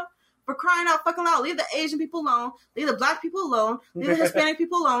fucking loud? For crying out fucking loud. Leave the Asian people alone. Leave the black people alone. Leave the Hispanic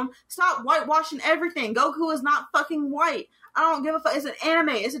people alone. Stop whitewashing everything. Goku is not fucking white. I don't give a fuck. It's an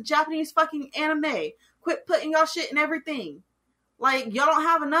anime. It's a Japanese fucking anime. Quit putting y'all shit in everything. Like, y'all don't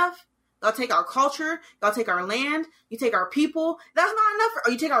have enough. Y'all take our culture. Y'all take our land. You take our people. That's not enough.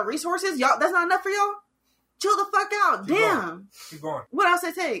 You take our resources. Y'all. That's not enough for y'all. Chill the fuck out. Damn. Keep going. What else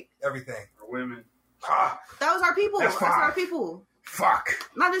they take? Everything. Our women. That was our people. That's our people. Fuck.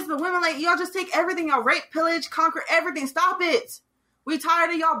 Not just the women. Like, y'all just take everything. Y'all rape, pillage, conquer everything. Stop it. We tired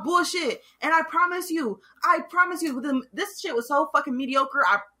of y'all bullshit. And I promise you, this shit was so fucking mediocre.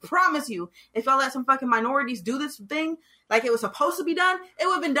 I promise you, if y'all let some fucking minorities do this thing like it was supposed to be done, it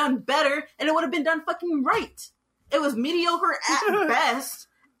would have been done better and it would have been done fucking right. It was mediocre at best.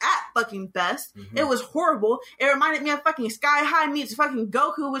 At fucking best. Mm-hmm. It was horrible. It reminded me of fucking Sky High meets fucking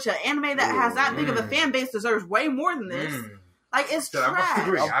Goku, which an anime that has that big of a fan base deserves way more than this. Like, it's trash.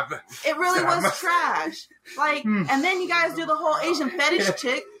 It really was trash. Like, and then you guys do the whole Asian fetish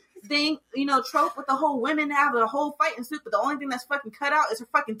chick thing, trope with the whole women have the whole fighting suit, but the only thing that's fucking cut out is her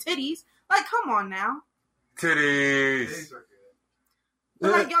fucking titties. Like, come on now. Titties.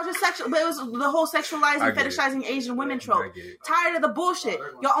 But like, y'all just but it was the whole sexualizing, fetishizing Asian women trope. Tired of the bullshit.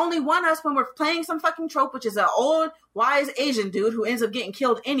 Y'all only want us when we're playing some fucking trope, which is an old, wise Asian dude who ends up getting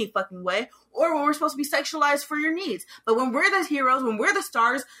killed any fucking way, or when we're supposed to be sexualized for your needs. But when we're the heroes, when we're the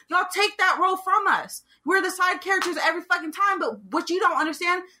stars, y'all take that role from us. We're the side characters every fucking time, but what you don't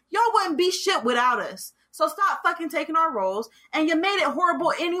understand, y'all wouldn't be shit without us. So stop fucking taking our roles, and you made it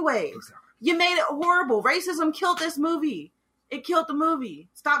horrible anyways. You made it horrible. Racism killed this movie. It killed the movie.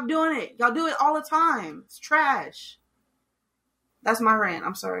 Stop doing it. Y'all do it all the time. It's trash. That's my rant.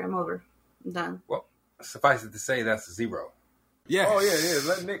 I'm sorry. I'm over. I'm done. Well, suffice it to say, that's a 0. Yes. Oh, yeah.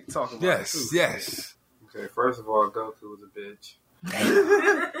 Let Nick talk about it, too. Yes. Okay, first of all, Goku was a bitch.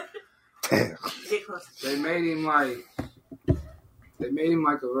 Damn. They made him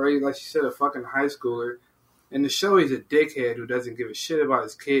like a very, like she said, a fucking high schooler. In the show, he's a dickhead who doesn't give a shit about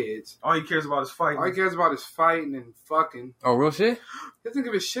his kids. All he cares about is fighting. All he cares about is fighting and fucking. Oh, real shit? He doesn't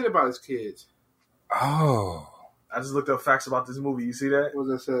give a shit about his kids. Oh. I just looked up facts about this movie. You see that? What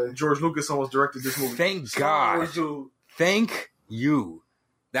does that say? George Lucas almost directed this movie. Thank God. Thank you.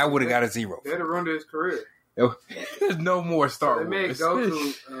 That would have got a 0. They had to run to his career. There's no more Star Wars.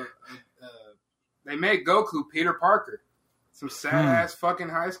 They made Goku Peter Parker. Some sad-ass fucking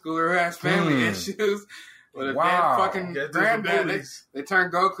high schooler who has family issues. With a dead fucking granddad. They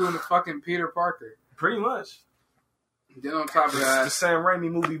turned Goku into fucking Peter Parker. Pretty much. Then on top of that... The Sam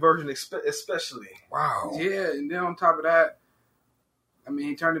Raimi movie version especially. Wow. Yeah, and then on top of that, I mean,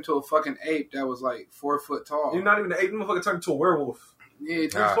 he turned into a fucking ape that was like 4 foot tall. You're not even an ape. The motherfucker turned into a werewolf. Yeah, he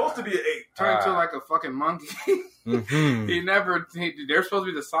He's supposed to be an ape. turned into like a fucking monkey. They're supposed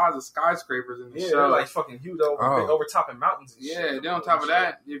to be the size of skyscrapers in the show. They're like fucking huge overtopping mountains and shit. Then on top of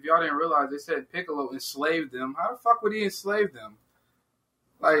that, if y'all didn't realize, they said Piccolo enslaved them. How the fuck would he enslave them?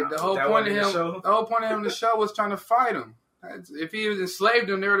 Like, the whole point of him in the show was trying to fight him. If he was enslaved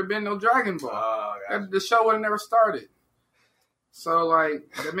them, there would have been no Dragon Ball. The show would have never started. So,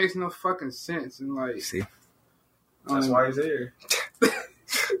 like, that makes no fucking sense. And, like... See? That's why he's here.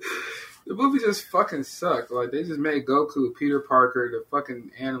 The movie just fucking sucked. Like, they just made Goku Peter Parker. The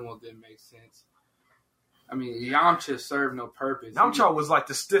fucking animal didn't make sense. I mean, Yamcha served no purpose. Yamcha was like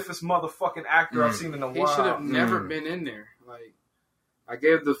the stiffest motherfucking actor I've seen in a while. He should have never been in there. Like, I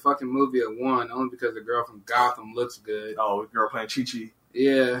gave the fucking movie a 1 only because the girl from Gotham looks good. Oh, the girl playing Chi-Chi.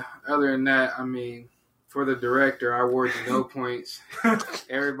 Yeah. Other than that, I mean, for the director, I award you no points.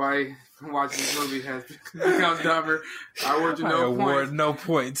 Everybody watching this movie has become dumber. I award you no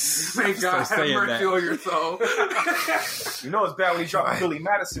points. May God have mercy on your soul. You know it's bad when you drop Billy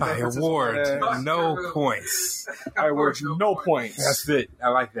Madison. I award no points. I award you no points. That's it. I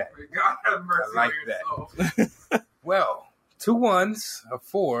like that. May God have mercy on your soul. Well, 2 1s, a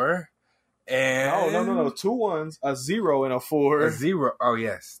 4, and... No. 2 1s, a 0, and a 4. A 0. Oh,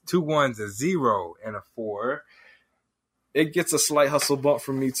 yes. 2 1s, a 0, and a 4. It gets a slight hustle bump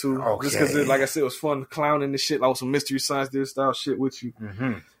from me, too. Okay. Just because, like I said, it was fun clowning the shit, like some Mystery Science Theater style shit with you.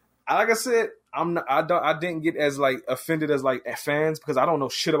 Mm-hmm. Like I said, I didn't get as, like, offended as, like, fans because I don't know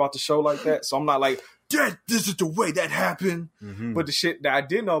shit about the show like that. So I'm not like, this is the way that happened. Mm-hmm. But the shit that I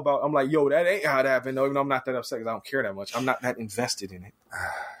did know about, I'm like, yo, that ain't how it happened. No, even though I'm not that upset because I don't care that much. I'm not that invested in it.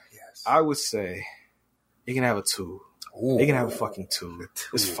 Yes. I would say it can have a 2. Ooh. It can have a fucking 2.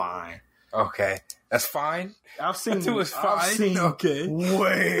 It's fine. Okay. That's fine. I've seen 2 is fine. I've seen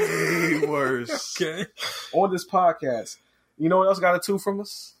way worse. Okay. On this podcast. You know what else got a 2 from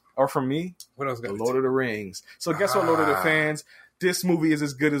us? Or from me? What else got The Lord of the Rings. So guess what, Lord of the fans? This movie is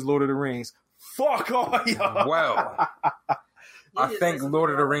as good as Lord of the Rings. Fuck all y'all. Well, I think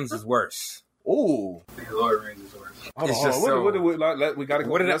Lord of the Rings is worse. Ooh. I think Lord of the Rings is worse. Hold on. We gotta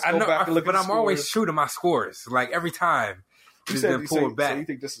go. Let's go back and look at the I'm always true to my scores. Like every time. You said pulled back. So you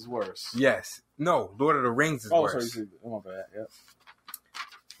think this is worse? Yes. No, Lord of the Rings is worse. Sorry. Oh, my bad. Yep.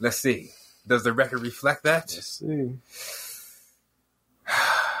 Let's see. Does the record reflect that? Let's see.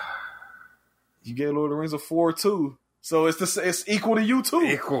 You gave Lord of the Rings a 4 too. So it's equal to you too.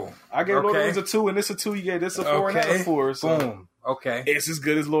 Equal. I gave Lord of the Rings a 2 and this a 2. You gave this a 4 and that a 4. So boom. Okay. It's as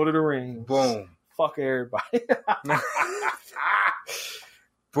good as Lord of the Rings. Boom. Fuck everybody.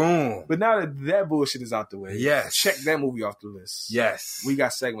 Boom. But now that bullshit is out the way, yes, check that movie off the list. Yes. We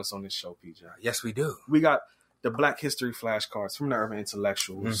got segments on this show, PJ. Yes, we do. We got the Black History flashcards from the Urban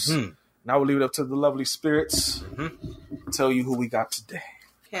Intellectuals. Mm-hmm. Now we'll leave it up to the lovely spirits to tell you who we got today.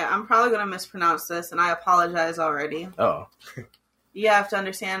 Okay, I'm probably going to mispronounce this, and I apologize already. Oh. You have to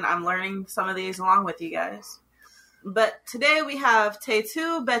understand I'm learning some of these along with you guys. But today we have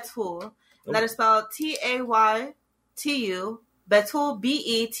Taytu Betul. That is spelled Taytu Betul,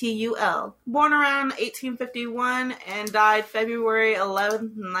 Betul. Born around 1851 and died February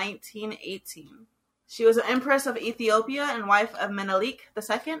 11, 1918. She was an empress of Ethiopia and wife of Menelik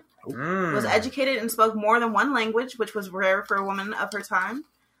II. Was educated and spoke more than one language, which was rare for a woman of her time.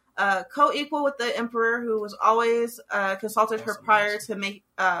 Co-equal with the emperor, who was always consulted her prior to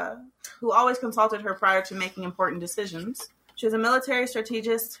making important decisions. She was a military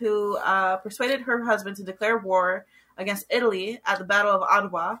strategist who persuaded her husband to declare war against Italy at the Battle of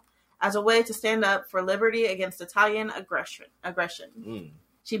Adwa as a way to stand up for liberty against Italian aggression.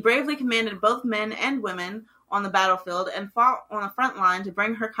 She bravely commanded both men and women on the battlefield and fought on the front line to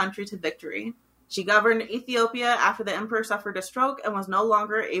bring her country to victory. She governed Ethiopia after the emperor suffered a stroke and was no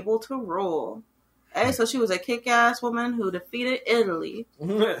longer able to rule. Hey, so she was a kick-ass woman who defeated Italy.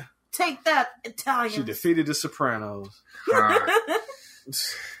 Take that, Italians. She defeated the Sopranos.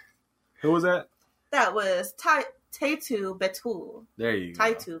 Who was that? That was Taytu Betul. There you go.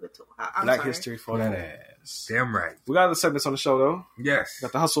 Taytu Betul. Black history for that ass. Damn right. We got other segments on the show, though. Yes.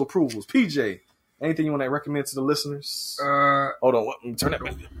 Got the hustle approvals. PJ, anything you want to recommend to the listeners? Hold on. Turn that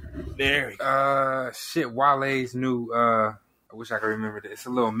back. There we go. Wale's new, I wish I could remember it. It's a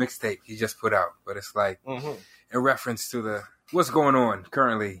little mixtape he just put out, but it's like in reference to what's going on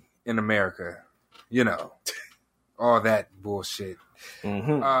currently in America. You know, all that bullshit.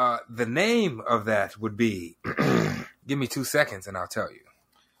 The name of that would be, give me 2 seconds and I'll tell you.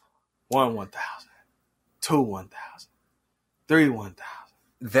 1, 1,000. 2, 1,000. 3, 1,000.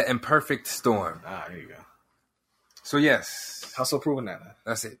 The Imperfect Storm. Ah, there you go. So yes, Hustle approving that.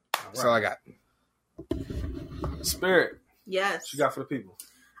 that's it. That's all I got. Spirit. Yes. What you got for the people?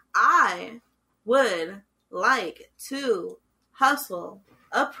 I would like to hustle,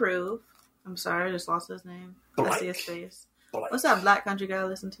 approve. I'm sorry, I just lost his name. I see his face. What's that black country guy I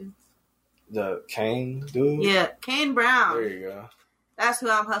listen to? The Kane dude? Yeah, Kane Brown. There you go. That's who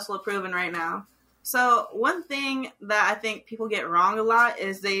I'm hustle approving right now. So one thing that I think people get wrong a lot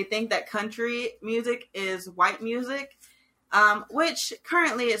is they think that country music is white music, which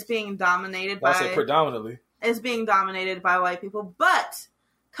currently is being dominated I say predominantly. Is being dominated by white people, but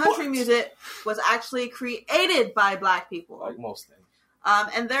country music was actually created by black people. Like most things.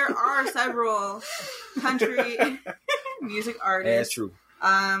 And there are several country music artists. That's true.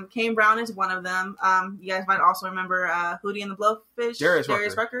 Kane Brown is one of them. You guys might also remember Hootie and the Blowfish,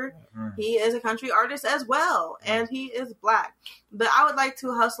 Darius Rucker. Mm-hmm. He is a country artist as well, and he is black. But I would like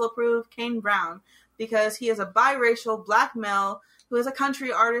to hustle approve Kane Brown because he is a biracial black male who is a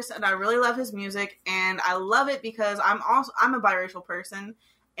country artist, and I really love his music, and I love it because I'm a biracial person,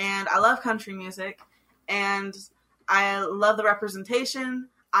 and I love country music, and I love the representation.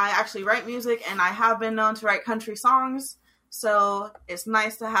 I actually write music, and I have been known to write country songs. So it's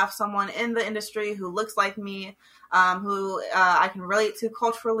nice to have someone in the industry who looks like me, who I can relate to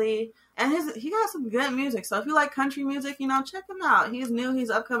culturally. And he got some good music. So if you like country music, check him out. He's new, he's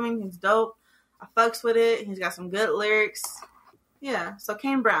upcoming, he's dope. I fucks with it. He's got some good lyrics. Yeah, so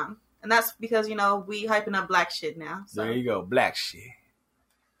Kane Brown. And that's because, we hyping up black shit now. So. There you go, black shit.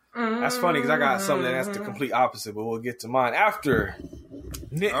 That's funny because I got something that's the complete opposite, but we'll get to mine after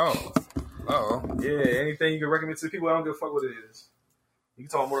Nick. Yeah, anything you can recommend to the people, I don't give a fuck what it is. You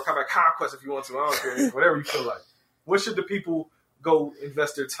can talk Mortal Kombat Conquest if you want to. I don't care. Whatever you feel like. What should the people go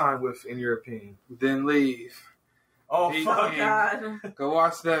invest their time with, in your opinion? Then leave. Oh, Beat fuck. God. Go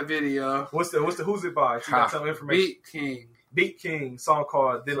watch that video. Who's it by? So you got some information. Beat King, song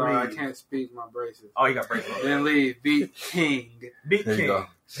called Then Leave. I can't speak my braces. Oh, you got braces. Then Leave. Beat King. Beat King.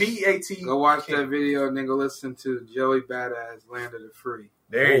 B-A-T. Go watch that video and then go listen to Joey Badass Land of the Free.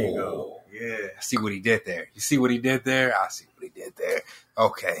 There you go. Yeah. I see what he did there. You see what he did there? I see what he did there.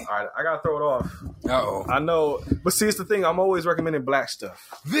 Okay. All right, I got to throw it off. Uh-oh. I know. But see, it's the thing. I'm always recommending black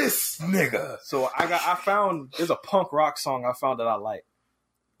stuff. This nigga. So I found, there's a punk rock song I found that I like.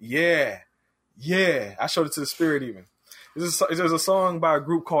 Yeah. I showed it to the Spirit even. There's a song by a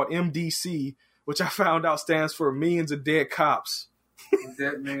group called MDC, which I found out stands for Millions of Dead Cops.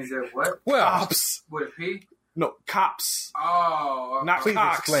 That means that what? Well, cops. With a P? No, cops. Oh. Not please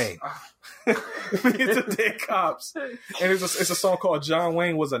cocks. Explain. Millions of Dead Cops. And it's a song called John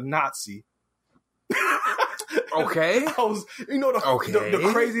Wayne Was a Nazi. Okay. The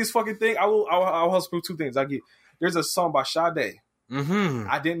craziest fucking thing. I'll hustle through two things. There's a song by Sade. Mm-hmm.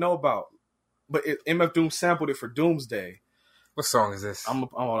 I didn't know about, but MF Doom sampled it for Doomsday. What song is this?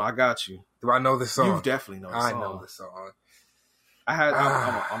 I got you. Do I know this song? You definitely know this song. I know this song. I'm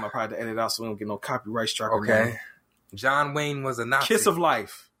gonna probably edit it out so we don't get no copyright strike. Okay. John Wayne Was a Nazi. Kiss of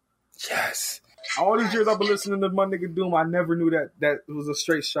Life. Yes. All these years I've been listening to my nigga Doom, I never knew that it was a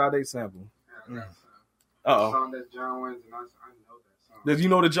straight Sade sample. Uh-oh. Song that John Wayne's a Nazi. I know that song. Did you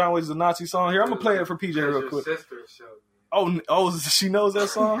know that John Wayne's a Nazi song? Here, I'm gonna play it for PJ real quick. Your sister showed me. Oh, she knows that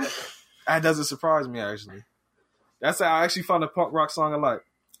song? That doesn't surprise me, actually. That's how I actually found a punk rock song I like.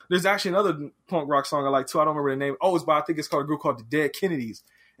 There's actually another punk rock song I like too. I don't remember the name. Oh, I think it's called a group called The Dead Kennedys,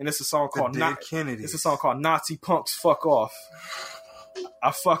 and it's a song called Kennedys. It's a song called Nazi Punks Fuck Off.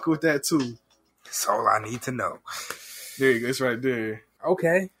 I fuck with that too. That's all I need to know. There you go. It's right there.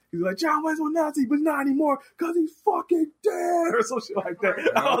 Okay. He's like, John Wayne's a Nazi, but not anymore because he's fucking dead or some shit like that.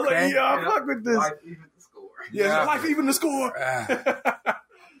 Okay. I was like, I fuck with this. Life even the score. Yeah, life even the score.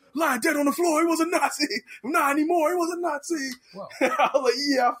 Lying dead on the floor, he was a Nazi. Not anymore, he was a Nazi. I was like,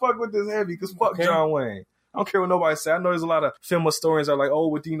 I fuck with this heavy because fuck John Wayne. I don't care what nobody say. I know there's a lot of film historians that are like,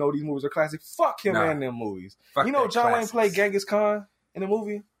 oh, these movies are classic. Fuck him and them movies. John Wayne played Genghis Khan in the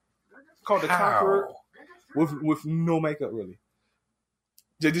movie called The Conqueror with no makeup, really.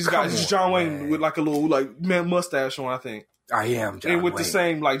 This guy's John Wayne with like a little mustache on, I think. I am John Wayne. And with the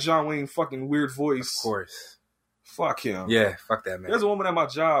same John Wayne fucking weird voice. Of course. Fuck him. Yeah, fuck that man. There's a woman at my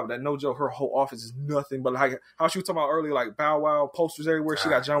job that no joke, her whole office is nothing but like how she was talking about earlier, like Bow Wow posters everywhere. She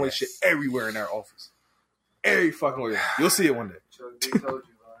got John Wayne shit everywhere in her office. Every fucking way. You'll see it one day. Chuck D told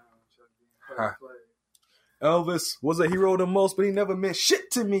you, Elvis was a hero the most, but he never meant shit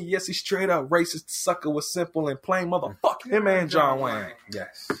to me. Yes, he straight up racist. The sucker was simple and plain. Motherfuck him and John Wayne.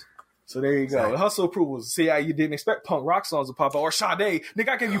 Yes. So there you go. Hustle approvals. See how you didn't expect punk rock songs to pop out. Or Sade. Nigga,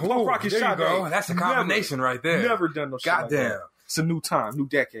 I gave you punk rock and Sade. There you go. That's a combination right there. Never done no shit like that. Goddamn. It's a new time, new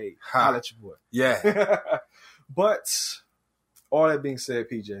decade. Holla at your boy. Yeah. But all that being said,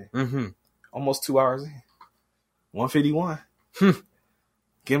 PJ, almost 2 hours in, 151.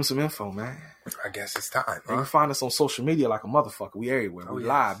 Give him some info, man. I guess it's time. You can find us on social media like a motherfucker. We everywhere. We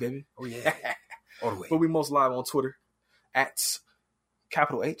live, baby. Oh yeah, all the way. But we most live on Twitter at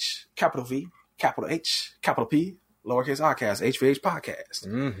capital H, capital V, capital H, capital P, lowercase podcast, HVH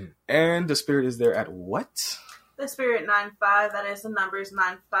podcast. And the Spirit is there at what? The Spirit 95. That is the numbers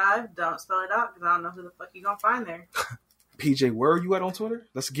 95. Don't spell it out because I don't know who the fuck you gonna find there. PJ, where are you at on Twitter?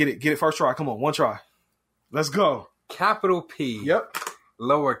 Let's get it. Get it first try. Come on, one try. Let's go. Capital P. Yep.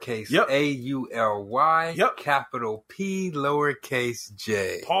 Lowercase AULY. Yep. Capital P. Lowercase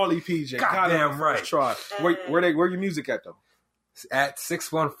J. Paulie PJ. Goddamn right. First try. Where your music at though? At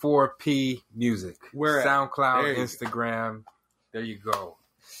 614P Music. Where at? SoundCloud, Instagram. There you go.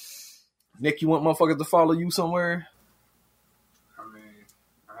 Nick, you want motherfuckers to follow you somewhere? I mean,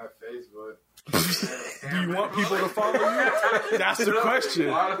 I have Facebook. Do you want people to follow you? That's the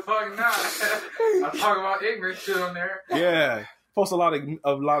question. Why the fuck not? I talk about ignorant shit on there. Yeah. Post a lot of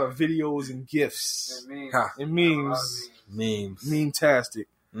videos and gifs and memes. Meme-tastic.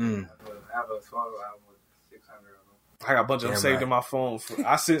 I have a photo album with 600 of them. I got a bunch of them saved in my phone.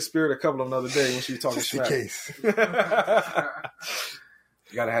 I sent Spirit a couple of them the other day when she was talking Just smack. in case. You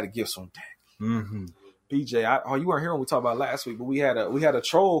gotta have the gifts on deck. PJ, you weren't here when we talked about last week, but we had a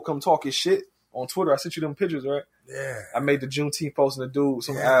troll come talking shit on Twitter. I sent you them pictures, right? Yeah. I made the Juneteenth post and the dude,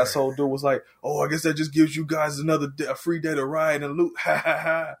 some asshole dude was like, "Oh, I guess that just gives you guys a free day to riot and loot." Ha ha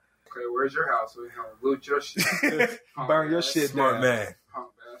ha. Okay, where's your house? We gonna loot your shit. Burn your shit Smart down. man.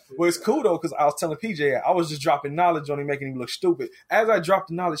 Well, it's cool though, because I was telling PJ, I was just dropping knowledge on him, making him look stupid. As I dropped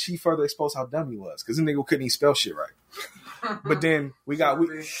the knowledge, he further exposed how dumb he was, because the nigga couldn't even spell shit right. But then we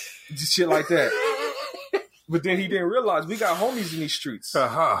just shit like that. But then he didn't realize we got homies in these streets.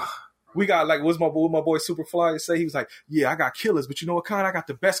 We got like, what's my boy Superfly say? He was like, "Yeah, I got killers, but you know what kind? I got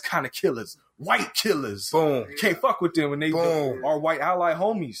the best kind of killers, white killers. Boom, can't fuck with them." And our white ally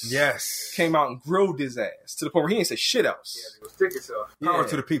homies, came out and grilled his ass to the point where he ain't say shit else. Yeah, stick yourself. Power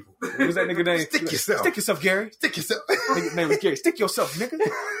to the people. What was that nigga name? Stick yourself. Stick yourself, Gary. Stick yourself. Nigga name was Gary. Stick yourself, nigga.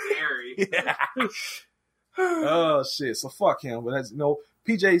 Gary. Yeah. Oh shit. So fuck him. But as you know,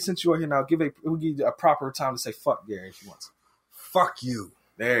 PJ, since you are here now, we'll give you a proper time to say fuck Gary if you want to. Fuck you.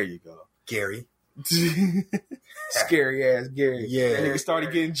 There you go. Gary. Scary ass Gary. Yeah. That nigga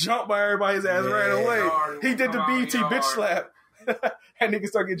started getting jumped by everybody's ass right away. He did the BT bitch slap. That nigga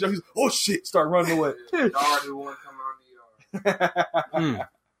started getting jumped. He was, oh shit, start running away.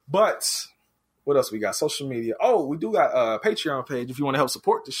 But what else we got? Social media. Oh, we do got a Patreon page if you want to help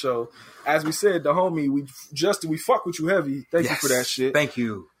support the show. As we said, the homie, we fuck with you heavy. Thank you for that shit. Thank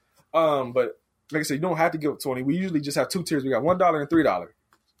you. But like I said, you don't have to give it 20. We usually just have 2 tiers. We got $1 and $3.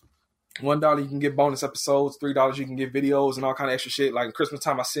 $1 you can get bonus episodes. $3 you can get videos and all kind of extra shit. Like Christmas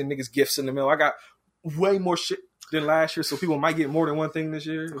time, I send niggas gifts in the mail. I got way more shit than last year, so people might get more than one thing this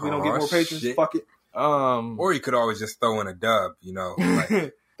year. If we don't get more patrons, fuck it. Or you could always just throw in a dub,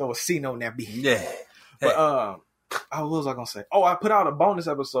 like throw a C on that beat. Yeah. But what was I gonna say? Oh, I put out a bonus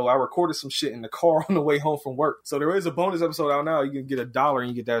episode. I recorded some shit in the car on the way home from work. So there is a bonus episode out now. You can get $1 and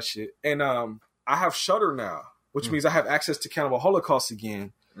you get that shit. And I have Shudder now, which means I have access to Cannibal Holocaust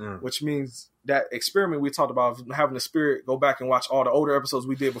again. Which means that experiment we talked about, having the Spirit go back and watch all the older episodes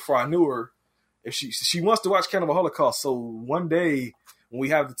we did before I knew her. If she wants to watch Cannibal Holocaust, so one day when we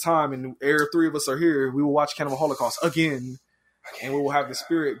have the time and the 3 of us are here, we will watch Cannibal Holocaust again, and we will have the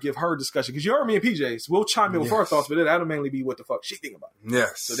Spirit give her discussion. Because you heard me and PJ, so we'll chime in with her thoughts, but that'll mainly be what the fuck she think about it.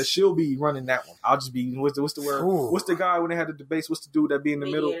 Yes. So that she'll be running that one. I'll just be what's the word? Ooh. What's the guy when they had the debates? What's the dude that be in the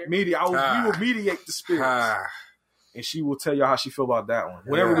middle? We will mediate the spirits. And she will tell y'all how she feel about that one.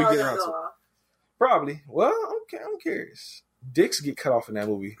 Whenever we get around to it. Probably. Well, okay, I'm curious. Dicks get cut off in that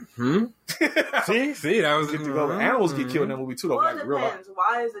movie. See, that was get to go. Animals get killed in that movie too. Though, well, it depends.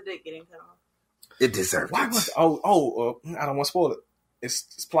 Why is the dick getting cut off? It deserves it. I don't want to spoil it.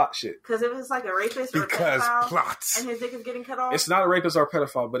 It's plot shit. Because if it's like a rapist or a pedophile plots. and his dick is getting cut off? It's not a rapist or a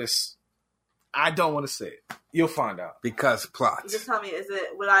pedophile, but I don't want to say it. You'll find out. Because plots. Just tell me,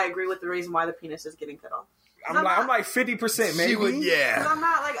 would I agree with the reason why the penis is getting cut off? I'm like 50% maybe. Because I'm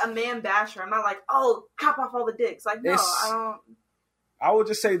not like a man basher. I'm not like, oh, chop off all the dicks. Like, no, I don't. I would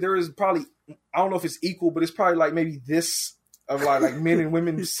just say there is probably, I don't know if it's equal, but it's probably like maybe this of like men and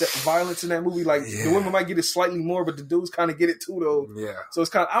women violence in that movie. Like the women might get it slightly more, but the dudes kind of get it too though. Yeah. So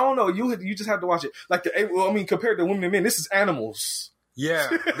it's kind of, I don't know. You just have to watch it. Like compared to women and men, this is animals. Yeah.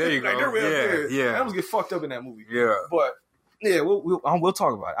 There you like go. Yeah. Animals get fucked up in that movie. Yeah. But yeah, we'll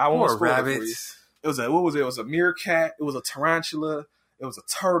talk about it. I won't spoil it for you. It was It was a meerkat. It was a tarantula. It was a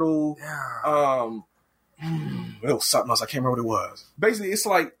turtle. Yeah. it was something else. I can't remember what it was. Basically, it's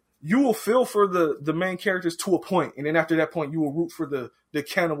like you will feel for the main characters to a point, and then after that point, you will root for the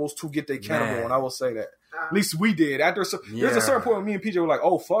cannibals to get their cannibal. And I will say that. At least we did. There's a certain point where me and PJ were like,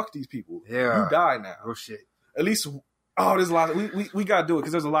 "Oh, fuck these people. Yeah, you die now." Oh shit. At least, there's a lot. We gotta do it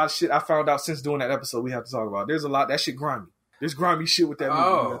because there's a lot of shit I found out since doing that episode. We have to talk about. There's a lot that shit grimy. There's grimy shit with that movie.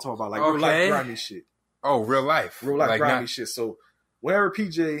 We gotta talk about real life grimy shit. Oh, real life grimy shit. So whenever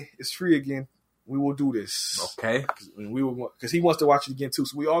PJ is free again, we will do this. Okay. Because he wants to watch it again too.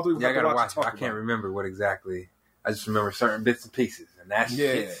 So we all three. Yeah, I gotta watch it. I can't remember what exactly. I just remember certain bits and pieces, and that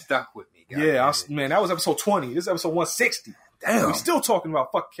shit stuck with me. Man, that was episode 20. This is episode 160. Damn. We're still talking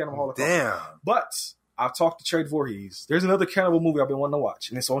about fucking Cannibal Holocaust. Damn. But I've talked to Trade Voorhees. There's another cannibal movie I've been wanting to watch,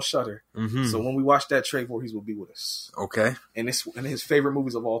 and it's on Shudder. Mm-hmm. So when we watch that, Trade Voorhees will be with us. Okay. And it's one of his favorite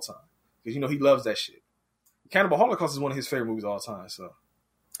movies of all time. Because, he loves that shit. Cannibal Holocaust is one of his favorite movies of all time. So,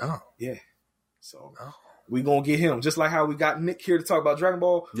 yeah. So, we going to get him. Just like how we got Nick here to talk about Dragon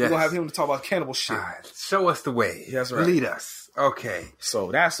Ball, we're going to have him to talk about cannibal shit. All right. Show us the way. That's right. Lead us. Okay.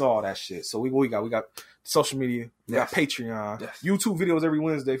 So, that's all that shit. So, we got social media. We got Patreon. Yes. YouTube videos every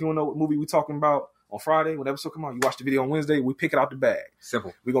Wednesday. If you want to know what movie we're talking about on Friday, when the episode come out, you watch the video on Wednesday. We pick it out the bag.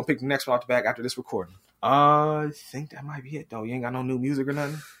 Simple. We're going to pick the next one out the bag after this recording. I think that might be it, though. You ain't got no new music or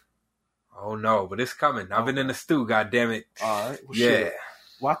nothing? Oh, no, but it's coming. I've been in the stew, goddammit. All right. Well, shit.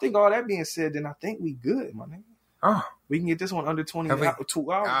 Well, I think all that being said, then I think we good, my nigga. Oh. We can get this one under 2 hours.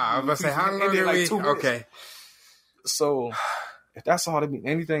 I was about to say, how long did we? Okay. So, if that's all that means,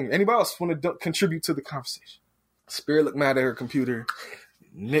 anybody else want to contribute to the conversation? Spirit look mad at her computer.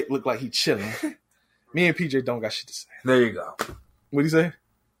 Nick look like he chilling. Me and PJ don't got shit to say. There you go. What'd he say?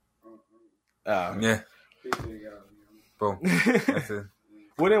 Yeah. Boom. That's it.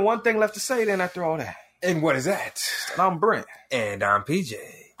 Well, then one thing left to say then after all that. And what is that? And I'm Brent. And I'm PJ.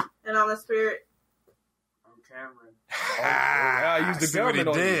 And I'm the Spirit. I'm Cameron. I used the government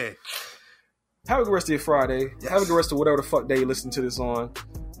on did. You. Have a good rest of your Friday. Yes. Have a good rest of whatever the fuck day you listen to this on.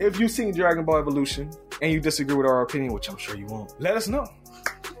 If you've seen Dragon Ball Evolution and you disagree with our opinion, which I'm sure you won't, let us know.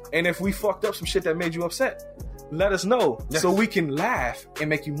 And if we fucked up some shit that made you upset, let us know so we can laugh and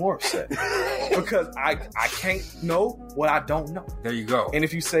make you more upset. Because I can't know what I don't know. There you go. And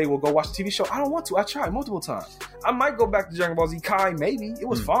if you say, well, go watch the TV show, I don't want to. I tried multiple times. I might go back to Dragon Ball Z Kai, maybe. It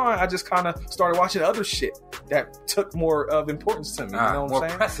was fine. I just kind of started watching other shit that took more of importance to me. You know what I'm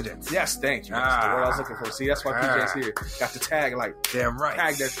saying? Precedence. Yes, thank you. That's the word I was looking for. See, that's why PJ's here. Got the tag, damn right.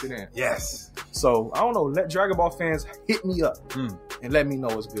 Tag that shit in. Yes. So, I don't know. Let Dragon Ball fans hit me up and let me know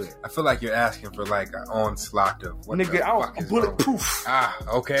it's good. I feel like you're asking for an onslaught of what nigga, I'm bulletproof.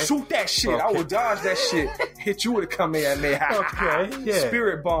 Okay. Shoot that shit. Okay. I will dodge that shit. Hit you with a Kamehameha. Okay. Yeah.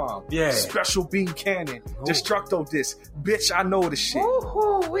 Spirit bomb. Yeah. Special beam cannon. Ooh. Destructo disc. Bitch, I know the shit.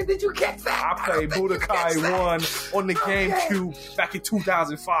 Ooh, when did you get that? I played Budokai 1 on the GameCube back in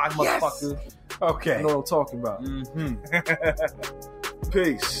 2005, motherfucker. Okay. You know what I'm talking about.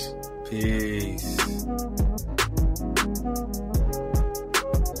 Peace. Peace.